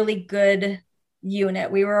really, really good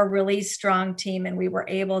unit. We were a really strong team, and we were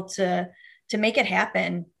able to make it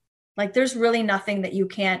happen. Like, there's really nothing that you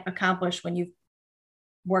can't accomplish when you've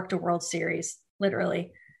worked a World Series.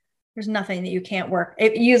 Literally, there's nothing that you can't work.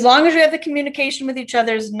 As long as you have the communication with each other,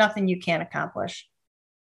 there's nothing you can't accomplish.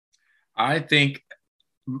 I think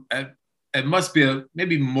it must be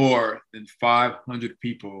maybe more than 500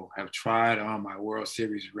 people have tried on my World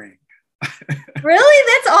Series ring.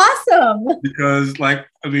 Really? That's awesome. Because, like,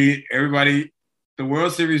 I mean, everybody, the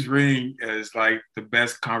World Series ring is like the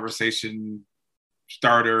best conversation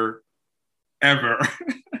starter ever.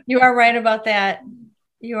 You are right about that.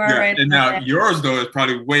 You are right. And now yours, though, is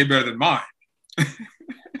probably way better than mine.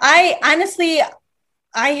 I honestly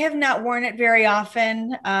have not worn it very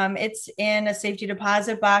often. It's in a safety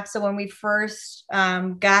deposit box. So when we first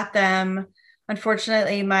got them,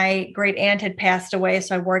 unfortunately, my great aunt had passed away.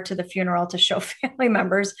 So I wore it to the funeral to show family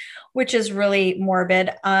members, which is really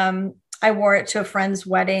morbid. I wore it to a friend's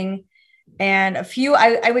wedding, and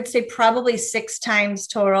I would say probably 6 times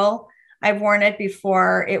total. I've worn it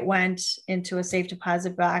before it went into a safe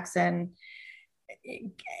deposit box. And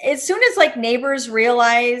as soon as, like, neighbors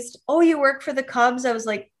realized, oh, you work for the Cubs, I was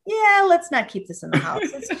like, yeah, let's not keep this in the house.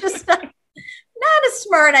 It's just not a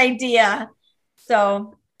smart idea.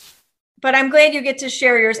 So, but I'm glad you get to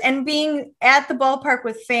share yours, and being at the ballpark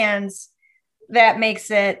with fans, that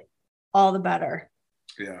makes it all the better.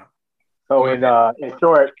 Yeah. So in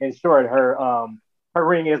short, her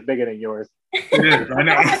ring is bigger than yours. It is. I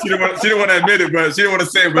know. She didn't want to admit it, but she didn't want to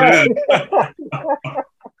say it, but it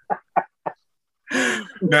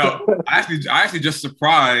is. Now, I actually just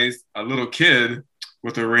surprised a little kid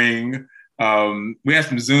with a ring. We had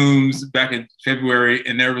some Zooms back in February,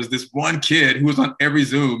 and there was this one kid who was on every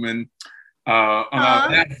Zoom. And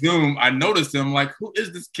on that Zoom, I noticed him, like, who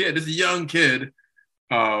is this kid? This is a young kid.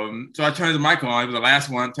 So I turned his mic on. He was the last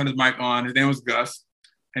one. Turned his mic on. His name was Gus,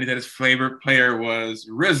 and he said his favorite player was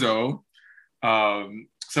Rizzo.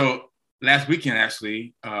 So last weekend,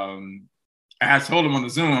 actually, I had told him on the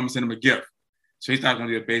Zoom I'm gonna send him a gift. So he thought it was gonna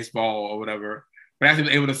be a baseball or whatever. But I actually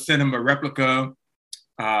was able to send him a replica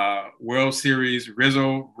World Series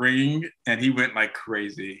Rizzo ring, and he went like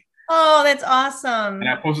crazy. Oh, that's awesome. And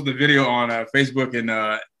I posted the video on Facebook and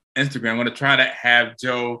Instagram. I'm gonna try to have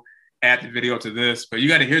Joe add the video to this, but you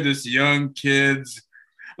got to hear this young kids.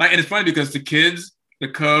 Like, and it's funny because the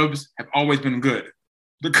Cubs have always been good.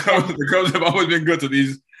 The Cubs have always been good to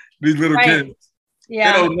these little kids.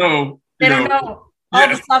 Yeah. They don't know. They don't know all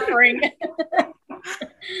the suffering.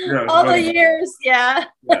 All the years. Yeah.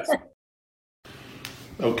 Yes.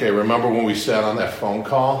 Okay, remember when we sat on that phone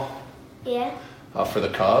call? Yeah. For the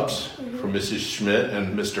Cubs, for Mrs. Schmidt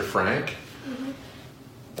and Mr. Frank?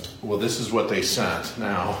 Well, this is what they sent.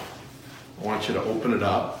 Now, I want you to open it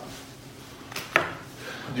up.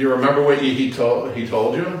 Do you remember what he told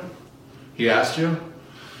you? He asked you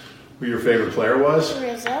who your favorite player was?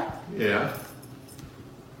 Rizzo. Yeah.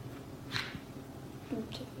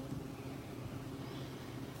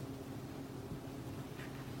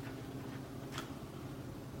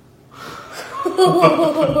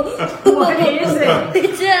 What is it?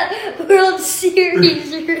 It's a World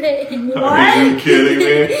Series ring. What? Are you kidding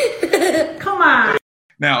me? Come on.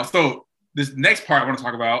 Now, so this next part I want to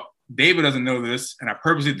talk about, David doesn't know this, and I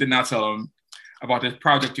purposely did not tell him about this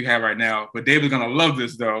project you have right now, but David's going to love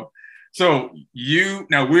this, though. So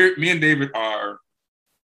me and David are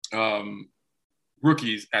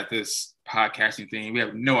rookies at this podcasting thing. We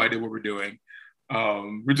have no idea what we're doing.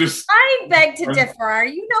 We're just... I beg to differ.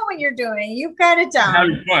 You know what you're doing. You've got it down.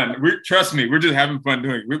 Having fun. Trust me, we're just having fun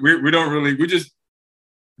doing it. We don't really...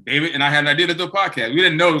 David and I had an idea to do a podcast. We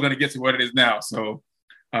didn't know it was going to get to what it is now. So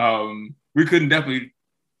we couldn't definitely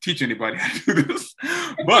teach anybody how to do this.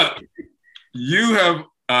 But you have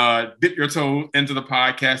dipped your toe into the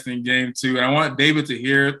podcasting game too. And I want David to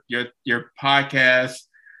hear your podcast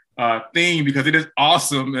theme, because it is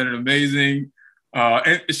awesome and amazing.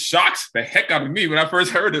 And it shocks the heck out of me when I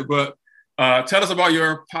first heard it. But tell us about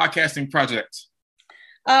your podcasting project.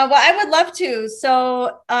 Well, I would love to.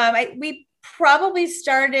 So we probably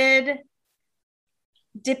started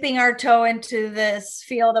dipping our toe into this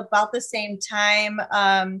field about the same time.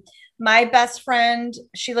 My best friend,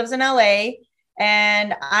 she lives in LA,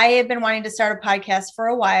 and I have been wanting to start a podcast for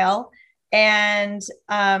a while. And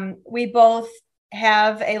we both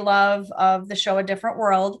have a love of the show A Different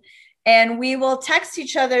World. And we will text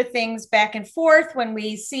each other things back and forth when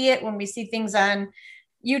we see it, when we see things on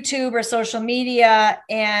YouTube or social media.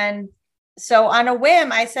 And so on a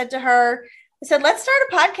whim, I said to her, let's start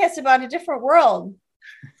a podcast about A Different World.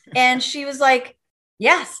 And she was like,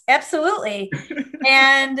 yes, absolutely.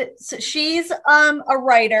 And so she's a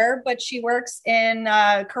writer, but she works in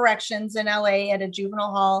corrections in LA at a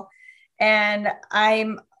juvenile hall. And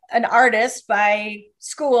I'm an artist by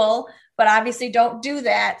school, but obviously don't do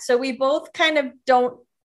that. So we both kind of don't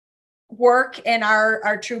work in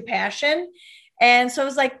our true passion. And so I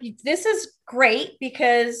was like, this is great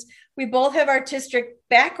because we both have artistic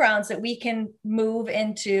backgrounds that we can move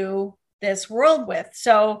into this world with.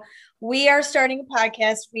 So we are starting a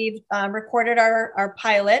podcast. We've recorded our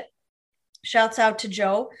pilot. Shouts out to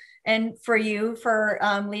Joe and for you for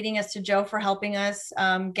leading us to Joe for helping us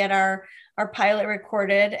get our pilot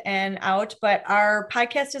recorded and out. But our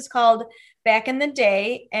podcast is called Back in the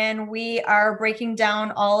Day, and we are breaking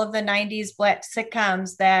down all of the 90s Black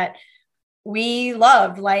sitcoms that we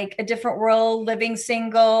loved, like A Different World, Living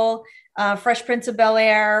Single, Fresh Prince of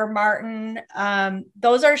Bel-Air, Martin.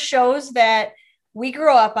 Those are shows that we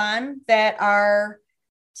grew up on that are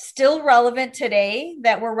still relevant today,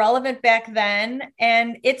 that were relevant back then.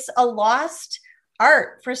 And it's a lost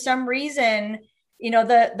art for some reason. You know,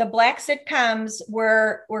 the Black sitcoms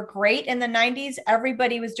were great in the 90s.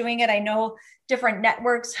 Everybody was doing it. I know different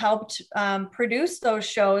networks helped produce those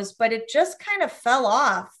shows, but it just kind of fell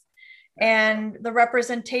off. And the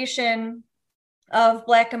representation of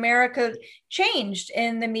Black America changed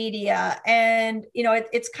in the media. And,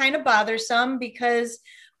 it's kind of bothersome because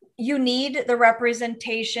you need the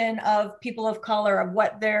representation of people of color, of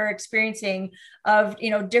what they're experiencing, of,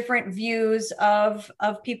 different views of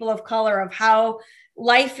people of color, of how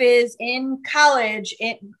life is in college,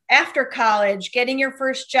 after college, getting your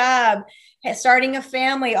first job, starting a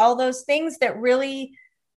family, all those things that really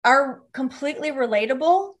are completely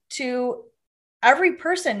relatable to every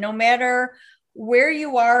person, no matter where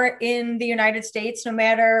you are in the United States, no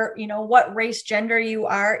matter, what race, gender you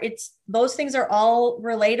are. Those things are all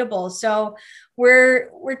relatable. So we're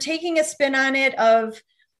taking a spin on it of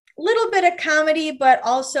a little bit of comedy, but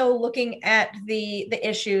also looking at the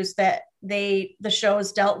issues that the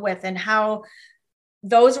shows dealt with and how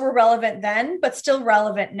those were relevant then, but still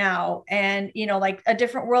relevant now. And, like A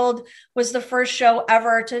Different World was the first show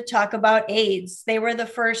ever to talk about AIDS. They were the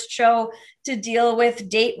first show to deal with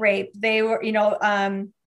date rape. They were, a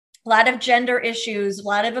lot of gender issues, a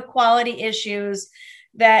lot of equality issues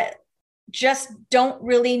that just don't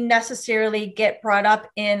really necessarily get brought up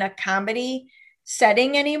in a comedy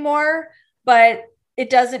setting anymore. But it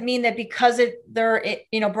doesn't mean that because they're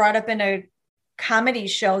brought up in a comedy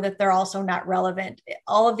show that they're also not relevant.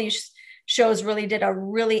 All of these shows really did a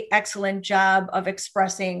really excellent job of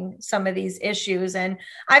expressing some of these issues. And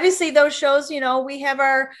obviously those shows, we have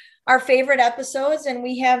our favorite episodes, and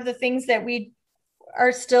we have the things that we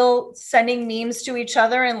are still sending memes to each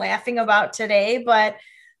other and laughing about today. But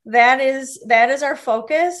that is our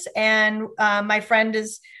focus. And my friend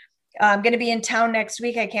is going to be in town next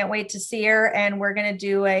week. I can't wait to see her. And we're going to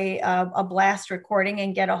do a blast recording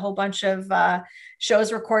and get a whole bunch of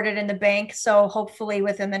shows recorded in the bank. So hopefully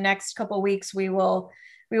within the next couple of weeks, we will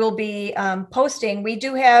be posting. We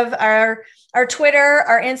do have our Twitter,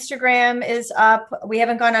 our Instagram is up. We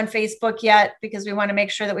haven't gone on Facebook yet because we want to make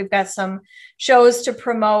sure that we've got some shows to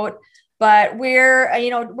promote. But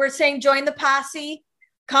we're saying join the posse.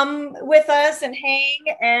 Come with us and hang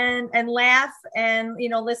and laugh and,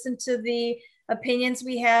 listen to the opinions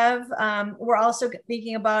we have. We're also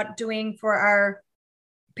thinking about doing for our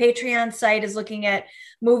Patreon site is looking at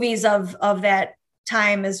movies of that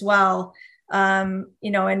time as well.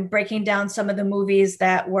 And breaking down some of the movies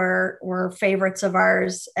that were favorites of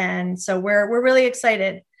ours. And so we're really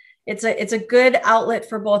excited. It's a good outlet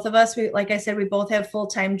for both of us. Like I said, we both have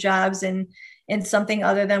full-time jobs in something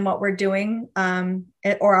other than what we're doing,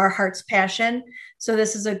 or our heart's passion. So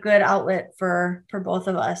this is a good outlet for both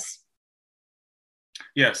of us.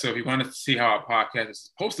 Yeah, so if you want to see how our podcast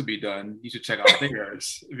is supposed to be done, you should check out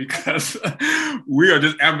theirs because we are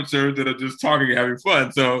just amateurs that are just talking and having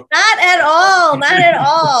fun. So not at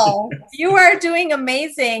all. You are doing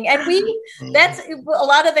amazing. And that's a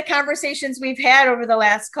lot of the conversations we've had over the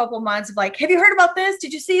last couple months of like, have you heard about this?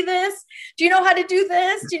 Did you see this? Do you know how to do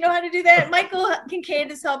this? Do you know how to do that? Michael Kincaid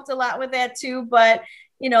has helped a lot with that too, but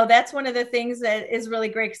that's one of the things that is really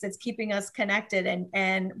great because it's keeping us connected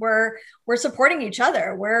and we're supporting each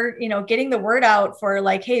other. We're, getting the word out for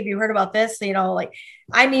like, hey, have you heard about this? Like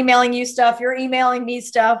I'm emailing you stuff, you're emailing me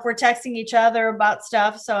stuff, we're texting each other about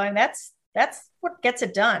stuff. So, and that's what gets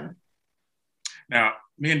it done. Now,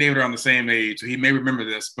 me and David are on the same age, so he may remember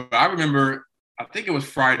this, but I remember, I think it was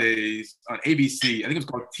Fridays on ABC. I think it was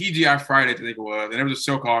called TGI Fridays, I think it was. And there was a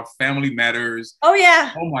show called Family Matters. Oh,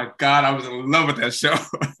 yeah. Oh, my God. I was in love with that show.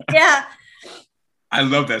 Yeah. I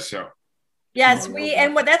love that show. Yes,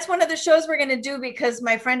 that's one of the shows we're going to do because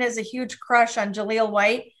my friend has a huge crush on Jaleel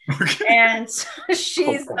White. Okay. And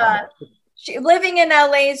she's living in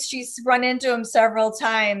LA. She's run into him several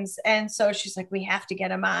times. And so she's like, we have to get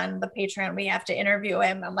him on the Patreon. We have to interview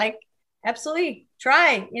him. I'm like, absolutely.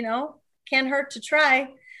 Try, can't hurt to try.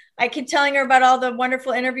 I keep telling her about all the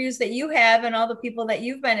wonderful interviews that you have and all the people that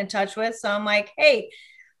you've been in touch with. So I'm like, hey,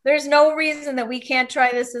 there's no reason that we can't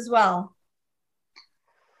try this as well.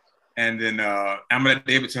 And then I'm going to let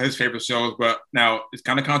David tell his favorite shows, but now it's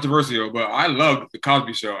kind of controversial, but I loved The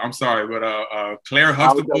Cosby Show. I'm sorry, but Claire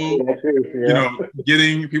Huxtable,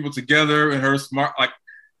 getting people together and her smart, like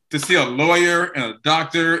to see a lawyer and a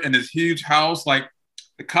doctor in this huge house, like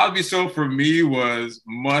The Cosby Show for me was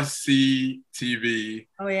must-see TV.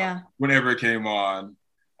 Oh, yeah. Whenever it came on.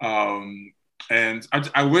 And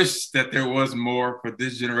I wish that there was more for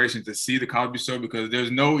this generation to see The Cosby Show because there's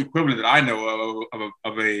no equivalent that I know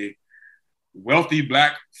of a wealthy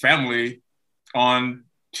Black family on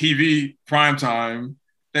TV primetime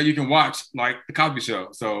that you can watch like The Cosby Show.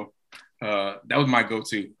 So that was my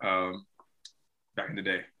go-to back in the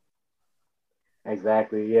day.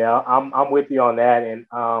 Exactly. Yeah, I'm with you on that. And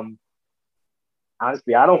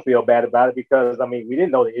honestly, I don't feel bad about it because, we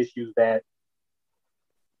didn't know the issues that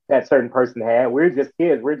that certain person had. We're just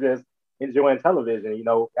kids. We're just enjoying television. You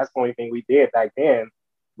know, that's the only thing we did back then.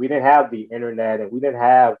 We didn't have the internet, and we didn't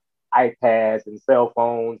have iPads and cell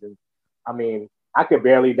phones. And I mean, I could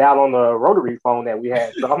barely dial on the rotary phone that we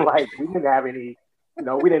had. So I'm like, we didn't have any, you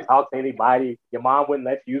know, we didn't talk to anybody. Your mom wouldn't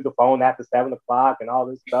let you use the phone after 7 o'clock and all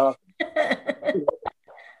this stuff.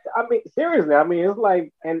 I mean, seriously, I mean, it's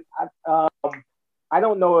like, and I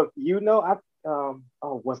don't know if you know,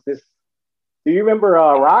 what's this? Do you remember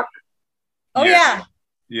Rock? Oh, yeah.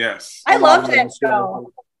 Yes. I loved that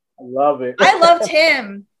show. I love it. I loved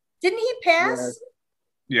him. Didn't he pass? Yes.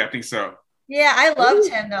 Yeah, I think so. Yeah, I loved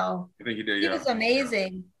him, though. I think he did, He was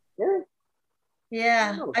amazing. Yeah.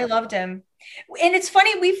 Yeah, I loved him. And it's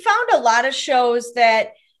funny, we found a lot of shows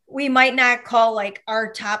that we might not call like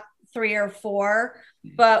our top 3 or 4,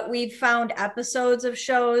 but we found episodes of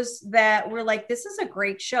shows that were like, this is a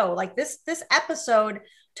great show. Like this episode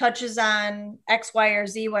touches on X, Y, or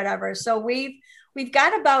Z, whatever. So we've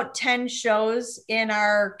got about 10 shows in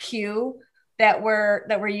our queue that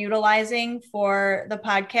we're utilizing for the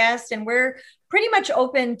podcast, and we're pretty much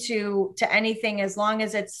open to anything as long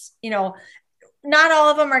as it's, you know, not all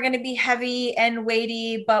of them are going to be heavy and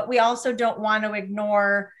weighty, but we also don't want to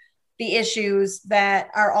ignore the issues that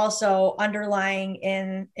are also underlying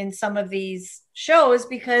in some of these shows,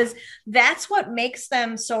 because that's what makes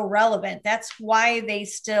them so relevant. That's why they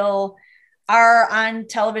still are on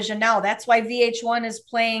television now. That's why VH1 is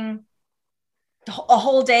playing a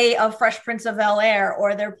whole day of Fresh Prince of Bel-Air,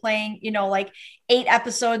 or they're playing, you know, like 8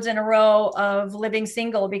 episodes in a row of Living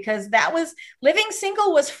Single, because Living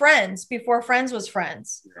Single was Friends before Friends was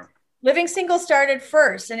Friends. Yeah. Living Single started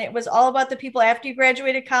first, and it was all about the people after you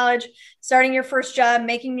graduated college, starting your first job,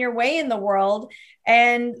 making your way in the world.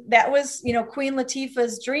 And that was, you know, Queen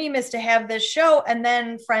Latifah's dream, is to have this show. And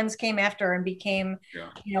then Friends came after and became,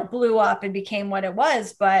 you know, blew up and became what it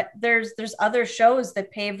was. But there's other shows that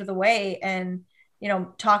paved the way and, you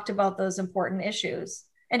know, talked about those important issues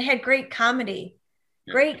and had great comedy.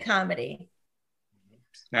 Yeah. Great comedy.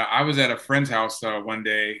 Now, I was at a friend's house one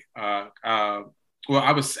day. Well,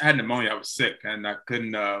 I had pneumonia. I was sick, and I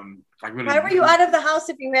couldn't. Why were you out of the house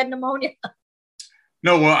if you had pneumonia?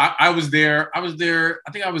 No, well, I was there. I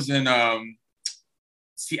think I was in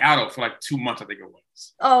Seattle for like 2 months. I think it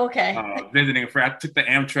was. Oh, okay. Visiting a friend. I took the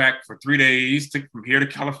Amtrak for 3 days. Took from here to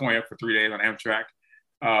California for 3 days on Amtrak.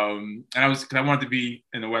 And because I wanted to be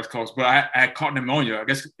in the West Coast, but I had caught pneumonia. I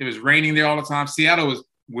guess it was raining there all the time. Seattle was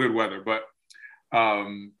weird weather, but.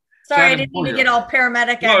 Sorry, I didn't mean to get all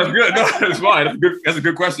paramedic. No, it's good. No, it's fine. That's a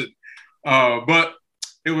good question. But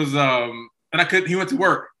it was, and he went to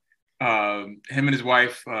work. Him and his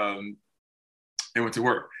wife, they went to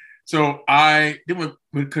work. So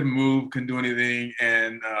we couldn't move, couldn't do anything.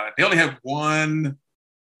 And they only had one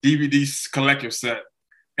DVD collector set.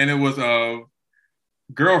 And it was a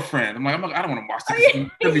Girlfriend. I'm like, I don't want to watch this.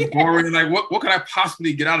 It's going to be boring. Like, what could I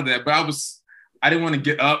possibly get out of that? But I didn't want to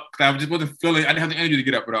get up because I just wasn't feeling, I didn't have the energy to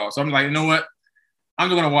get up at all. So I'm like, you know what? I'm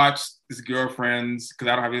just going to watch this Girlfriends because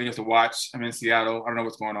I don't have anything else to watch. I'm in Seattle. I don't know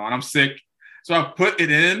what's going on. I'm sick. So I put it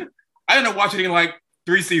in. I ended up watching like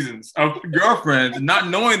 3 seasons of Girlfriends, not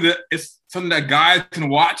knowing that it's something that guys can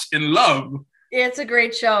watch and love. Yeah, it's a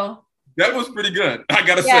great show. That was pretty good, I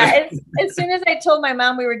got to say. As soon as I told my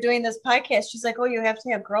mom we were doing this podcast, she's like, oh, you have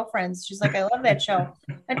to have Girlfriends. She's like, I love that show.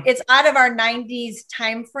 And it's out of our 90s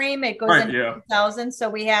time frame. It goes into 2000. So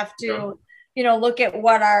we have to, you know, look at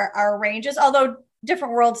what our range is. Although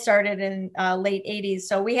Different World started in late 80s.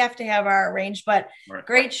 So we have to have our range. But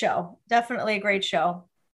great show. Definitely a great show.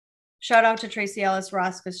 Shout out to Tracy Ellis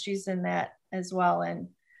Ross because she's in that as well. And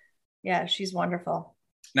yeah, she's wonderful.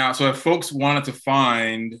 Now, so if folks wanted to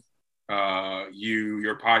find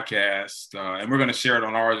your podcast, and we're going to share it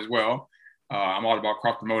on ours as well. I'm all about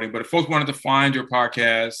cross promoting, but if folks wanted to find your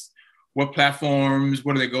podcast, what platforms,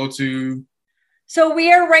 where do they go to? So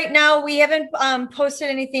we are right now, we haven't posted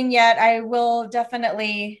anything yet. I will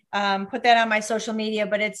definitely put that on my social media,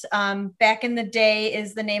 but it's Back in the Day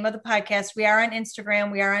is the name of the podcast. We are on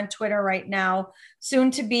Instagram. We are on Twitter right now,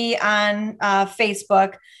 soon to be on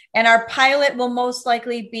Facebook. And our pilot will most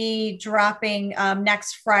likely be dropping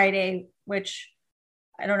next Friday, which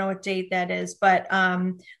I don't know what date that is. But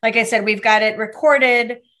like I said, we've got it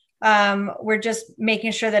recorded. We're just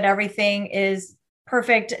making sure that everything is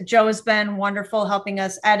perfect. Joe's been wonderful helping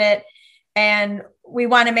us edit. And we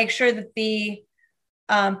want to make sure that the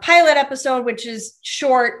pilot episode, which is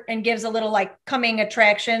short and gives a little like coming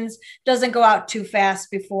attractions, doesn't go out too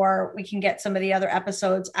fast before we can get some of the other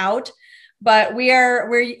episodes out. But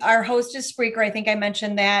our host is Spreaker. I think I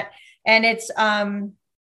mentioned that. And it's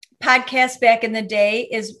podcast back in the day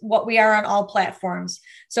is what we are on all platforms.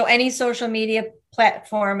 So any social media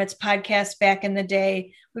platform, it's podcast back in the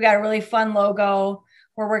day. We got a really fun logo.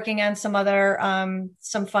 We're working on some other,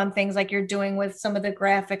 some fun things like you're doing with some of the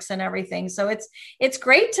graphics and everything. So it's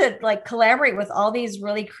great to like collaborate with all these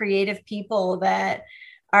really creative people that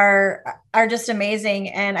are just amazing.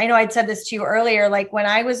 And I know I'd said this to you earlier, like when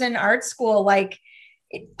I was in art school, like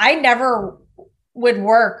I never would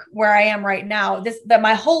work where I am right now. That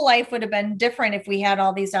my whole life would have been different if we had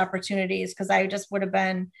all these opportunities, because I just would have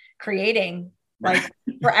been creating like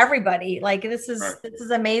for everybody. Like this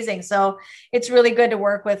is amazing. So it's really good to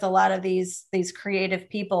work with a lot of these creative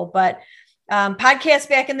people. But podcast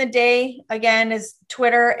back in the day, again, is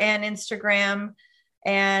Twitter and Instagram.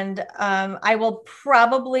 And I will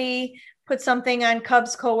probably put something on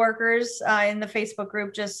Cubs Coworkers in the Facebook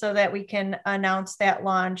group just so that we can announce that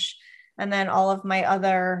launch. And then all of my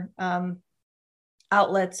other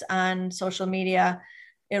outlets on social media,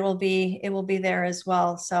 it will be there as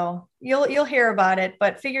well. So you'll hear about it,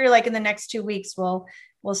 but figure like in the next 2 weeks, we'll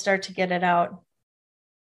start to get it out.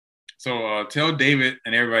 So tell David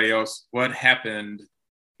and everybody else what happened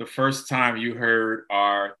the first time you heard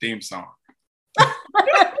our theme song.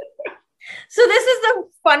 So this is the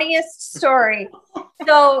funniest story.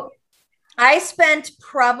 So I spent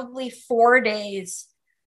probably 4 days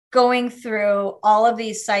going through all of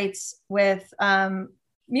these sites with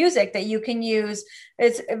music that you can use.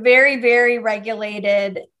 It's a very, very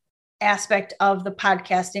regulated aspect of the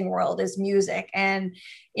podcasting world is music, and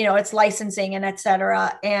it's licensing and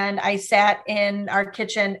etc. And I sat in our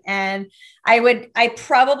kitchen and I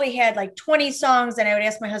probably had like 20 songs, and I would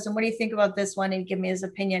ask my husband, what do you think about this one? And he'd give me his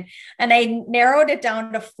opinion. And I narrowed it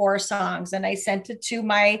down to 4 songs, and I sent it to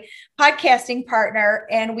my podcasting partner,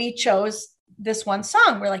 and we chose this one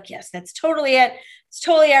song. We're like, yes, that's totally it. It's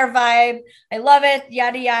totally our vibe. I love it,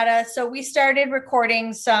 yada, yada. So we started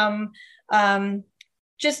recording some,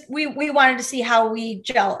 we wanted to see how we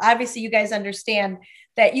gel. Obviously you guys understand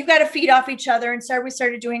that you got to feed off each other. And so we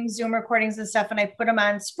started doing Zoom recordings and stuff, and I put them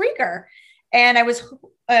on Spreaker, and I was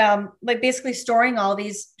like basically storing all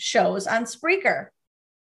these shows on Spreaker.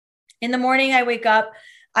 In the morning, I wake up,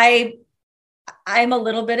 I'm a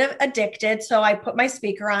little bit addicted. So I put my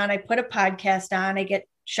speaker on, I put a podcast on, I get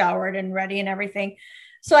showered and ready and everything.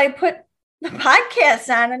 So I put the podcast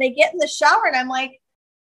on and I get in the shower and I'm like,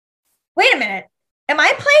 wait a minute, am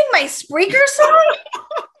I playing my Spreaker song?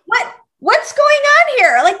 What's going on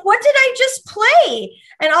here? Like, what did I just play?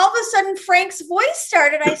 And all of a sudden Frank's voice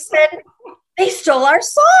started. I said, they stole our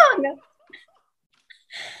song.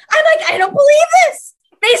 I'm like, I don't believe this.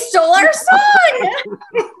 They stole our song.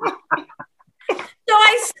 So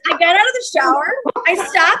I got out of the shower. I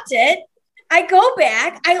stopped it. I go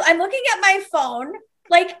back. I'm looking at my phone.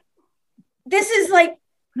 Like, this is like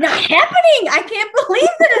not happening. I can't believe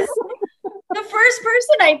this. The first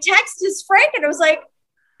person I text is Frank, and I was like,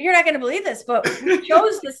 you're not going to believe this, but we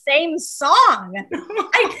chose the same song.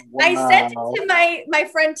 I sent it to my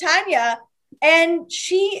friend Tanya, and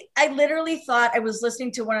I literally thought I was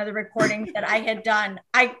listening to one of the recordings that I had done.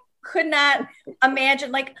 I could not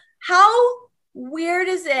imagine, like, how weird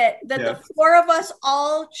is it that the 4 of us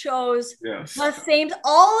all chose the same,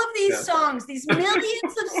 all of these songs, these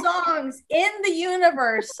millions of songs in the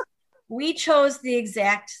universe, we chose the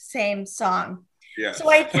exact same song. So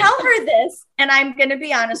I tell her this, and I'm going to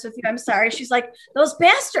be honest with you, I'm sorry. She's like, those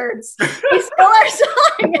bastards, they stole our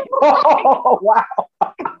song. Oh, wow.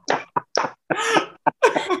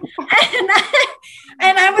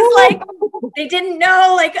 And I was like, they didn't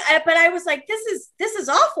know, like, but I was like, this is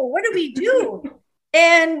awful. What do we do?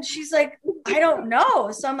 And she's like, I don't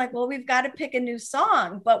know. So I'm like, well, we've got to pick a new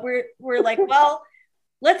song, but we're like, well,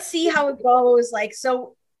 let's see how it goes. Like,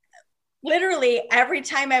 so literally every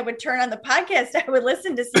time I would turn on the podcast, I would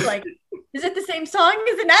listen to see, like, is it the same song?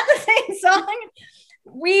 Is it not the same song?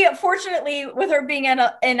 We, fortunately, with her being in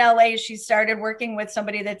LA, she started working with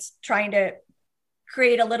somebody that's trying to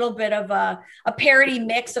create a little bit of a parody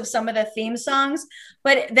mix of some of the theme songs.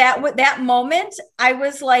 But that moment, I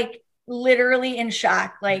was like literally in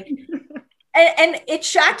shock. Like, and it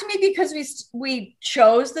shocked me because we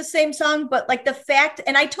chose the same song, but like the fact,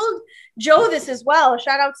 and I told Joe this as well,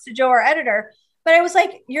 shout outs to Joe, our editor, but I was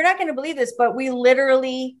like, you're not going to believe this, but we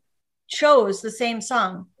literally chose the same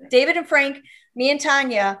song. David and Frank, me and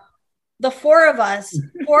Tanya, the 4 of us,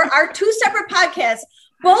 for our 2 separate podcasts,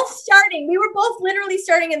 we were both literally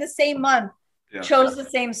starting in the same month, chose the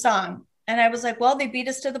same song. And I was like, well, they beat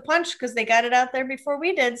us to the punch because they got it out there before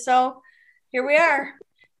we did. So here we are.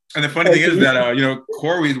 And the funny thing is that,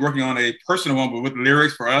 Corey is working on a personal one, but with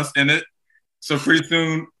lyrics for us in it. So pretty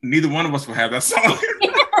soon, neither one of us will have that song.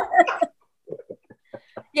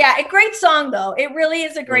 Yeah, a great song though. It really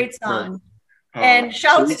is a great song. And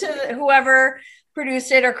shouts to whoever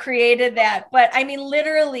produced it or created that. But I mean,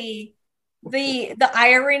 literally the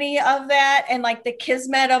irony of that and like the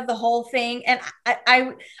kismet of the whole thing. And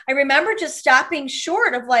I remember just stopping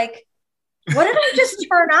short of like, what did I just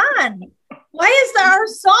turn on? Why is our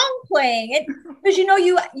song playing? Because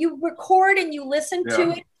you record and you listen to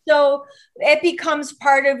it, so it becomes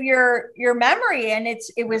part of your memory. And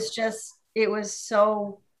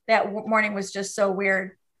that morning was just so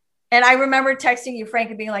weird. And I remember texting you, Frank,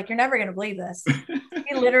 and being like, "You're never going to believe this."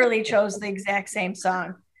 He literally chose the exact same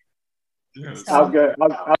song. Yes. So. I was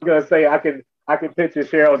gonna say I can picture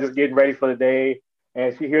Cheryl just getting ready for the day,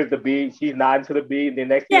 and she hears the beat, she's nodding to the beat, and the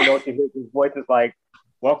next thing you know, she hears his voice. It's like,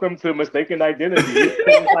 "Welcome to Mistaken Identity."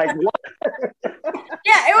 It's like, what?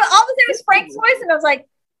 Yeah, it was Frank's voice, and I was like,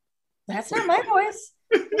 "That's not my voice.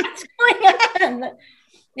 What's going on?"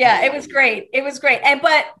 Yeah, it was great.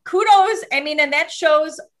 But kudos. I mean, and that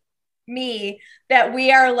shows me that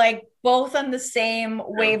we are like both on the same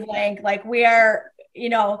wavelength. Like we are,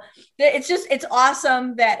 it's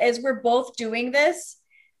awesome that as we're both doing this,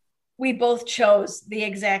 we both chose the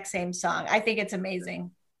exact same song. I think it's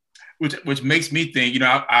amazing. Which makes me think,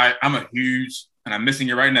 I'm a huge, and I'm missing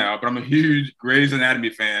it right now, but I'm a huge Grey's Anatomy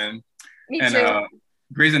fan. Me too.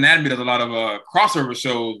 Grey's Anatomy does a lot of crossover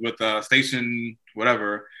shows with Station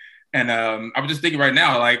whatever. And I was just thinking right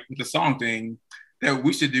now, like with the song thing, that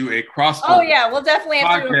we should do a crossover. Oh yeah, we'll definitely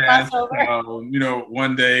have to do a crossover.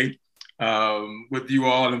 One day with you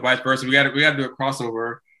all and vice versa. We got to do a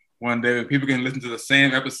crossover one day when people can listen to the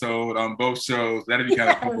same episode on both shows. That'd be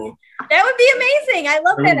kind of cool. That would be amazing. I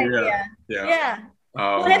love that idea. Yeah.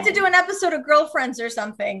 We'll have to do an episode of Girlfriends or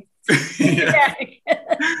something.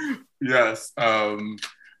 Yes.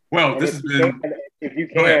 Well, this has been. If you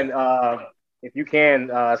can,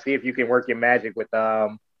 see if you can work your magic with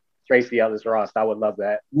Tracee Ellis Ross. I would love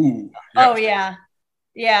that. Ooh. Oh yeah.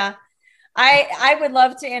 I would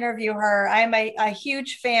love to interview her. I'm a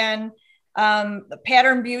huge fan.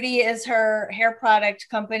 Pattern Beauty is her hair product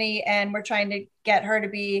company, and we're trying to get her to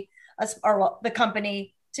be the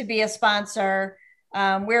company to be a sponsor.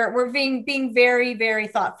 We're being very, very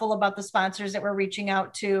thoughtful about the sponsors that we're reaching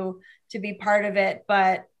out to be part of it.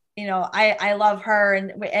 But I love her,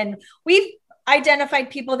 and we've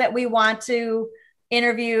identified people that we want to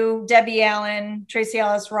interview: Debbie Allen, Tracee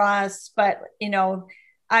Ellis Ross, but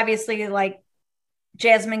obviously like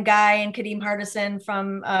Jasmine Guy and Kadeem Hardison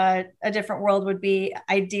from A Different World would be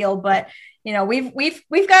ideal. But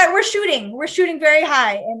we're shooting very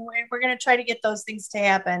high, and we're going to try to get those things to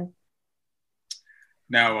happen.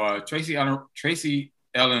 Now, Tracee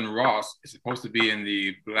Ellis Ross is supposed to be in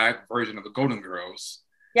the Black version of the Golden Girls.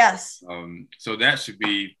 Yes. So that should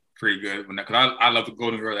be pretty good. Because I love the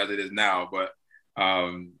Golden Girls as it is now, but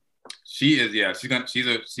she is. Yeah,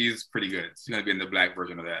 she's pretty good. She's gonna be in the Black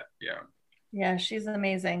version of that. Yeah. Yeah, she's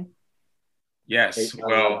amazing. Yes.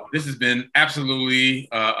 Well, this has been absolutely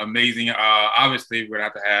amazing. Obviously, we're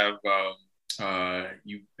gonna have to have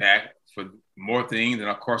you back for more things, and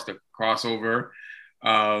of course the crossover.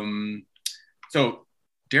 So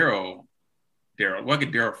Daryl, where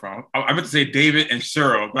get Daryl from? I meant to say David and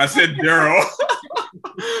Cheryl, but I said Daryl.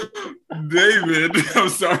 David, I'm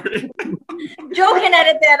sorry. Joe can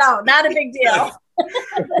edit that out. Not a big deal.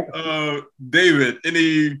 David,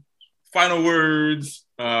 any final words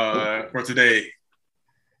for today?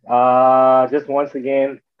 Just once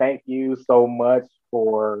again, thank you so much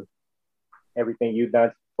for everything you've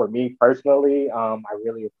done for me personally. I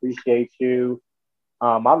really appreciate you.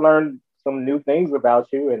 I learned some new things about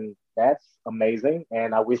you, and that's amazing.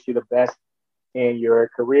 And I wish you the best in your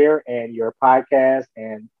career and your podcast.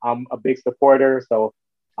 And I'm a big supporter, so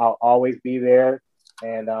I'll always be there.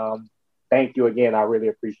 And thank you again. I really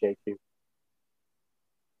appreciate you.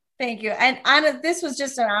 Thank you. And Anna, this was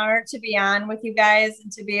just an honor to be on with you guys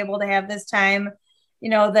and to be able to have this time.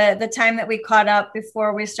 The time that we caught up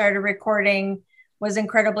before we started recording was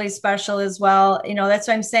incredibly special as well. That's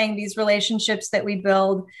why I'm saying these relationships that we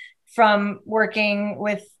build from working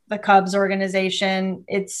with the Cubs organization,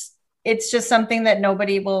 it's just something that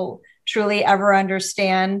nobody will truly ever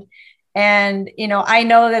understand. And, I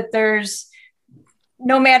know that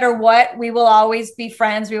no matter what, we will always be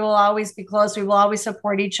friends. We will always be close. We will always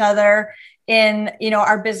support each other in,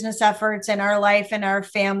 our business efforts and our life and our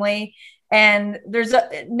family. And there's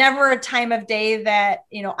never a time of day that,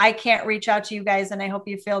 I can't reach out to you guys. And I hope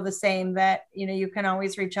you feel the same, that, you can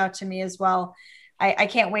always reach out to me as well. I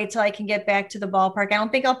can't wait till I can get back to the ballpark. I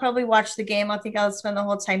don't think I'll probably watch the game. I think I'll spend the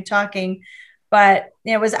whole time talking, but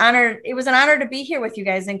it was an honor to be here with you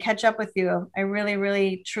guys and catch up with you. I really,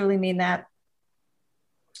 really, truly mean that.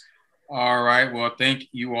 All right. Well, thank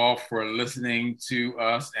you all for listening to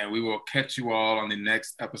us, and we will catch you all on the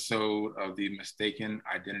next episode of the Mistaken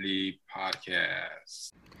Identity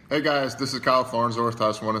Podcast. Hey guys, this is Kyle Farnsworth. I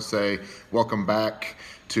just want to say welcome back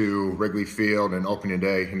to Wrigley Field and opening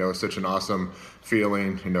day. You know, it's such an awesome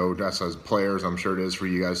feeling, you know, that's as players, I'm sure it is for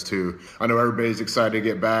you guys too. I know everybody's excited to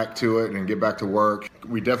get back to it and get back to work.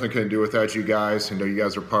 We definitely couldn't do it without you guys. You know, you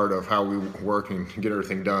guys are part of how we work and get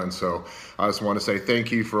everything done. So I just want to say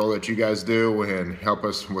thank you for all that you guys do and help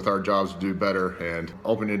us with our jobs to do better. And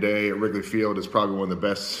opening day at Wrigley Field is probably one of the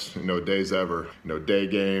best, you know, days ever. You know, day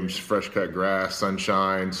games, fresh cut grass,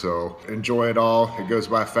 sunshine. So enjoy it all. It goes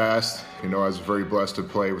by fast. You know, I was very blessed to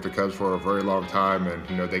play with the Cubs for a very long time, and,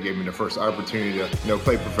 you know, they gave me the first opportunity to, you know,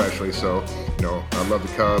 play professionally. So, you know, I love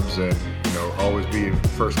the Cubs and, you know, always be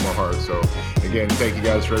first in my heart. So, again, thank you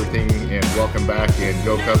guys for everything, and welcome back, and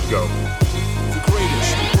go Cubs, go. The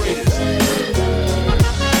greatest.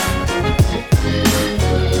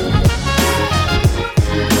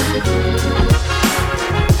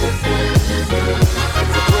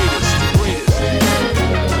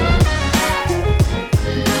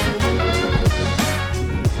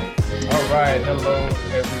 Hello,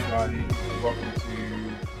 everybody. Welcome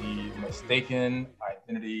to the Mistaken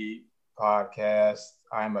Identity Podcast.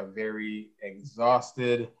 I'm a very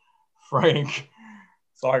exhausted Frank.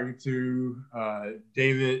 Talking to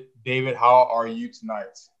David. David, how are you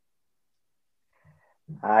tonight?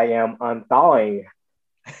 I am unthawing.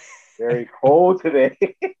 Very cold today.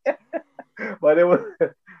 But it was,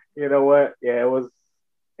 you know what? Yeah, it was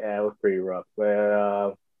pretty rough.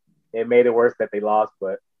 But it made it worse that they lost,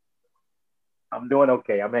 but I'm doing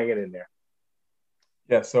okay. I'm hanging in there.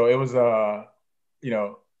 Yeah, so it was, you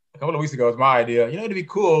know, a couple of weeks ago, it was my idea. You know, it'd be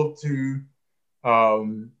cool to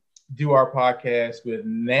do our podcast with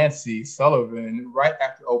Nancy Sullivan right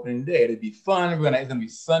after opening day. It'd be fun. It's gonna be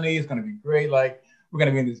sunny. It's gonna be great. Like, we're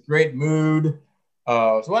gonna be in this great mood.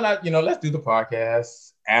 So why not, you know, let's do the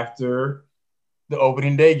podcast after the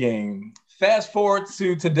opening day game. Fast forward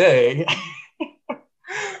to today,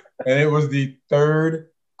 and it was the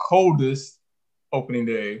third coldest opening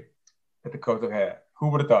day that the Cubs have had. Who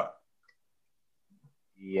would have thought?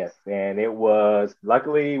 Yes, and it was,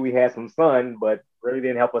 luckily we had some sun, but really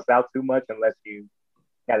didn't help us out too much unless you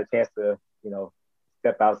got a chance to, you know,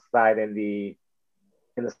 step outside in the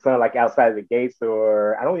sun, like outside of the gates,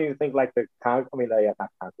 or I don't even think like not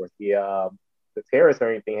concourse, the terrace or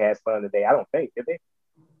anything had sun today. I don't think, did they?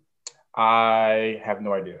 I have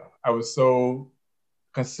no idea. I was so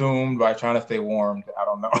consumed by trying to stay warm. I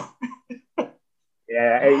don't know.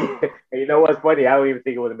 Yeah, and you know what's funny? I don't even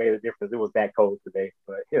think it would have made a difference. It was that cold today.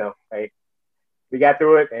 But, you know, hey, we got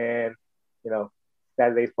through it, and, you know,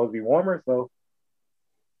 Saturday's supposed to be warmer, so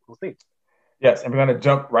we'll see. Yes, and we're going to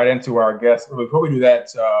jump right into our guests. Before we do that,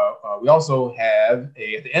 we also have,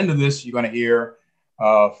 at the end of this, you're going to hear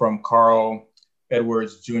from Carl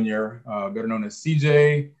Edwards Jr., better known as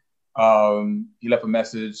CJ. He left a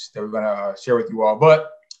message that we're going to share with you all.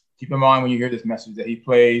 But keep in mind when you hear this message that he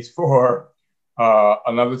plays for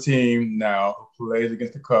another team now who plays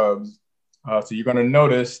against the Cubs. So you're going to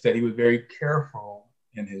notice that he was very careful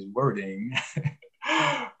in his wording.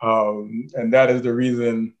 And that is the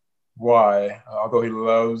reason why, although he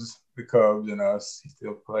loves the Cubs and us, he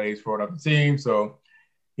still plays for another team. So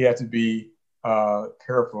he had to be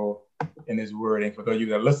careful in his wording for those of you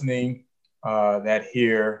that are listening that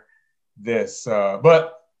hear this.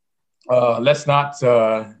 But let's not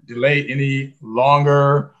delay any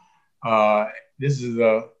longer. This is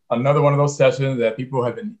another one of those sessions that people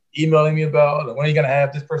have been emailing me about. Like, when are you going to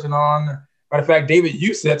have this person on? Matter of fact, David,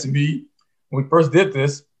 you said to me when we first did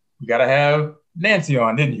this, you got to have Nancy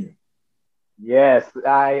on, didn't you? Yes,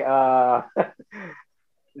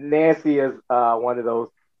 Nancy is one of those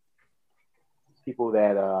people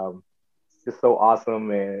that is so awesome,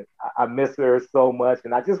 and I miss her so much.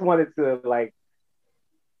 And I just wanted to, like,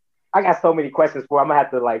 I got so many questions for her. I'm gonna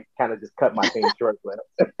have to, like, kind of just cut my thing short, but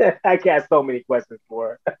I got so many questions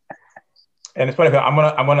for her. And it's funny, I'm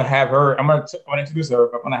gonna have her. I'm gonna introduce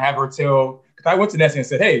her. I'm gonna have her tell, because I went to Nancy and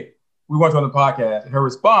said, "Hey, we want you on the podcast," and her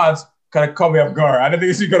response kind of caught me off guard. I didn't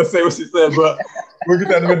think she was gonna say what she said, but we'll get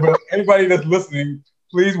that in a minute. But anybody that's listening,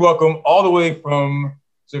 please welcome all the way from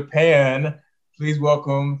Japan. Please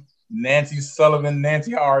welcome Nancy Sullivan.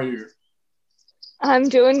 Nancy, how are you? I'm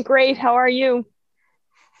doing great. How are you?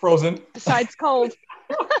 Frozen. Besides cold.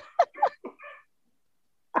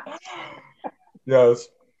 Yes.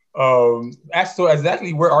 So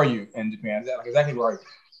exactly where are you in Japan? Exactly where are you?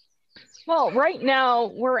 Well, right now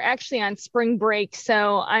we're actually on spring break.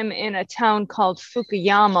 So I'm in a town called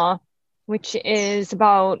Fukuyama, which is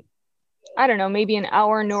about I don't know, maybe an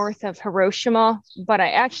hour north of Hiroshima, but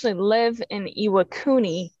I actually live in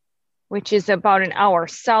Iwakuni, which is about an hour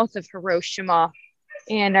south of Hiroshima.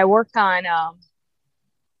 And I work on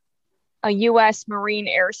a U.S. Marine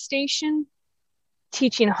Air Station,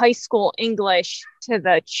 teaching high school English to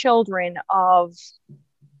the children of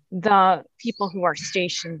the people who are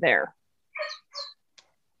stationed there.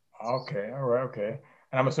 Okay, all right, okay.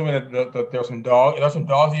 And I'm assuming that there's some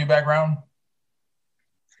dogs in your background?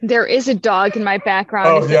 There is a dog in my background.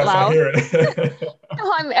 Oh, Is yes, it loud? I hear it.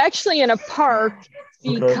 No, I'm actually in a park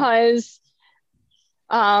because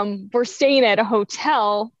we're staying at a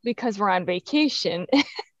hotel because we're on vacation.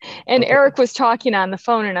 And Eric was talking on the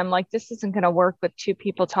phone, and I'm like, this isn't going to work with two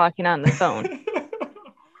people talking on the phone.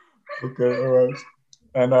 Okay, all right.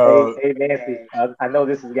 And hey Nancy, I know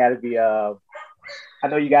this has got to be. I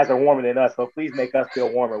know you guys are warmer than us, so please make us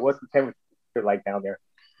feel warmer. What's the temperature like down there?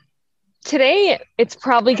 Today, it's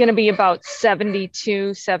probably going to be about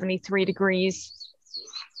 72, 73 degrees.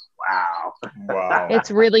 Wow.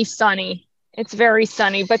 It's really sunny. It's very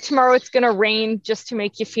sunny, but tomorrow it's going to rain just to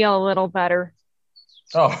make you feel a little better.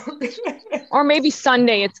 Oh. Or maybe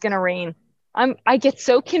Sunday it's going to rain. I get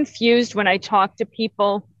so confused when I talk to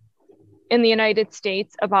people in the United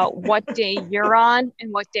States about what day you're on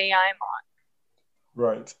and what day I'm on.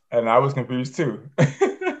 Right. And I was confused too.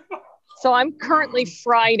 So I'm currently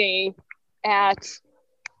Friday at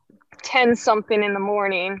 10 something in the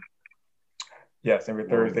morning. Yes, every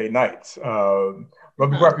Thursday nights. But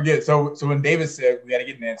before I forget, so when David said we got to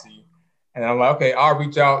get Nancy, and I'm like, okay, I'll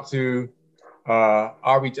reach out to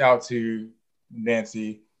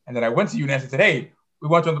Nancy, and then I went to you, Nancy, said, hey, we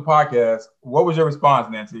want you on the podcast. What was your response,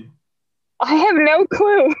 Nancy? I have no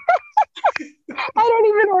clue. I don't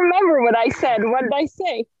even remember what I said. What did I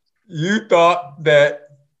say? You thought that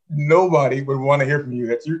nobody would want to hear from you.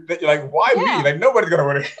 That you're like, why me? Like nobody's gonna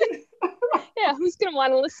want to hear. Yeah, who's gonna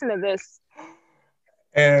want to listen to this?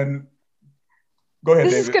 And go ahead,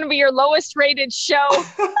 This David. is gonna be your lowest rated show.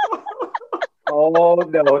 Oh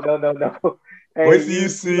no. Hey, Wait till you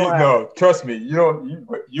see. No, trust me.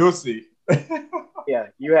 You'll see. Yeah,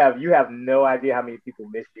 you have no idea how many people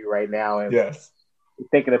miss you right now, and yes,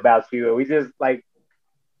 thinking about you. And we just like,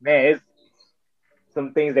 man, it's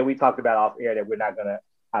some things that we talked about off air that we're not gonna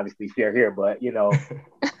obviously share here, but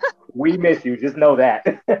we miss you. Just know that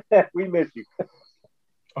we miss you.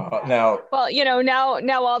 Now, well,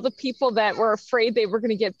 now all the people that were afraid they were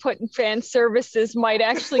going to get put in fan services might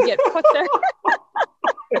actually get put there.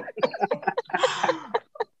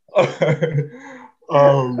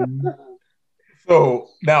 So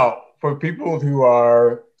now, for people who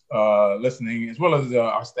are listening, as well as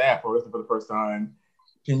our staff who are listening for the first time,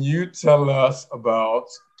 can you tell us about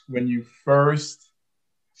when you first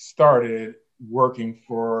started working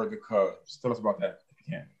for the Cubs? Tell us about that if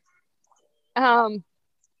you can.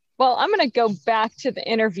 Well, I'm going to go back to the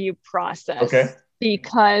interview process. Okay.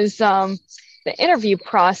 Because the interview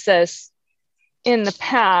process in the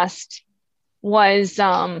past was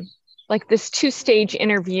like this 2-stage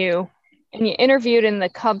interview, and you interviewed in the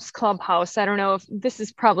Cubs clubhouse. I don't know if this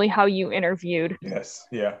is probably how you interviewed. Yes.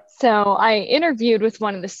 Yeah. So I interviewed with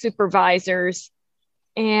one of the supervisors,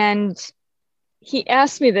 and he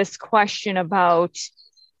asked me this question about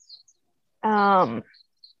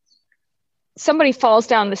somebody falls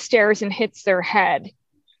down the stairs and hits their head.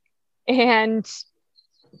 And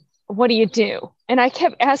what do you do? And I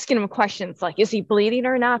kept asking him questions like, is he bleeding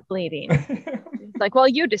or not bleeding? He's like, well,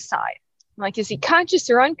 you decide. I'm like, is he conscious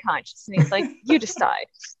or unconscious? And he's like, you decide.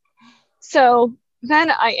 So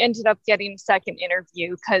then I ended up getting a second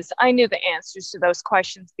interview because I knew the answers to those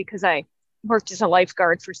questions because I worked as a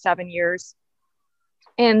lifeguard for 7 years.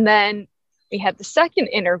 And then we had the second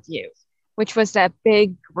interview, which was that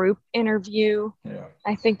big group interview. Yeah.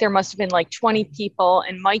 I think there must have been like 20 people,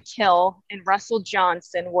 and Mike Hill and Russell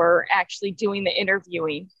Johnson were actually doing the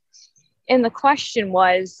interviewing. And the question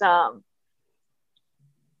was,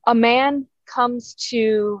 a man comes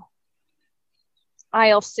to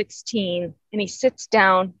aisle 16 and he sits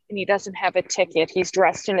down and he doesn't have a ticket. He's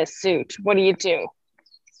dressed in a suit. What do you do?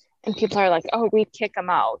 And people are like, oh, we kick him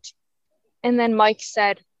out. And then Mike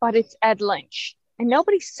said, but it's Ed Lynch. And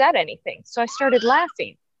nobody said anything. So I started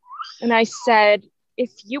laughing. And I said, if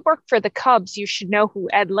you work for the Cubs, you should know who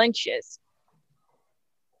Ed Lynch is.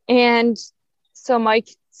 And so Mike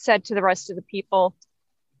said to the rest of the people,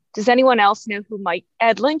 does anyone else know who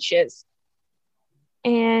Ed Lynch is?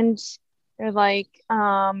 And they're like,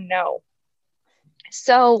 no.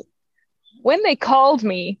 So when they called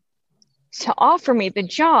me to offer me the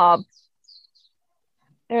job,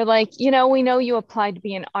 they're like, we know you applied to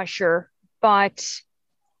be an usher, but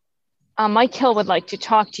Mike Hill would like to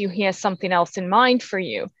talk to you. He has something else in mind for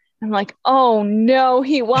you. I'm like, oh no,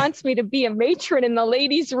 he wants me to be a matron in the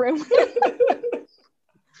ladies' room.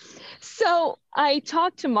 So I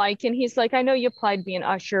talked to Mike and he's like, I know you applied to be an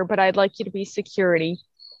usher, but I'd like you to be security.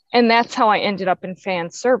 And that's how I ended up in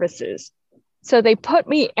fan services. So they put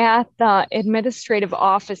me at the administrative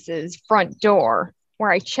office's front door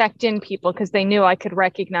where I checked in people because they knew I could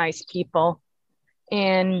recognize people.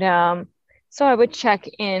 And so I would check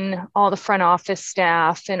in all the front office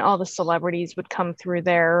staff and all the celebrities would come through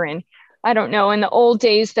there. And I don't know, in the old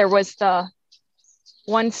days, there was the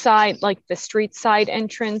one side, like the street side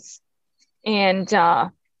entrance. And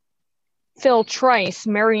Phil Trice,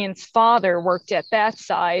 Marion's father, worked at that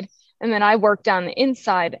side. And then I worked on the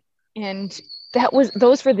inside. And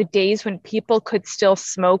those were the days when people could still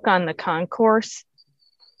smoke on the concourse.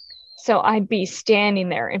 So I'd be standing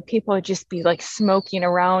there and people would just be like smoking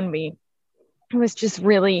around me. It was just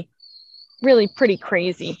really, really pretty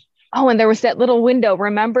crazy. Oh, and there was that little window.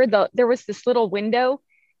 Remember, there was this little window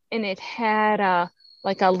and it had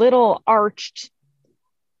like a little arched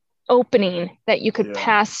opening that you could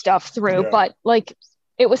pass stuff through, but like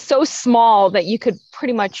it was so small that you could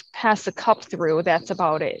pretty much pass a cup through. That's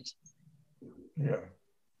about it. Yeah.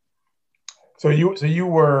 So you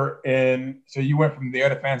went from there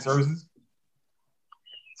to fan services?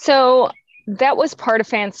 So that was part of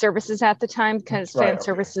fan services at the time because fan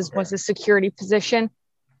services was a security position.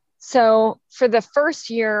 So for the first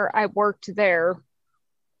year I worked there,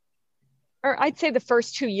 or I'd say the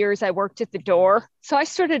first 2 years I worked at the door. So I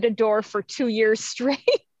stood at a door for 2 years straight.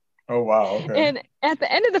 Oh, wow. Okay. And at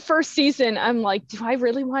the end of the first season, I'm like, do I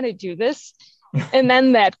really want to do this? And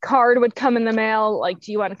then that card would come in the mail, like,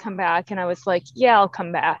 do you want to come back? And I was like, yeah, I'll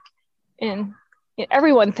come back. And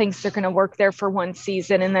everyone thinks they're going to work there for one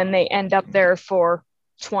season and then they end up there for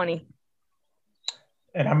 20.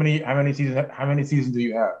 And how many seasons do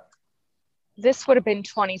you have? This would have been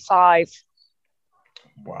 25.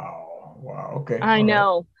 Wow. Okay. I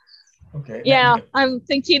know. Okay. Yeah. I'm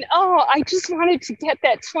thinking, I just wanted to get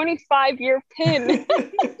that 25-year pin.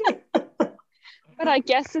 But I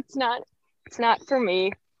guess it's not for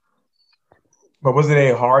me. But was it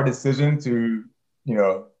a hard decision to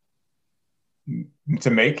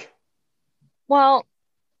make? Well,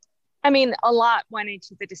 I mean, a lot went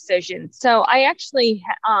into the decision. So I actually,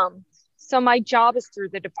 so my job is through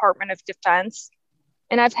the Department of Defense,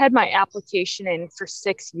 and I've had my application in for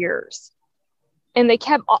 6 years. And they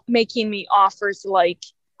kept making me offers like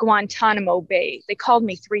Guantanamo Bay. They called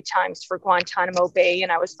me 3 times for Guantanamo Bay,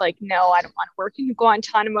 and I was like, no, I don't want to work in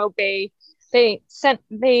Guantanamo Bay. They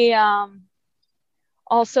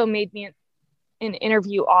also made me an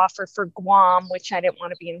interview offer for Guam, which I didn't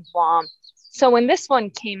want to be in Guam. So when this one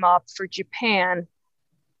came up for Japan,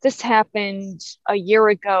 this happened a year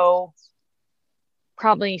ago,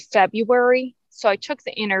 probably February. So I took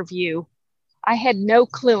the interview. I had no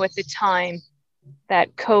clue at the time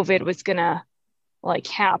that COVID was going to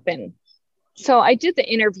happen. So I did the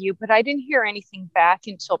interview, but I didn't hear anything back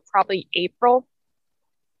until probably April.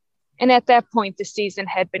 And at that point, the season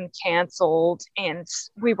had been canceled and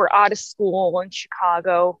we were out of school in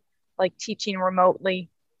Chicago, teaching remotely.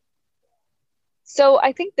 So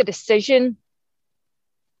I think the decision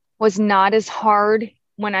was not as hard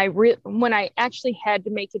when I actually had to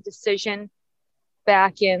make a decision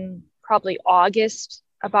back in probably August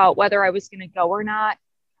about whether I was going to go or not.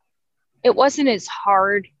 It wasn't as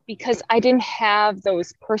hard because I didn't have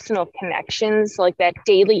those personal connections, like that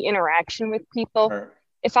daily interaction with people. Sure.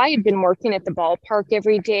 If I had been working at the ballpark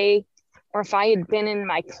every day, or if I had been in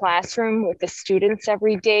my classroom with the students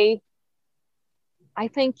every day, I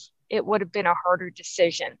think it would have been a harder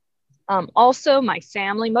decision. Also, most of my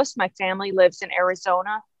family lives in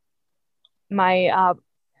Arizona.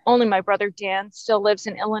 Only my brother Dan still lives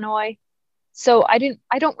in Illinois. So I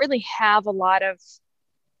don't really have a lot of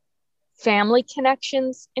family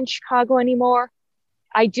connections in Chicago anymore.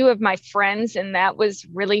 I do have my friends, and that was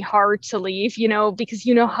really hard to leave, because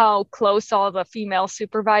you know how close all the female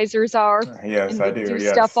supervisors are. Yes, and I do.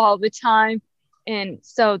 Yes. Stuff all the time. And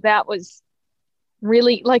so that was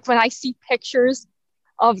really when I see pictures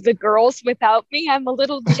of the girls without me, I'm a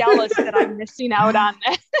little jealous that I'm missing out on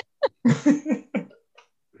that.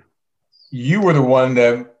 You were the one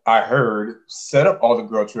that I heard set up all the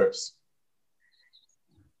girl trips.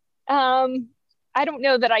 I don't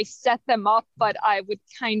know that I set them up, but I would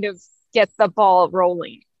kind of get the ball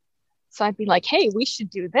rolling. So I'd be like, hey, we should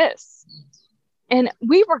do this. And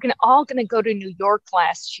we were all going to go to New York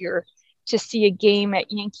last year to see a game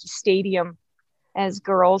at Yankee Stadium as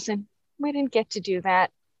girls. And we didn't get to do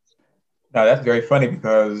that. Now that's very funny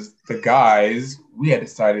because the guys, we had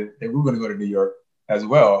decided that we were going to go to New York as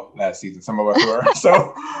well last season. Some of us were.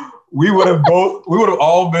 So we would have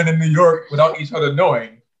all been in New York without each other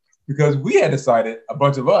knowing, because we had decided, a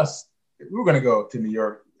bunch of us, that we were going to go to New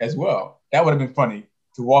York as well. That would have been funny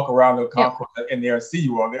to walk around the concourse in there and see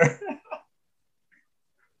you all there.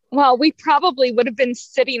 Well, we probably would have been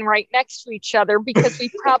sitting right next to each other because we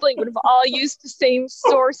probably would have all used the same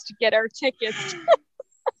source to get our tickets.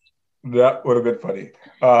 That would have been funny.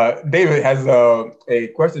 David has a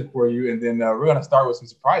question for you, and then we're going to start with some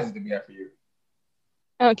surprises that we have for you.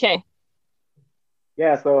 Okay.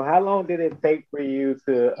 Yeah, so how long did it take for you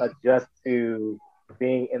to adjust to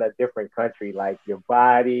being in a different country, like your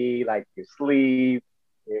body, like your sleep,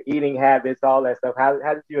 your eating habits, all that stuff? How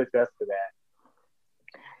did you adjust to that?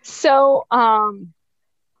 So, well,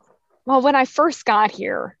 when I first got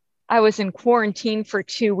here, I was in quarantine for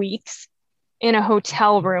 2 weeks in a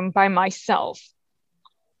hotel room by myself.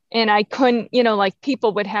 And I couldn't, like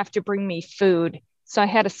people would have to bring me food. So I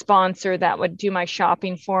had a sponsor that would do my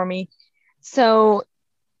shopping for me. So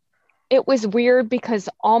it was weird because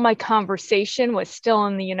all my conversation was still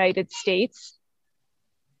in the United States.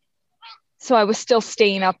 So I was still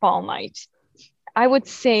staying up all night. I would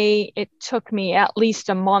say it took me at least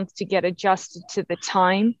a month to get adjusted to the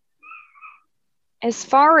time. As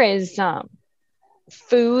far as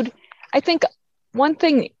food, I think one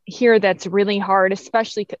thing here that's really hard,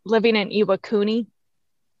 especially living in Iwakuni,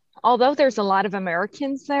 although there's a lot of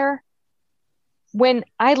Americans there, when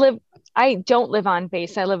I don't live on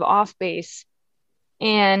base, I live off base,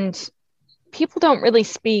 and people don't really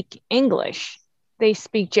speak English. They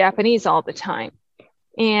speak Japanese all the time.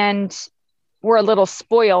 And we're a little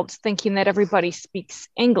spoiled thinking that everybody speaks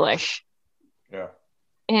English. Yeah.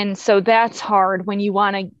 And so that's hard when you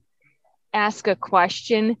want to ask a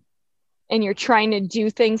question and you're trying to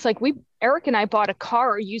do things like Eric and I bought a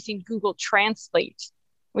car using Google Translate.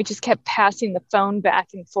 We just kept passing the phone back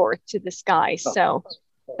and forth to this guy. So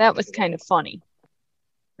that was kind of funny.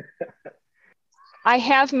 I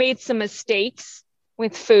have made some mistakes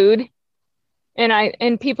with food.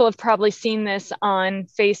 And people have probably seen this on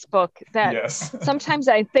Facebook that sometimes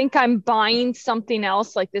I think I'm buying something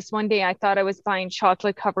else. Like this one day, I thought I was buying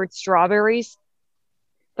chocolate covered strawberries,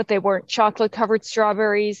 but they weren't chocolate covered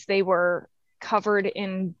strawberries. They were covered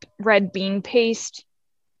in red bean paste,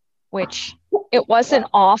 which it wasn't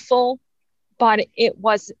awful, but it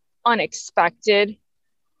was unexpected.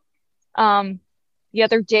 The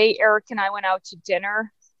other day, Eric and I went out to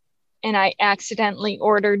dinner and I accidentally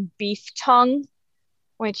ordered beef tongue,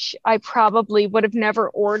 which I probably would have never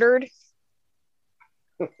ordered,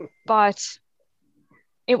 but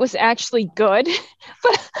it was actually good.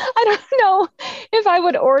 But I don't know if I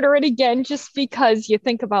would order it again, just because you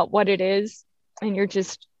think about what it is and you're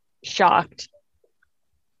just shocked.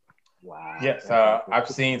 Wow. Yes, I've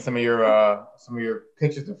seen some of your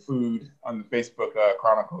pictures of food on the Facebook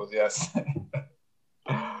Chronicles. Yes,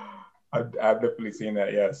 I've definitely seen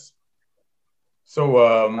that. Yes. So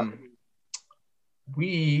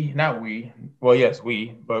we as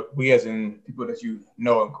in people that you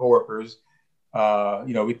know and coworkers,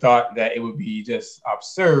 we thought that it would be just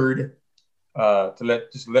absurd to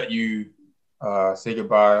let you say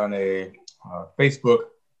goodbye on a Facebook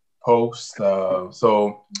post.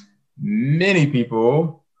 So many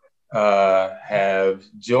people have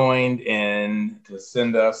joined in to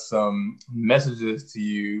send us some messages to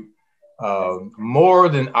you, more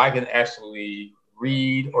than I can actually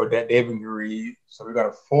read or that David can read. So we're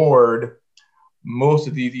going to forward most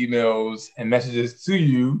of these emails and messages to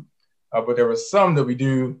you, but there were some that we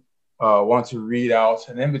do want to read out.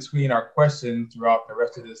 And in between our questions throughout the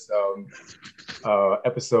rest of this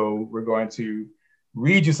episode, we're going to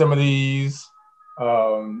read you some of these.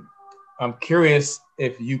 I'm curious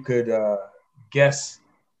if you could guess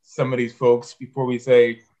some of these folks before we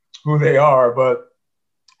say who they are, but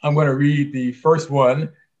I'm going to read the first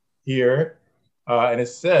one here. And it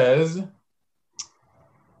says,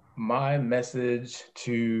 my message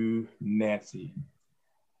to Nancy: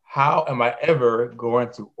 how am I ever going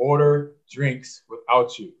to order drinks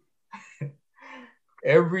without you?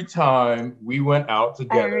 Every time we went out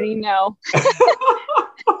together. I already know.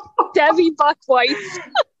 Debbie Buckwhite.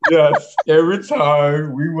 Yes, every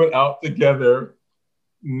time we went out together,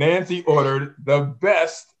 Nancy ordered the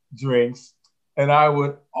best drinks, and I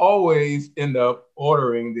would always end up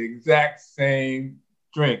ordering the exact same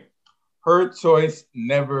drink. Her choice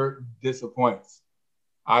never disappoints.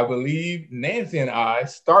 I believe Nancy and I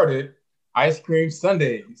started ice cream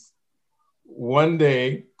sundaes. One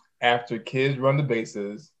day after kids run the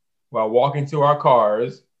bases, while walking to our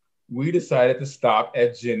cars, we decided to stop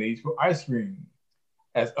at Jenny's for ice cream.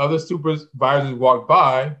 As other supervisors walked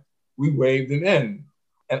by, we waved them in,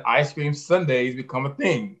 and ice cream sundaes become a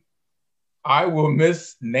thing. I will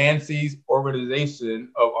miss Nancy's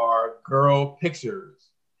organization of our girl pictures.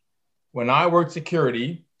 When I worked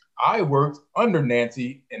security, I worked under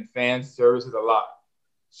Nancy in fan services a lot.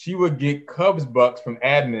 She would get Cubs bucks from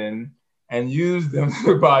admin and use them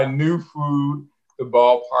to buy new food the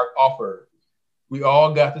ballpark offered. We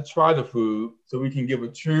all got to try the food so we can give a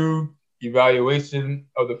true evaluation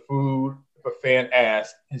of the food if a fan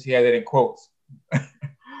asked, and she had that in quotes.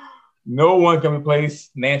 No one can replace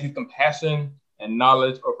Nancy's compassion and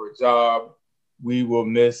knowledge of her job. We will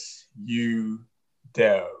miss you,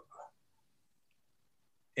 Deb.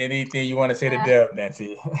 Anything you want to say to Deb,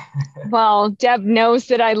 Nancy? Well, Deb knows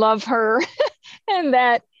that I love her and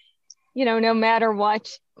that, no matter what.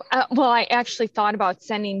 I actually thought about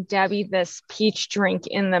sending Debbie this peach drink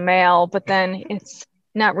in the mail, but then it's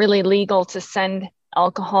not really legal to send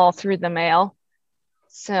alcohol through the mail.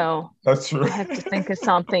 So that's true. I have to think of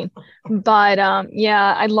something. But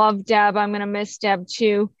I love Deb. I'm going to miss Deb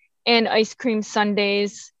too. And ice cream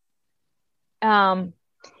sundaes.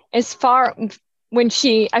 As far when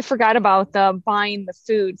I forgot about the buying the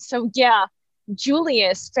food. So yeah,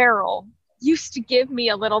 Julius Farrell used to give me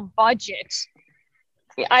a little budget.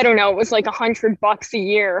 I don't know, it was like $100 a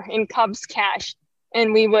year in Cubs cash.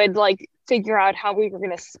 And we would figure out how we were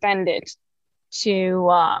going to spend it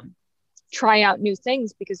to try out new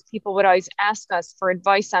things, because people would always ask us for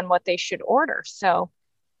advice on what they should order. So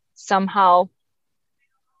somehow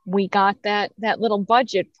we got that little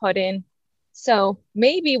budget put in. So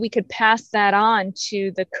maybe we could pass that on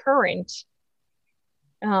to the current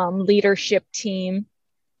leadership team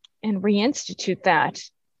and reinstitute that.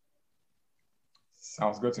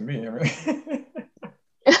 Sounds good to me.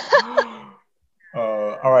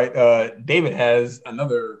 All right. David has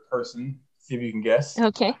another person. See if you can guess.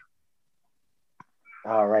 Okay.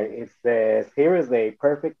 All right. It says, here is a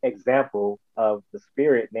perfect example of the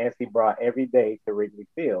spirit Nancy brought every day to Wrigley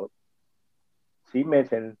Field. She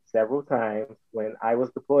mentioned several times when I was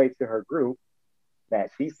deployed to her group that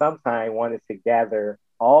she sometime wanted to gather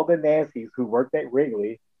all the Nancys who worked at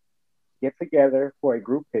Wrigley, get together for a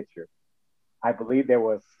group picture. I believe there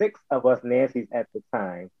were 6 of us Nancys at the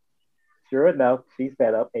time. Sure enough, she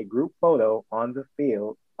set up a group photo on the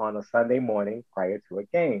field on a Sunday morning prior to a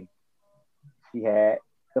game. She had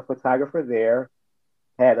the photographer there,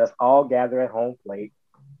 had us all gather at home plate,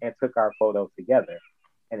 and took our photo together.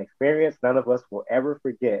 An experience none of us will ever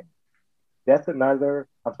forget. Just another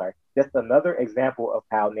example of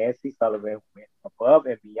how Nancy Sullivan went above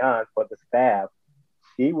and beyond for the staff.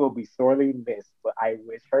 She will be sorely missed, but I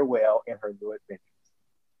wish her well in her new adventures.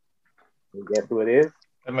 You guess who it is?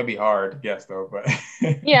 That might be hard to guess, though. But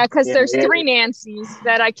yeah, because there's 3 Nancys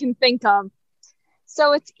that I can think of.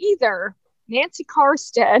 So it's either Nancy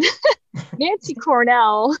Karstead, Nancy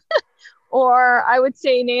Cornell, or I would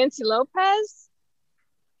say Nancy Lopez.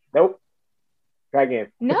 Nope. Try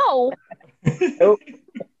again. No. Nope.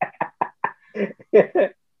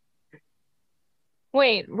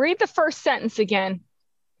 Wait, read the first sentence again.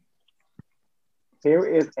 Here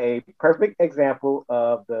is a perfect example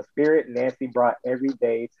of the spirit Nancy brought every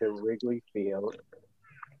day to Wrigley Field.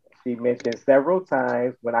 She mentioned several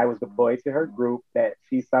times when I was deployed to her group that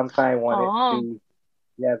she sometime wanted to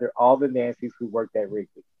gather all the Nancys who worked at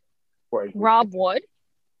Wrigley. Rob Wood?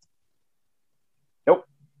 Nope.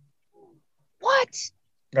 What?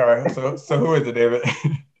 All right. So who is it, David?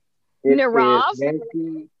 Narav?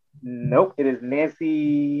 Nancy. Nope. It is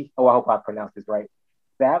Nancy. Oh, I hope I pronounced this right.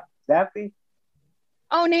 Zappi?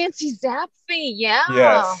 Oh, Nancy Zappi. Yeah.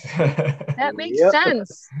 Yes. That makes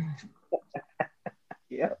sense.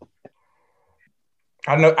 Yeah.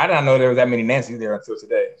 I didn't know there was that many Nancys there until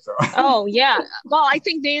today. So. Oh yeah. Well, I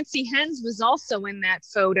think Nancy Hens was also in that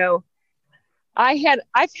photo. I've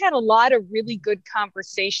had a lot of really good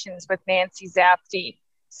conversations with Nancy Zappi.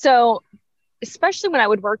 So, especially when I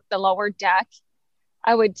would work the lower deck,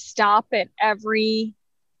 I would stop at every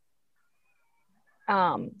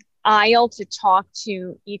aisle to talk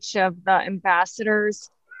to each of the ambassadors.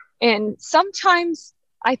 And sometimes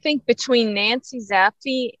I think between Nancy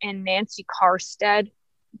Zappi and Nancy Karstead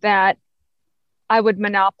that I would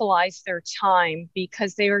monopolize their time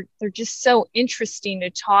because they're just so interesting to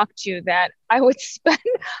talk to that I would spend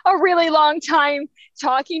a really long time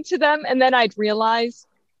talking to them. And then I'd realize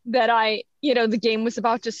that the game was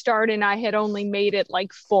about to start and I had only made it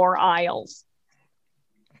like 4 aisles.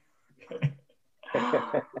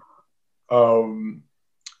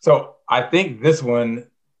 So I think this one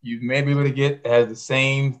you may be able to get has the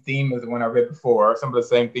same theme as the one I read before, some of the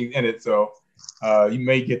same things in it. So you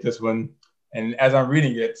may get this one. And as I'm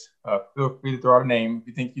reading it, feel free to throw out a name if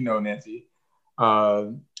you think you know Nancy.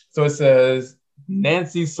 So it says,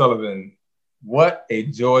 Nancy Sullivan, what a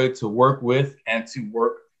joy to work with and to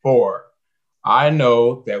work for. I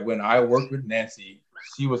know that when I worked with Nancy,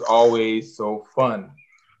 she was always so fun.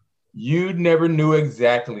 You never knew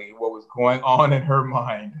exactly what was going on in her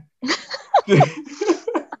mind.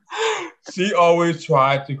 She always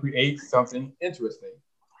tried to create something interesting.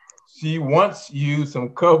 She once used some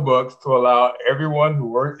cub bucks to allow everyone who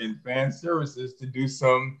worked in fan services to do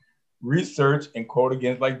some research, and quote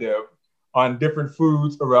again like Deb, on different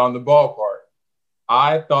foods around the ballpark.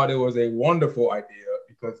 I thought it was a wonderful idea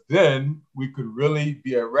because then we could really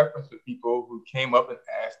be a reference to people who came up and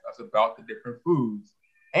asked us about the different foods.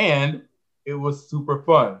 And it was super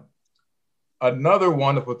fun. Another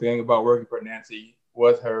wonderful thing about working for Nancy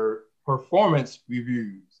was her performance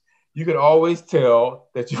reviews. You could always tell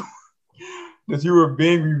that you were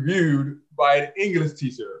being reviewed by an English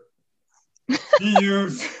teacher. She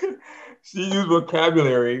used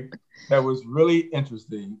vocabulary that was really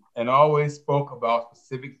interesting and always spoke about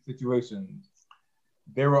specific situations.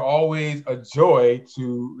 They were always a joy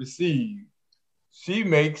to receive. She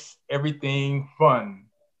makes everything fun.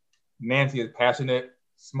 Nancy is passionate,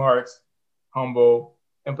 smart, humble,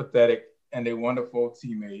 empathetic, and a wonderful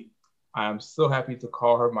teammate. I am so happy to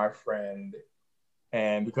call her my friend.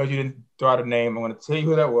 And because you didn't throw out a name, I'm going to tell you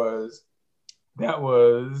who that was. That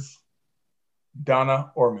was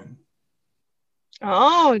Donna Orman.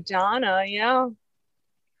 Oh, Donna, yeah.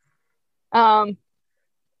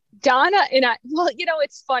 Donna and I, well, you know,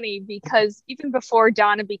 it's funny because even before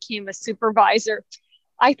Donna became a supervisor,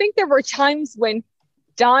 I think there were times when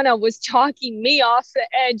Donna was talking me off the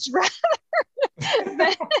edge rather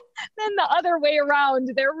than the other way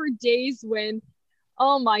around. There were days when,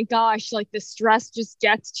 oh my gosh, like the stress just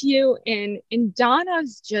gets to you. And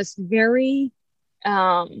Donna's just very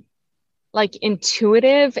like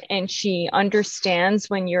intuitive, and she understands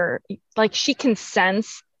when you're like, she can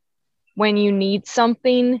sense when you need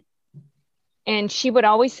something. And she would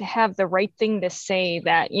always have the right thing to say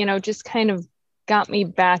that, you know, just kind of got me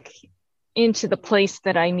back into the place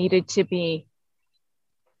that I needed to be.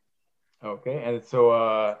 Okay, and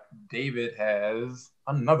so David has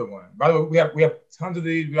another one. By the way, we have tons of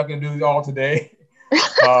these. We're not going to do these all today,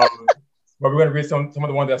 but we're going to read some of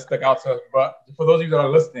the ones that stuck out to us. But for those of you that are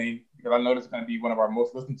listening, because I know this is going to be one of our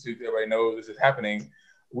most listened to, everybody knows this is happening,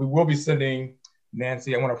 we will be sending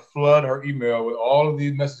Nancy, I want to flood her email with all of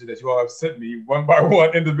these messages that you all have sent me one by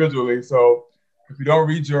one individually. So if you don't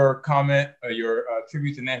read your comment or your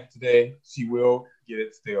tribute to Nancy today, she will get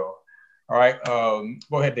it still. All right, go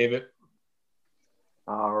ahead, David.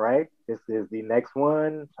 All right, this is the next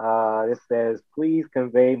one. This says, please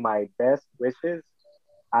convey my best wishes.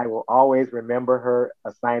 I will always remember her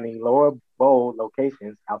assigning lower bowl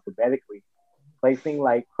locations alphabetically, placing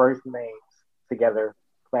like first names together,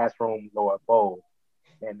 classroom lower bowl.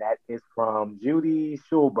 And that is from Judy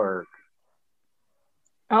Schulberg.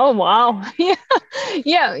 Oh, wow.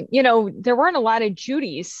 Yeah. You know, there weren't a lot of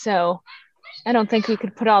Judys, so I don't think we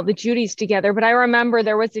could put all the Judys together. But I remember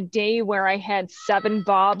there was a day where I had 7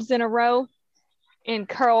 Bobs in a row, and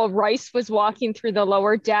Carl Rice was walking through the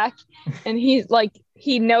lower deck, and he's like,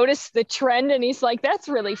 he noticed the trend, and he's like, that's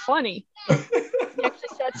really funny. He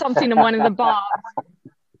actually said something to one of the Bobs.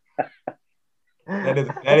 That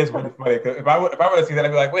is really funny. Because if I would have seen that,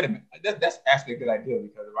 I'd be like, wait a minute, that's actually a good idea.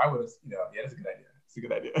 Because if I would have, yeah, that's a good idea. It's a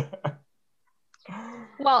good idea.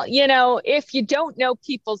 Well, you know, if you don't know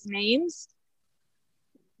people's names,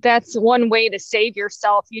 that's one way to save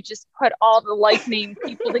yourself. You just put all the like named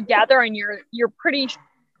people together, and you're pretty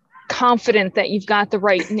confident that you've got the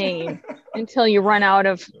right name until you run out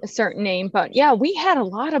of a certain name. But yeah, we had a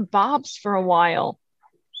lot of Bobs for a while.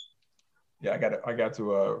 Yeah, I got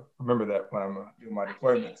to remember that when I'm doing my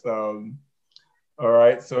deployments. All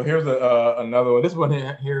right, so here's another one. This one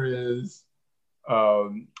here is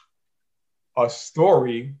a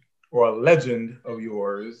story or a legend of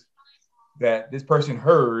yours that this person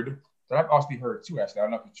heard, that I've actually heard too, actually. I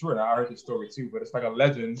don't know if it's true or not. I heard this story too, but it's like a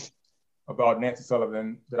legend about Nancy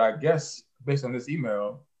Sullivan that I guess, based on this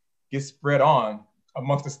email, gets spread on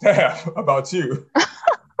amongst the staff about you.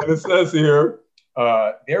 And it says here,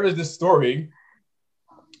 there is this story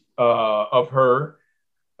of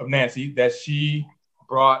Nancy, that she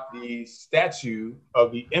brought the statue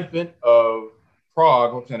of the infant of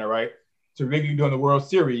Prague, hope I'm saying that right, to Wrigley during the World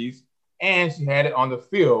Series, and she had it on the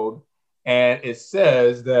field. And it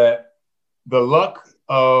says that the luck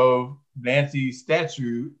of Nancy's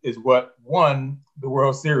statue is what won the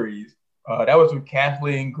World Series. That was with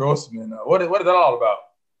Kathleen Grossman. What is that all about?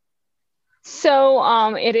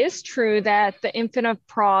 So it is true that the infant of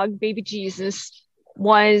Prague, baby Jesus,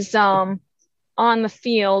 was on the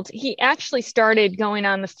field. He actually started going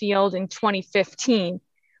on the field in 2015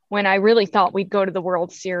 when I really thought we'd go to the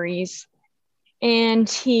World Series. And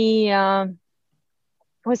he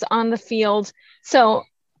was on the field. So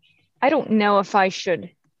I don't know if I should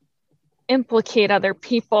implicate other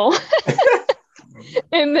people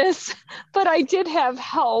in this, but I did have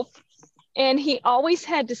help. And he always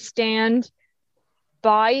had to stand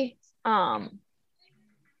by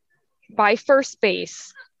first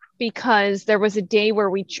base because there was a day where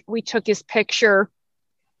we took his picture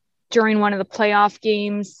during one of the playoff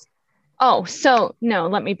games. Oh, so no,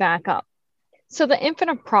 let me back up. So the infant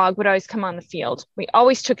of Prague would always come on the field. We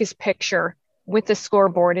always took his picture with the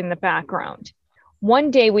scoreboard in the background.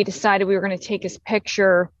 One day we decided we were going to take his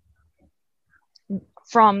picture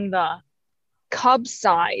from the Cubs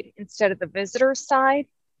side instead of the visitor side.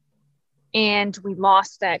 And we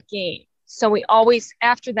lost that game. So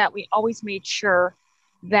after that, we always made sure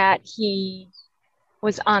that he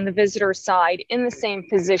was on the visitor side in the same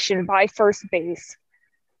position by first base.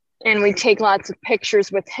 And we'd take lots of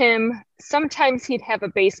pictures with him. Sometimes he'd have a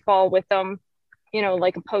baseball with him,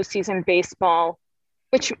 like a postseason baseball,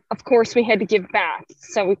 which of course we had to give back.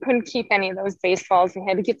 So we couldn't keep any of those baseballs. We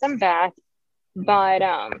had to give them back. But,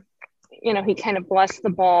 he kind of blessed the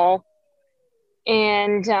ball.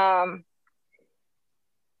 And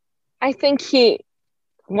I think he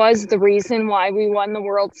was the reason why we won the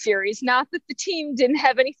World Series. Not that the team didn't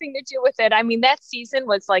have anything to do with it. I mean, that season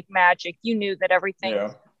was like magic. You knew that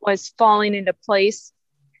everything was falling into place.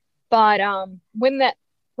 But when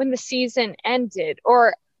the season ended,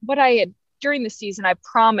 or during the season, I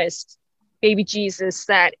promised baby Jesus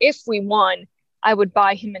that if we won, I would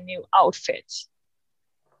buy him a new outfit.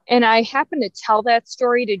 And I happened to tell that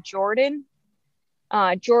story to Jordan.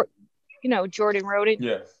 Jordan wrote it.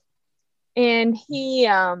 Yes. And he's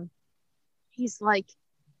like,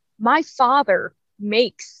 my father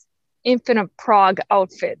makes infant of Prague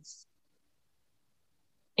outfits.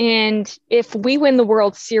 And if we win the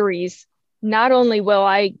World Series, not only will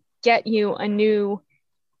I get you a new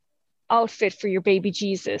outfit for your baby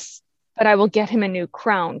Jesus, but I will get him a new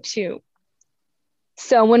crown too.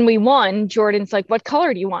 So when we won, Jordan's like, what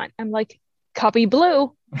color do you want? I'm like, cubby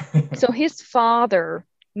blue. So his father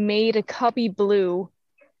made a cubby blue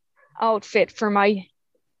outfit for my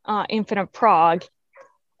infant of Prague.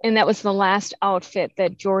 And that was the last outfit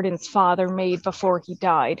that Jordan's father made before he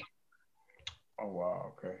died. Oh,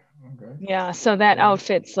 wow. Okay. Yeah. So that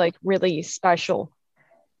outfit's like really special.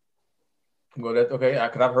 Well, that's okay.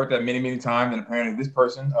 Because I've heard that many, many times. And apparently this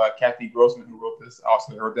person, Kathy Grossman, who wrote this,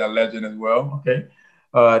 also heard that legend as well. Okay.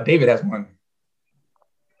 David has one.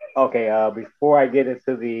 Okay. Before I get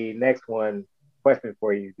into the next one, question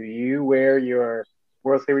for you. Do you wear your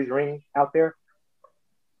World Series ring out there?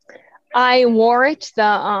 I wore it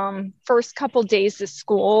the first couple days of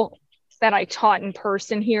school that I taught in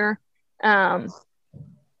person here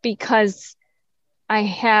because I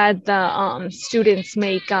had the students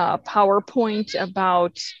make a PowerPoint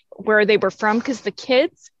about where they were from, because the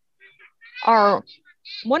kids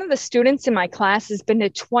one of the students in my class has been to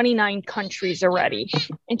 29 countries already,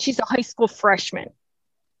 and she's a high school freshman.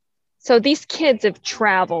 So these kids have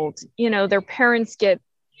traveled, their parents get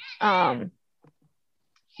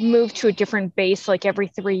moved to a different base like every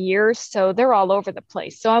 3 years. So they're all over the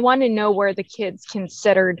place. So I want to know where the kids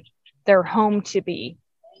considered their home to be.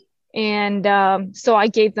 And so I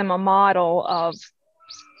gave them a model of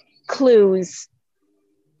clues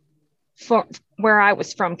for where I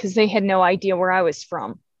was from, because they had no idea where I was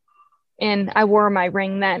from. And I wore my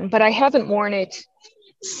ring then, but I haven't worn it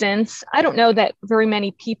since. I don't know that very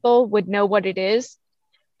many people would know what it is,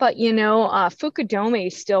 but Fukudome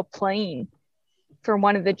is still playing for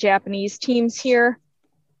one of the Japanese teams here.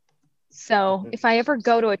 So if I ever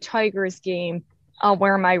go to a Tigers game, I'll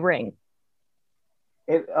wear my ring.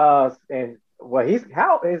 He's got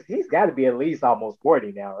to be at least almost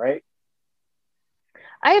 40 now, right?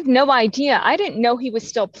 I have no idea. I didn't know he was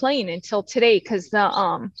still playing until today, because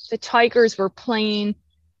the Tigers were playing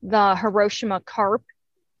the Hiroshima Carp,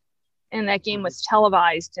 and that game was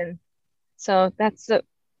televised. And so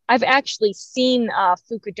I've actually seen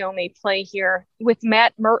Fukudome play here with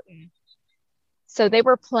Matt Merton. So they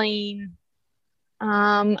were playing,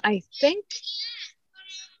 I think,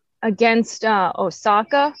 against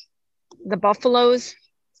Osaka, the Buffaloes.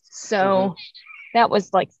 So that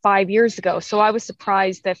was like 5 years ago. So I was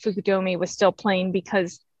surprised that Fukudome was still playing,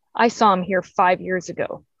 because I saw him here 5 years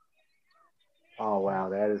ago. Oh wow,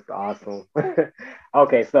 that is awesome.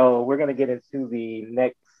 Okay, so we're gonna get into the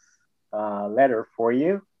next letter for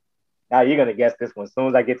you. Now you're gonna guess this one as soon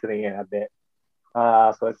as I get to the end, I bet.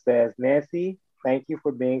 So it says, Nancy, thank you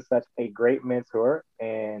for being such a great mentor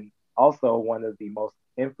and also one of the most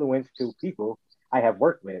influential people I have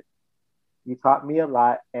worked with. You taught me a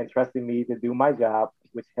lot and trusted me to do my job,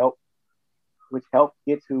 which helped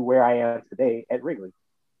get to where I am today at Wrigley.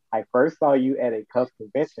 I first saw you at a Cubs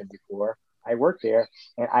convention before I worked there,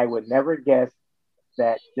 and I would never guess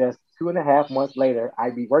that just 2.5 months later,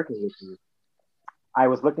 I'd be working with you. I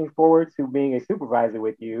was looking forward to being a supervisor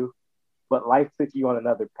with you, but life took you on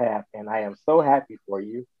another path, and I am so happy for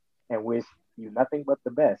you and wish you nothing but the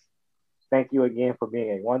best. Thank you again for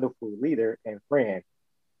being a wonderful leader and friend.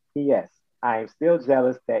 P.S. I am still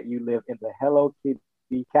jealous that you live in the Hello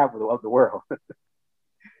Kitty capital of the world. Can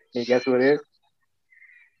you guess who it is?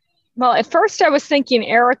 Well, at first I was thinking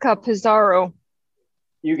Erica Pizarro.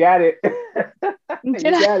 You got it. You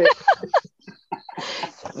got it.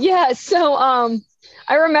 Yeah, so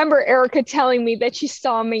I remember Erica telling me that she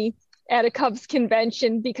saw me at a Cubs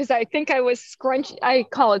convention because I think I was I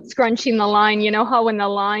call it scrunching the line. You know how in the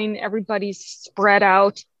line everybody's spread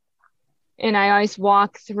out, and I always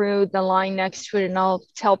walk through the line next to it and I'll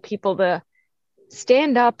tell people to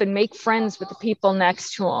stand up and make friends with the people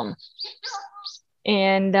next to them.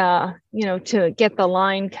 And, to get the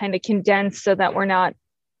line kind of condensed so that we're not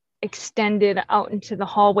extended out into the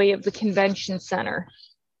hallway of the convention center.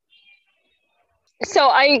 So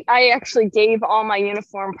I actually gave all my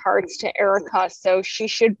uniform parts to Erica. So she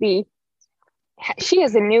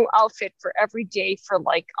has a new outfit for every day for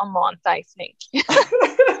like a month, I think.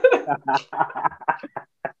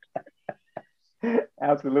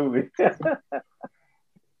 Absolutely.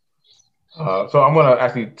 So I'm going to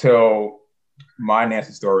actually tell my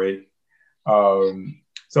Nancy story.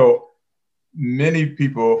 So many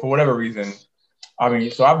people, for whatever reason,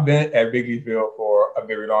 so I've been at Wrigley Field for a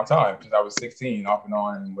very long time, since I was 16, off and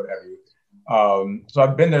on, and what have you. So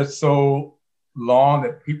I've been there so long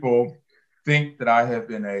that people think that I have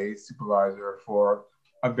been a supervisor for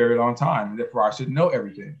a very long time, and therefore I should know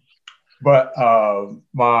everything. But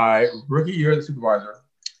my rookie year as a supervisor,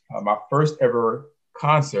 my first ever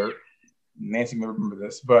concert, Nancy may remember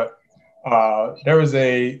this, but there was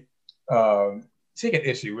a ticket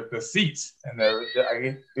issue with the seats, and I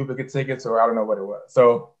guess duplicate tickets, or I don't know what it was.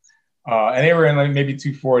 So, and they were in like maybe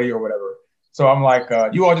 240 or whatever. So I'm like,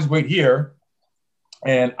 you all just wait here,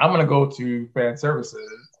 and I'm gonna go to fan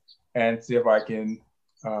services and see if I can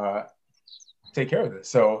take care of this.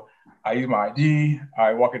 So I use my ID,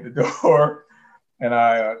 I walk at the door, and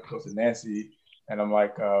I go to Nancy, and I'm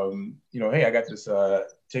like, hey, I got this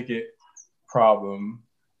ticket problem.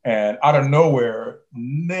 And out of nowhere,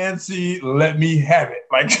 Nancy let me have it.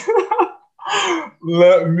 Like,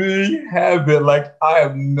 let me have it. Like, I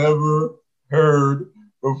have never heard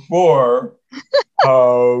before.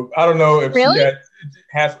 I don't know if really? She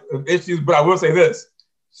has issues, but I will say this.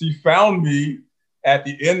 She found me at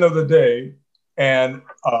the end of the day and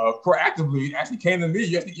proactively actually came to me.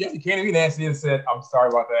 You actually came to me, Nancy, and said, I'm sorry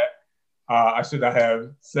about that. I should not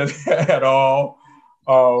have said that at all.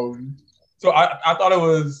 So I thought it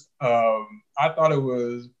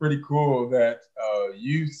was pretty cool that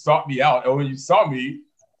you sought me out. And when you saw me,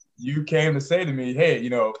 you came to say to me, hey,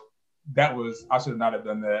 I should not have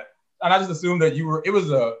done that. And I just assumed that it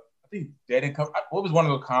was I think Dead and Company. What was one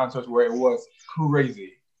of those concerts where it was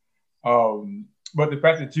crazy. But the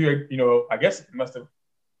fact that you, I guess it must have,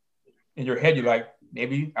 in your head, you're like,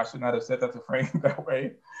 maybe I should not have said that to Frank that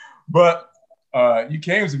way. But you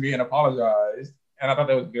came to me and apologized. And I thought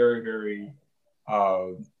that was very, very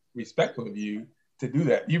respectful of you to do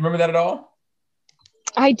that. Do you remember that at all?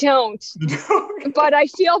 I don't. But I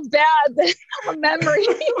feel bad that a memory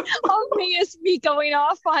of me is me going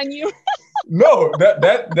off on you. No,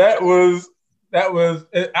 that was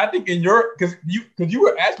I think because you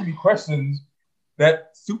were asking me questions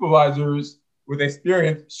that supervisors with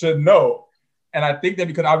experience should know. And I think that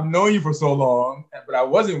because I've known you for so long, but I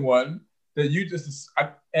wasn't one, that you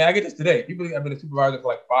and I get this today. People think I've been a supervisor for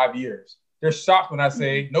like 5 years. They're shocked when I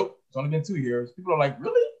say, nope, it's only been 2 years. People are like,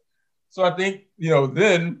 really? So I think,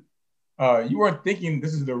 then you weren't thinking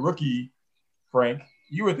this is the rookie Frank.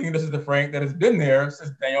 You were thinking this is the Frank that has been there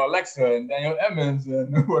since Daniel Alexa and Daniel Emmons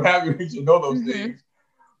and what have you. You should know those things.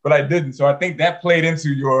 But I didn't. So I think that played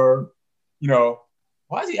into your,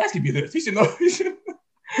 why is he asking me this? He should know this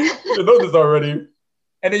already.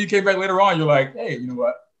 And then you came back later on. You're like, hey, you know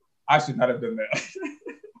what? I should not have done that.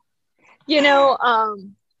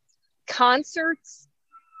 Concerts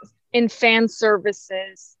and fan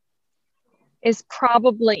services is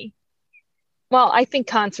probably well, I think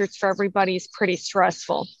concerts for everybody is pretty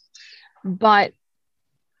stressful, but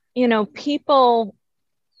people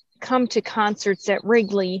come to concerts at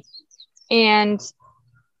Wrigley and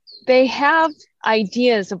they have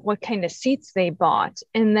ideas of what kind of seats they bought,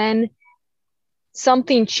 and then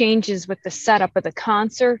something changes with the setup of the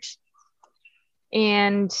concert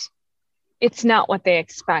and it's not what they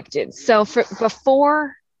expected. So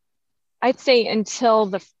before, I'd say until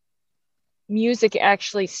the music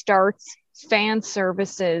actually starts, fan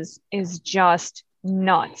services is just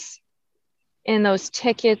nuts. And those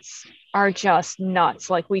tickets are just nuts.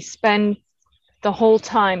 Like, we spend the whole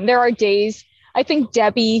time. There are days, I think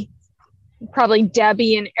Debbie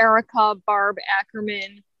and Erica, Barb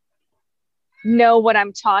Ackerman know what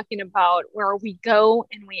I'm talking about, where we go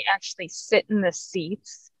and we actually sit in the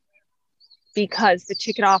seats because the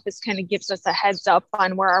ticket office kind of gives us a heads up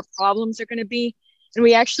on where our problems are going to be. And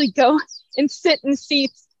we actually go and sit in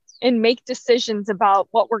seats and make decisions about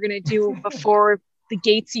what we're going to do before the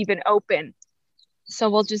gates even open. So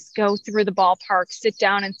we'll just go through the ballpark, sit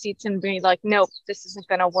down in seats and be like, nope, this isn't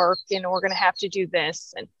going to work. And we're going to have to do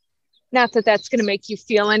this. And not that that's going to make you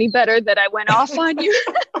feel any better that I went off on you.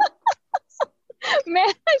 Man,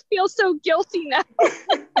 I feel so guilty now.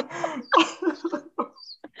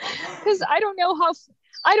 Because I don't know how,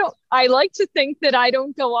 I like to think that I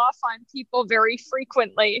don't go off on people very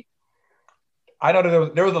frequently. I know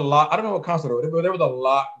that there was a lot. I don't know what concert it was, but there was a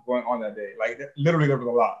lot going on that day. Like, literally, there was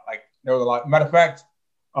a lot. Like, there was a lot. Matter of fact,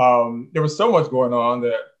 there was so much going on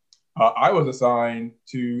that I was assigned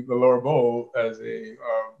to the lower bowl as a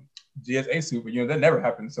GSA suit, but that never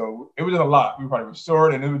happened. So it was just a lot. We probably were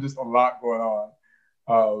short, and it was just a lot going on.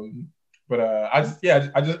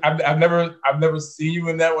 I've never seen you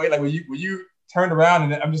in that way. Like, when you turned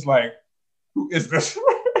around, and I'm just like, who is this?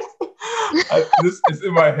 It's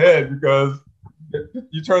in my head because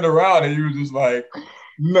you turned around and you were just like,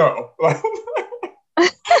 no.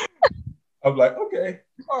 I'm like, okay,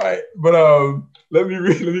 all right. But let me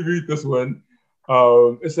read this one.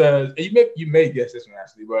 It says, you may guess this one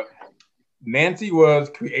actually, but Nancy was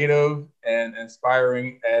creative and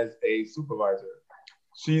inspiring as a supervisor.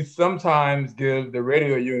 She sometimes gives the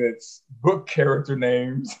radio units book character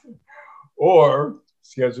names or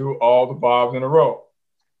schedule all the Bobs in a row.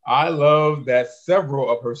 I love that several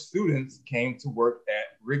of her students came to work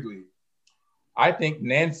at Wrigley. I think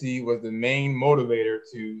Nancy was the main motivator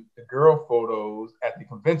to the girl photos at the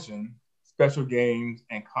convention, special games,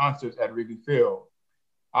 and concerts at Wrigley Field.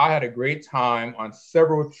 I had a great time on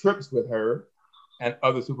several trips with her and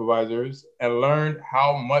other supervisors and learned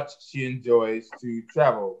how much she enjoys to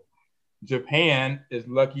travel. Japan is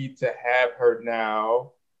lucky to have her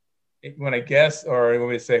now. You want to guess or you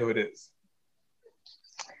want me to say who it is?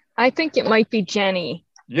 I think it might be Jenny.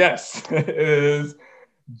 Yes, it is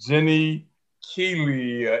Jenny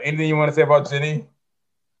Keeley. Anything you want to say about Jenny?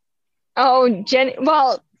 Oh, Jenny.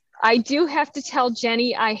 Well, I do have to tell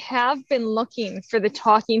Jenny, I have been looking for the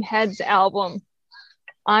Talking Heads album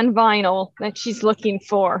on vinyl that she's looking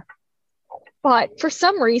for. But for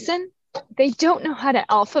some reason, they don't know how to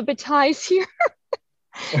alphabetize here.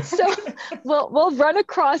 So we'll run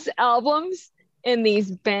across albums in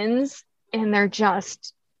these bins, and they're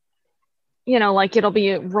just, like it'll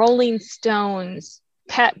be Rolling Stones,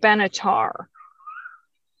 Pat Benatar,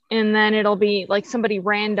 and then it'll be like somebody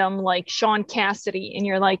random like Sean Cassidy, and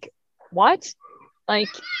you're like, what?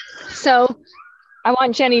 So I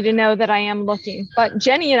want Jenny to know that I am looking. But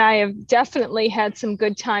Jenny and I have definitely had some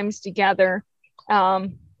good times together. I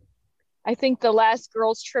think the last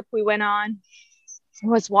girls' trip we went on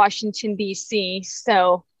was Washington, D.C.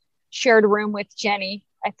 So shared a room with Jenny.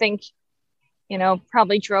 I think,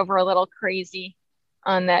 probably drove her a little crazy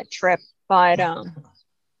on that trip. But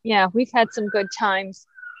yeah, we've had some good times.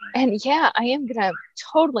 And yeah, I am going to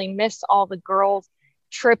totally miss all the girls'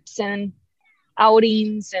 trips and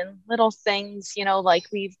outings and little things, like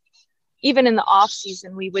even in the off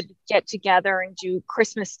season, we would get together and do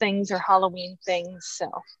Christmas things or Halloween things. So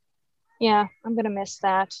yeah, I'm going to miss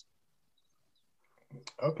that.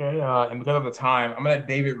 Okay. And because of the time, I'm going to let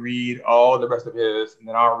David read all the rest of his, and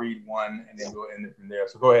then I'll read one, and then we'll end it from there.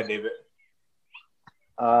 So go ahead, David.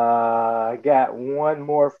 I got one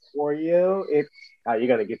more for you. You're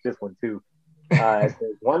going to get this one too. It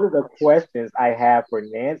says, one of the questions I have for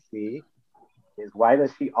Nancy is, why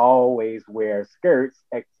does she always wear skirts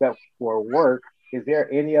except for work? Is there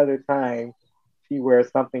any other time she wears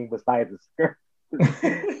something besides a skirt?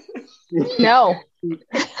 No.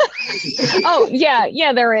 Oh,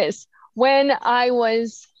 yeah, there is. When I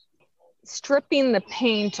was stripping the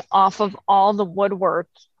paint off of all the woodwork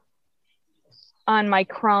on my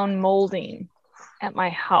crown molding, at my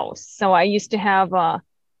house. So I used to have a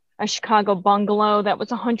Chicago bungalow that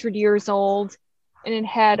was 100 years old, and it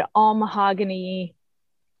had all mahogany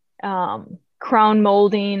crown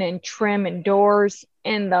molding and trim and doors.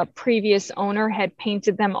 And the previous owner had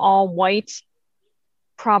painted them all white,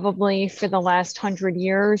 probably for the last 100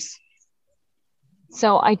 years.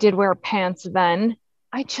 So I did wear pants then.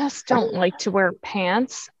 I just don't like to wear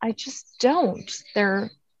pants. I just don't. They're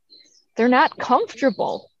not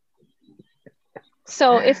comfortable.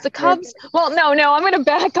 So if the Cubs, well, no, I'm going to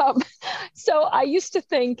back up. So I used to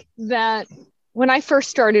think that when I first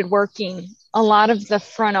started working, a lot of the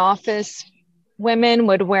front office women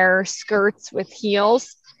would wear skirts with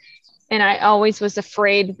heels. And I always was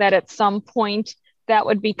afraid that at some point that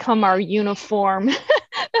would become our uniform.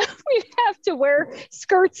 We'd have to wear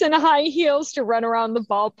skirts and high heels to run around the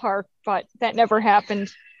ballpark, but that never happened.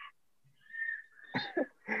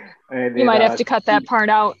 And you might have to cut that part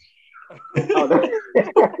out.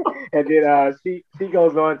 And then she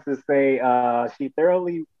goes on to say she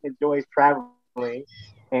thoroughly enjoys traveling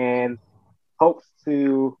and hopes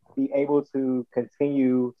to be able to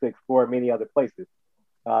continue to explore many other places.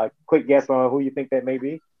 Quick guess on who you think that may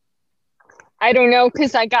be? I don't know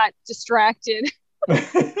because I got distracted.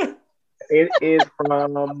 It is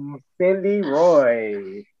from Cindy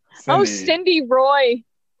Roy. Oh, Cindy Roy.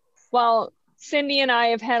 Well, Cindy and I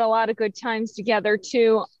have had a lot of good times together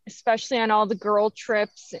too, especially on all the girl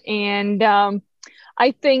trips. And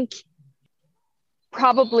I think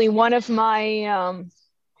probably one of my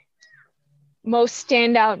most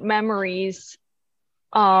standout memories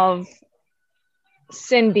of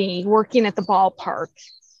Cindy working at the ballpark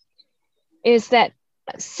is that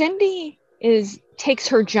Cindy takes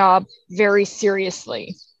her job very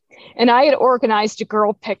seriously. And I had organized a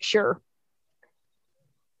girl picture,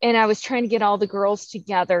 and I was trying to get all the girls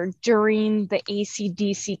together during the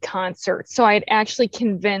AC/DC concert. So I had actually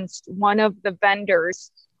convinced one of the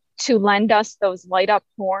vendors to lend us those light up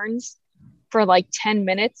horns for like 10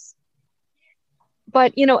 minutes.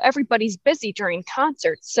 But, you know, everybody's busy during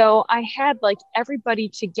concerts. So I had like everybody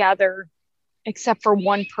together except for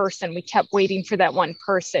one person. We kept waiting for that one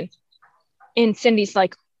person. And Cindy's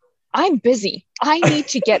like, I'm busy. I need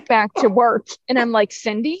to get back to work. And I'm like,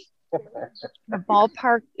 Cindy, the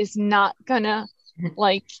ballpark is not gonna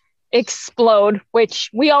like explode, which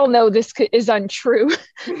we all know this is untrue.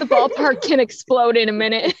 The ballpark can explode in a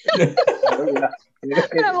minute.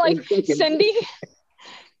 And I'm like, Cindy,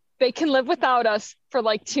 they can live without us for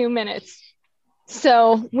like 2 minutes.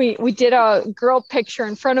 So we did a girl picture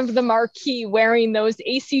in front of the marquee wearing those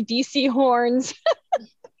AC/DC horns.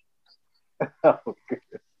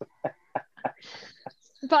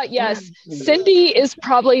 But yes, Cindy is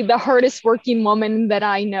probably the hardest working woman that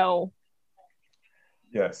I know.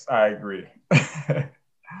 Yes, I agree.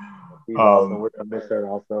 We're gonna miss her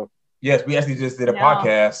also. Yes, we actually just did a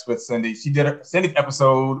podcast with Cindy. Cindy's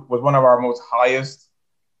episode was one of our most highest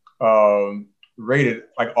rated.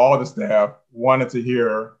 Like all the staff wanted to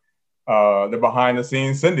hear the behind the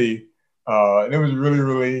scenes Cindy, and it was really,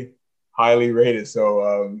 really highly rated.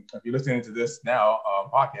 So if you're listening to this now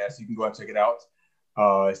podcast, you can go and check it out.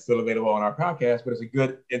 It's still available on our podcast, but it's a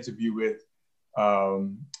good interview with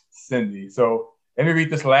Cindy. So let me read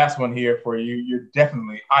this last one here for you. You're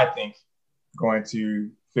definitely, I think, going to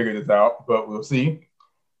figure this out, but we'll see.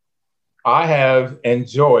 I have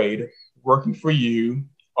enjoyed working for you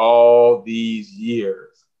all these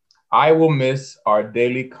years. I will miss our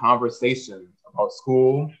daily conversations about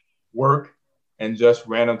school, work, and just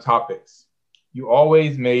random topics. You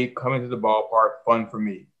always made coming to the ballpark fun for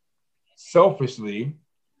me. Selfishly,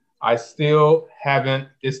 it still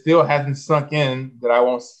hasn't sunk in that I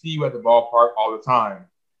won't see you at the ballpark all the time,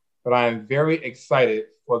 but I am very excited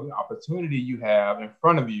for the opportunity you have in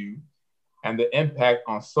front of you and the impact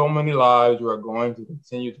on so many lives you are going to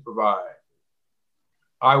continue to provide.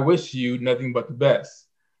 I wish you nothing but the best,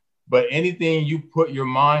 but anything you put your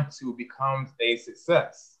mind to becomes a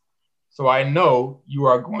success. So I know you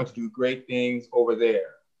are going to do great things over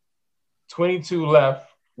there. 22 left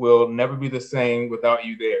will never be the same without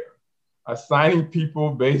you there. Assigning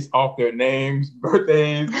people based off their names,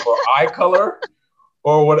 birthdays, or eye color,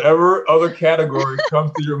 or whatever other category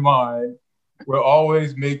comes to your mind will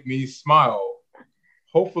always make me smile.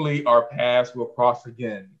 Hopefully our paths will cross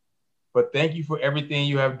again. But thank you for everything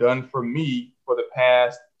you have done for me for the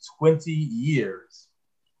past 20 years.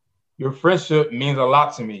 Your friendship means a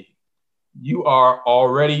lot to me. You are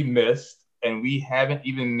already missed, and we haven't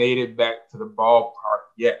even made it back to the ballpark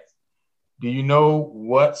yet. Do you know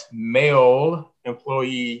what male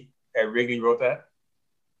employee at Wrigley wrote that?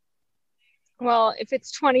 Well, if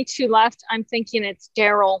it's 22 left, I'm thinking it's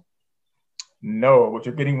Daryl. No, but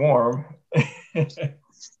you're getting warm.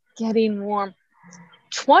 Getting warm.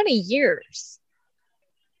 20 years.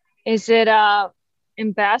 Is it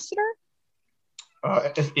ambassador?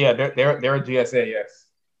 Yeah, they're a GSA, yes.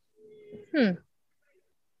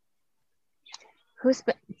 Who's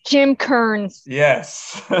been Jim Kearns?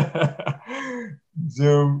 Yes.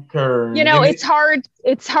 Jim Kearns. You know, it's hard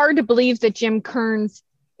to believe that Jim Kearns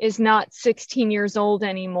is not 16 years old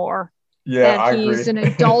anymore. Yeah, that he's an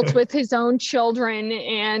adult with his own children.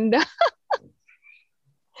 And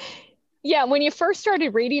yeah, when you first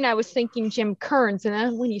started reading, I was thinking Jim Kearns. And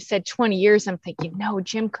then when you said 20 years, I'm thinking, no,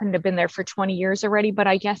 Jim couldn't have been there for 20 years already, but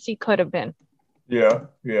I guess he could have been. Yeah.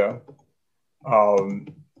 Yeah,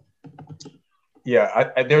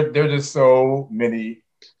 there are just so many.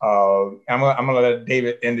 I'm gonna let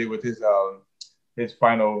David end it with his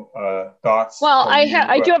final thoughts. Well,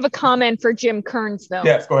 I do have a comment for Jim Kearns, though.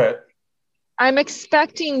 Yes, go ahead. I'm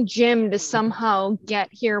expecting Jim to somehow get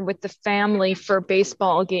here with the family for a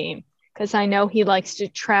baseball game, because I know he likes to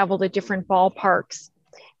travel to different ballparks.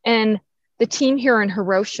 And the team here in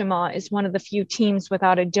Hiroshima is one of the few teams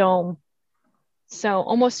without a dome. So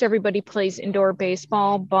almost everybody plays indoor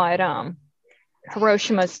baseball, but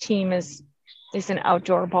Hiroshima's team is an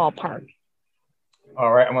outdoor ballpark.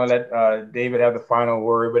 All right, I'm going to let David have the final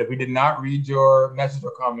word. But if we did not read your message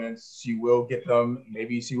or comments, she will get them.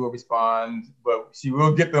 Maybe she will respond, but she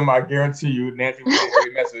will get them. I guarantee you, Nancy will get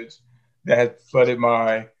every message that has flooded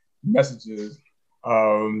my messages.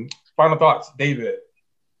 Final thoughts, David.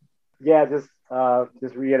 Yeah, just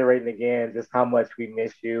reiterating again just how much we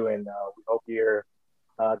miss you, and we hope you're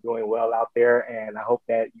doing well out there. And I hope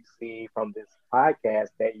that you see from this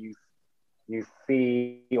podcast that you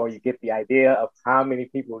see or you get the idea of how many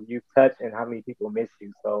people you touch and how many people miss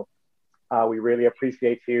you. So we really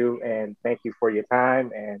appreciate you and thank you for your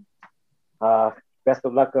time, and best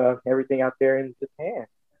of luck of everything out there in Japan.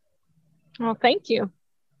 Well, thank you.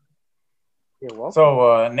 You're welcome.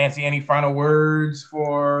 So Nancy, any final words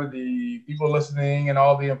for the people listening and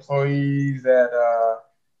all the employees that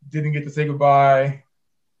didn't get to say goodbye?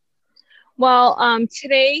 Well,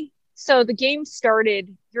 today, so the game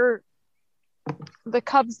started, the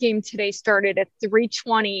Cubs game today started at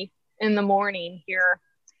 3:20 in the morning here.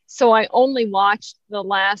 So I only watched the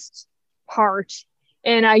last part,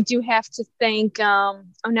 and I do have to thank, now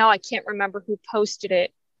I can't remember who posted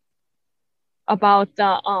it about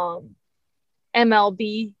the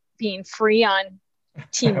MLB being free on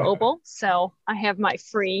T-Mobile. So I have my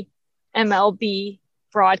free MLB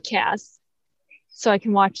broadcast so I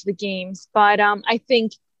can watch the games. But I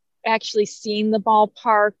think actually seeing the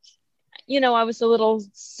ballpark, I was a little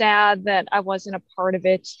sad that I wasn't a part of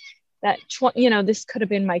it. That, this could have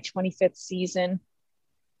been my 25th season.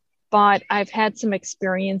 But I've had some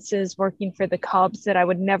experiences working for the Cubs that I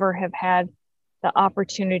would never have had the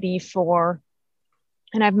opportunity for.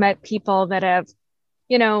 And I've met people that have,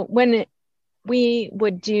 when we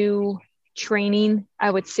would do training, I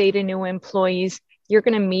would say to new employees, you're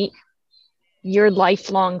going to meet your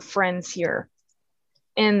lifelong friends here.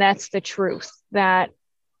 And that's the truth, that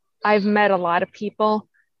I've met a lot of people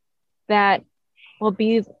that will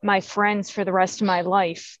be my friends for the rest of my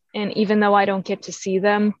life. And even though I don't get to see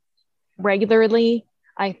them regularly,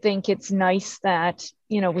 I think it's nice that,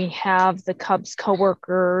 we have the Cubs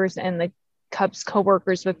coworkers and the Cubs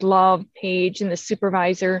coworkers with Love page and the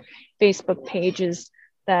supervisor Facebook pages,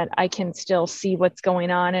 that I can still see what's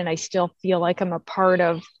going on. And I still feel like I'm a part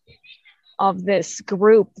of this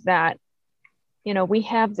group, that, we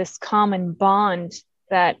have this common bond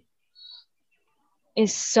that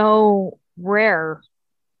is so rare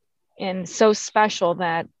and so special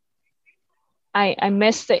that I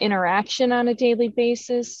miss the interaction on a daily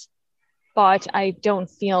basis, but I don't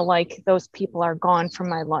feel like those people are gone from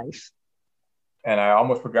my life. And I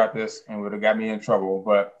almost forgot this and would have got me in trouble,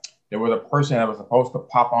 but there was a person that was supposed to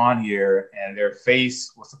pop on here and their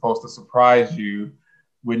face was supposed to surprise you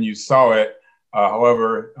when you saw it.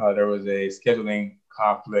 However, there was a scheduling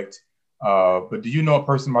conflict. But do you know a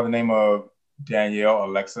person by the name of Danielle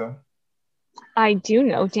Alexa? I do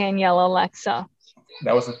know Danielle Alexa.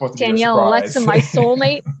 That was supposed to be Danielle a surprise.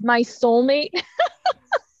 Alexa, my soulmate.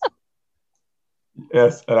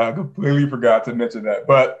 Yes, and I completely forgot to mention that.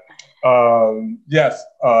 But yes,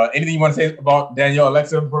 anything you want to say about Danielle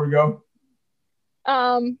Alexa before we go?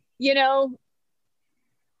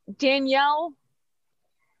 Danielle,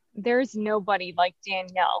 there's nobody like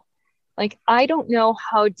Danielle. Like, I don't know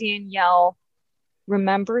how Danielle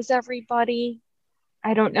remembers everybody.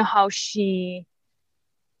 I don't know how she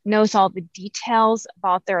knows all the details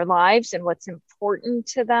about their lives and what's important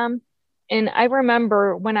to them. And I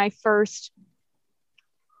remember when I first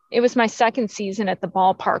it was my second season at the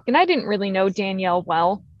ballpark, and I didn't really know Danielle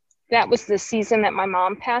well. That was the season that my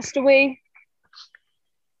mom passed away.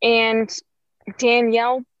 And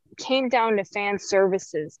Danielle came down to fan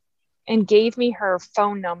services and gave me her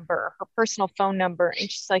phone number, her personal phone number. And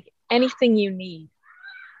she's like, anything you need.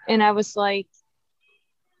 And I was like,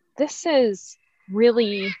 this is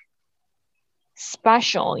really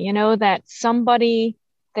special, you know, that somebody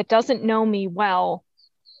that doesn't know me well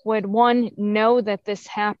would, one, know that this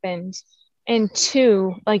happened, and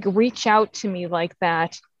two, like, reach out to me like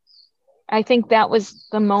that. I think that was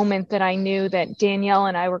the moment that I knew that Danielle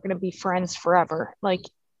and I were going to be friends forever. Like,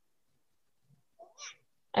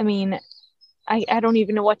 I mean, I don't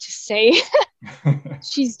even know what to say.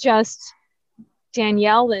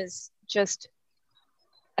 Danielle is just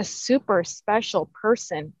a super special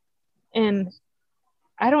person. And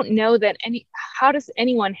I don't know that how does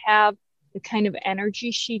anyone have the kind of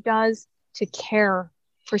energy she does to care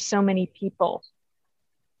for so many people?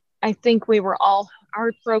 I think we were all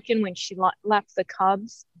heartbroken when she left the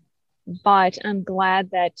Cubs, but I'm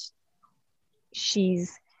glad that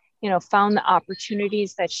she's, you know, found the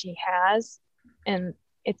opportunities that she has, and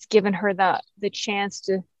it's given her the chance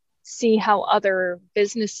to see how other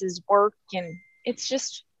businesses work. And it's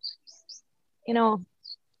just, you know,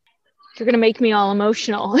 you're going to make me all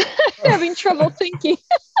emotional. Having trouble thinking.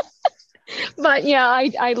 But yeah,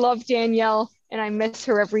 I love Danielle and I miss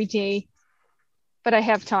her every day. But I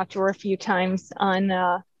have talked to her a few times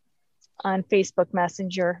on Facebook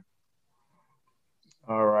Messenger.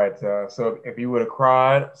 All right. So if you would have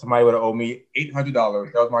cried, somebody would have owed me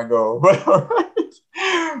 $800. That was my goal. But all right.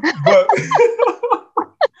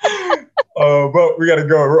 But we got to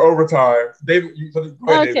go. We're overtime. David, go ahead,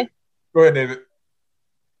 okay. David. Go ahead, David.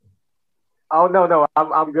 Oh, no.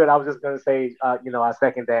 I'm good. I was just going to say, I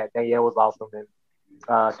second that. Danielle was awesome. And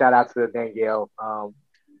shout out to Danielle.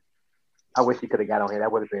 I wish she could have got on here. That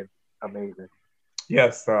would have been amazing.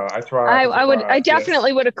 Yes, I tried. I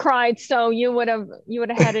definitely would have cried. So you would have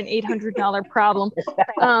had an $800 problem.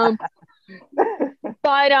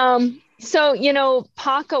 So, you know,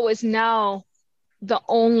 Paco is now the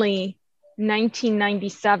only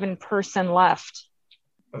 1997 person left.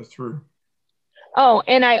 That's true. Oh,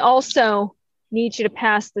 and I also need you to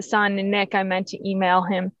pass this on to Nick. I meant to email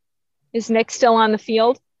him. Is Nick still on the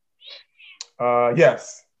field?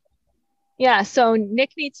 Yes. Yeah, so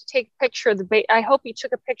Nick needs to take a picture of I hope he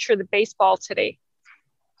took a picture of the baseball today.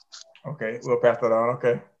 Okay, we'll pass that on.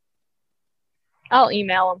 Okay. I'll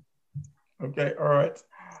email him. Okay, all right.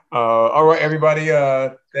 All right, everybody.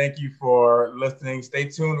 Thank you for listening. Stay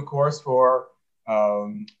tuned, of course, for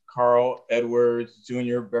Carl Edwards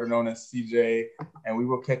Jr., better known as CJ. And we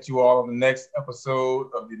will catch you all on the next episode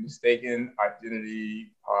of the Mistaken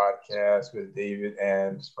Identity Podcast with David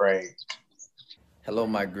and Frank. Hello,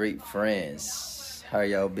 my great friends. How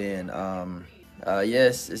y'all been?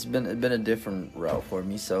 Yes, it's been a different route for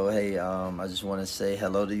me. So hey, I just want to say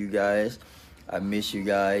hello to you guys. I miss you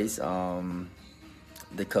guys.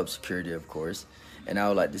 The Cub security, of course, and I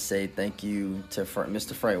would like to say thank you to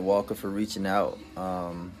Mr. Frank Walker for reaching out.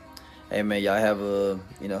 Hey man, y'all have a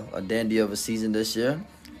dandy of a season this year.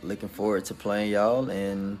 Looking forward to playing y'all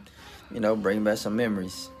and bringing back some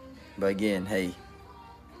memories. But again, hey.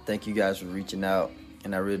 Thank you guys for reaching out,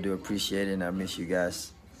 and I really do appreciate it, and I miss you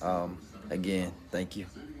guys. Again, thank you.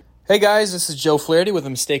 Hey guys, this is Joe Flaherty with the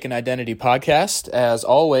Mistaken Identity Podcast. As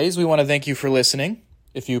always, we want to thank you for listening.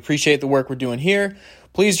 If you appreciate the work we're doing here,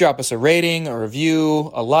 please drop us a rating, a review,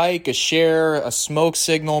 a like, a share, a smoke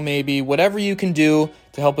signal maybe, whatever you can do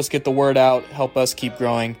to help us get the word out, help us keep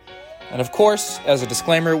growing. And of course, as a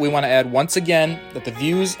disclaimer, we want to add once again that the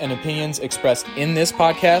views and opinions expressed in this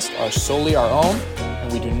podcast are solely our own,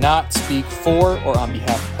 and we do not speak for or on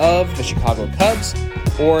behalf of the Chicago Cubs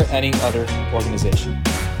or any other organization.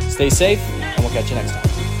 Stay safe, and we'll catch you next time.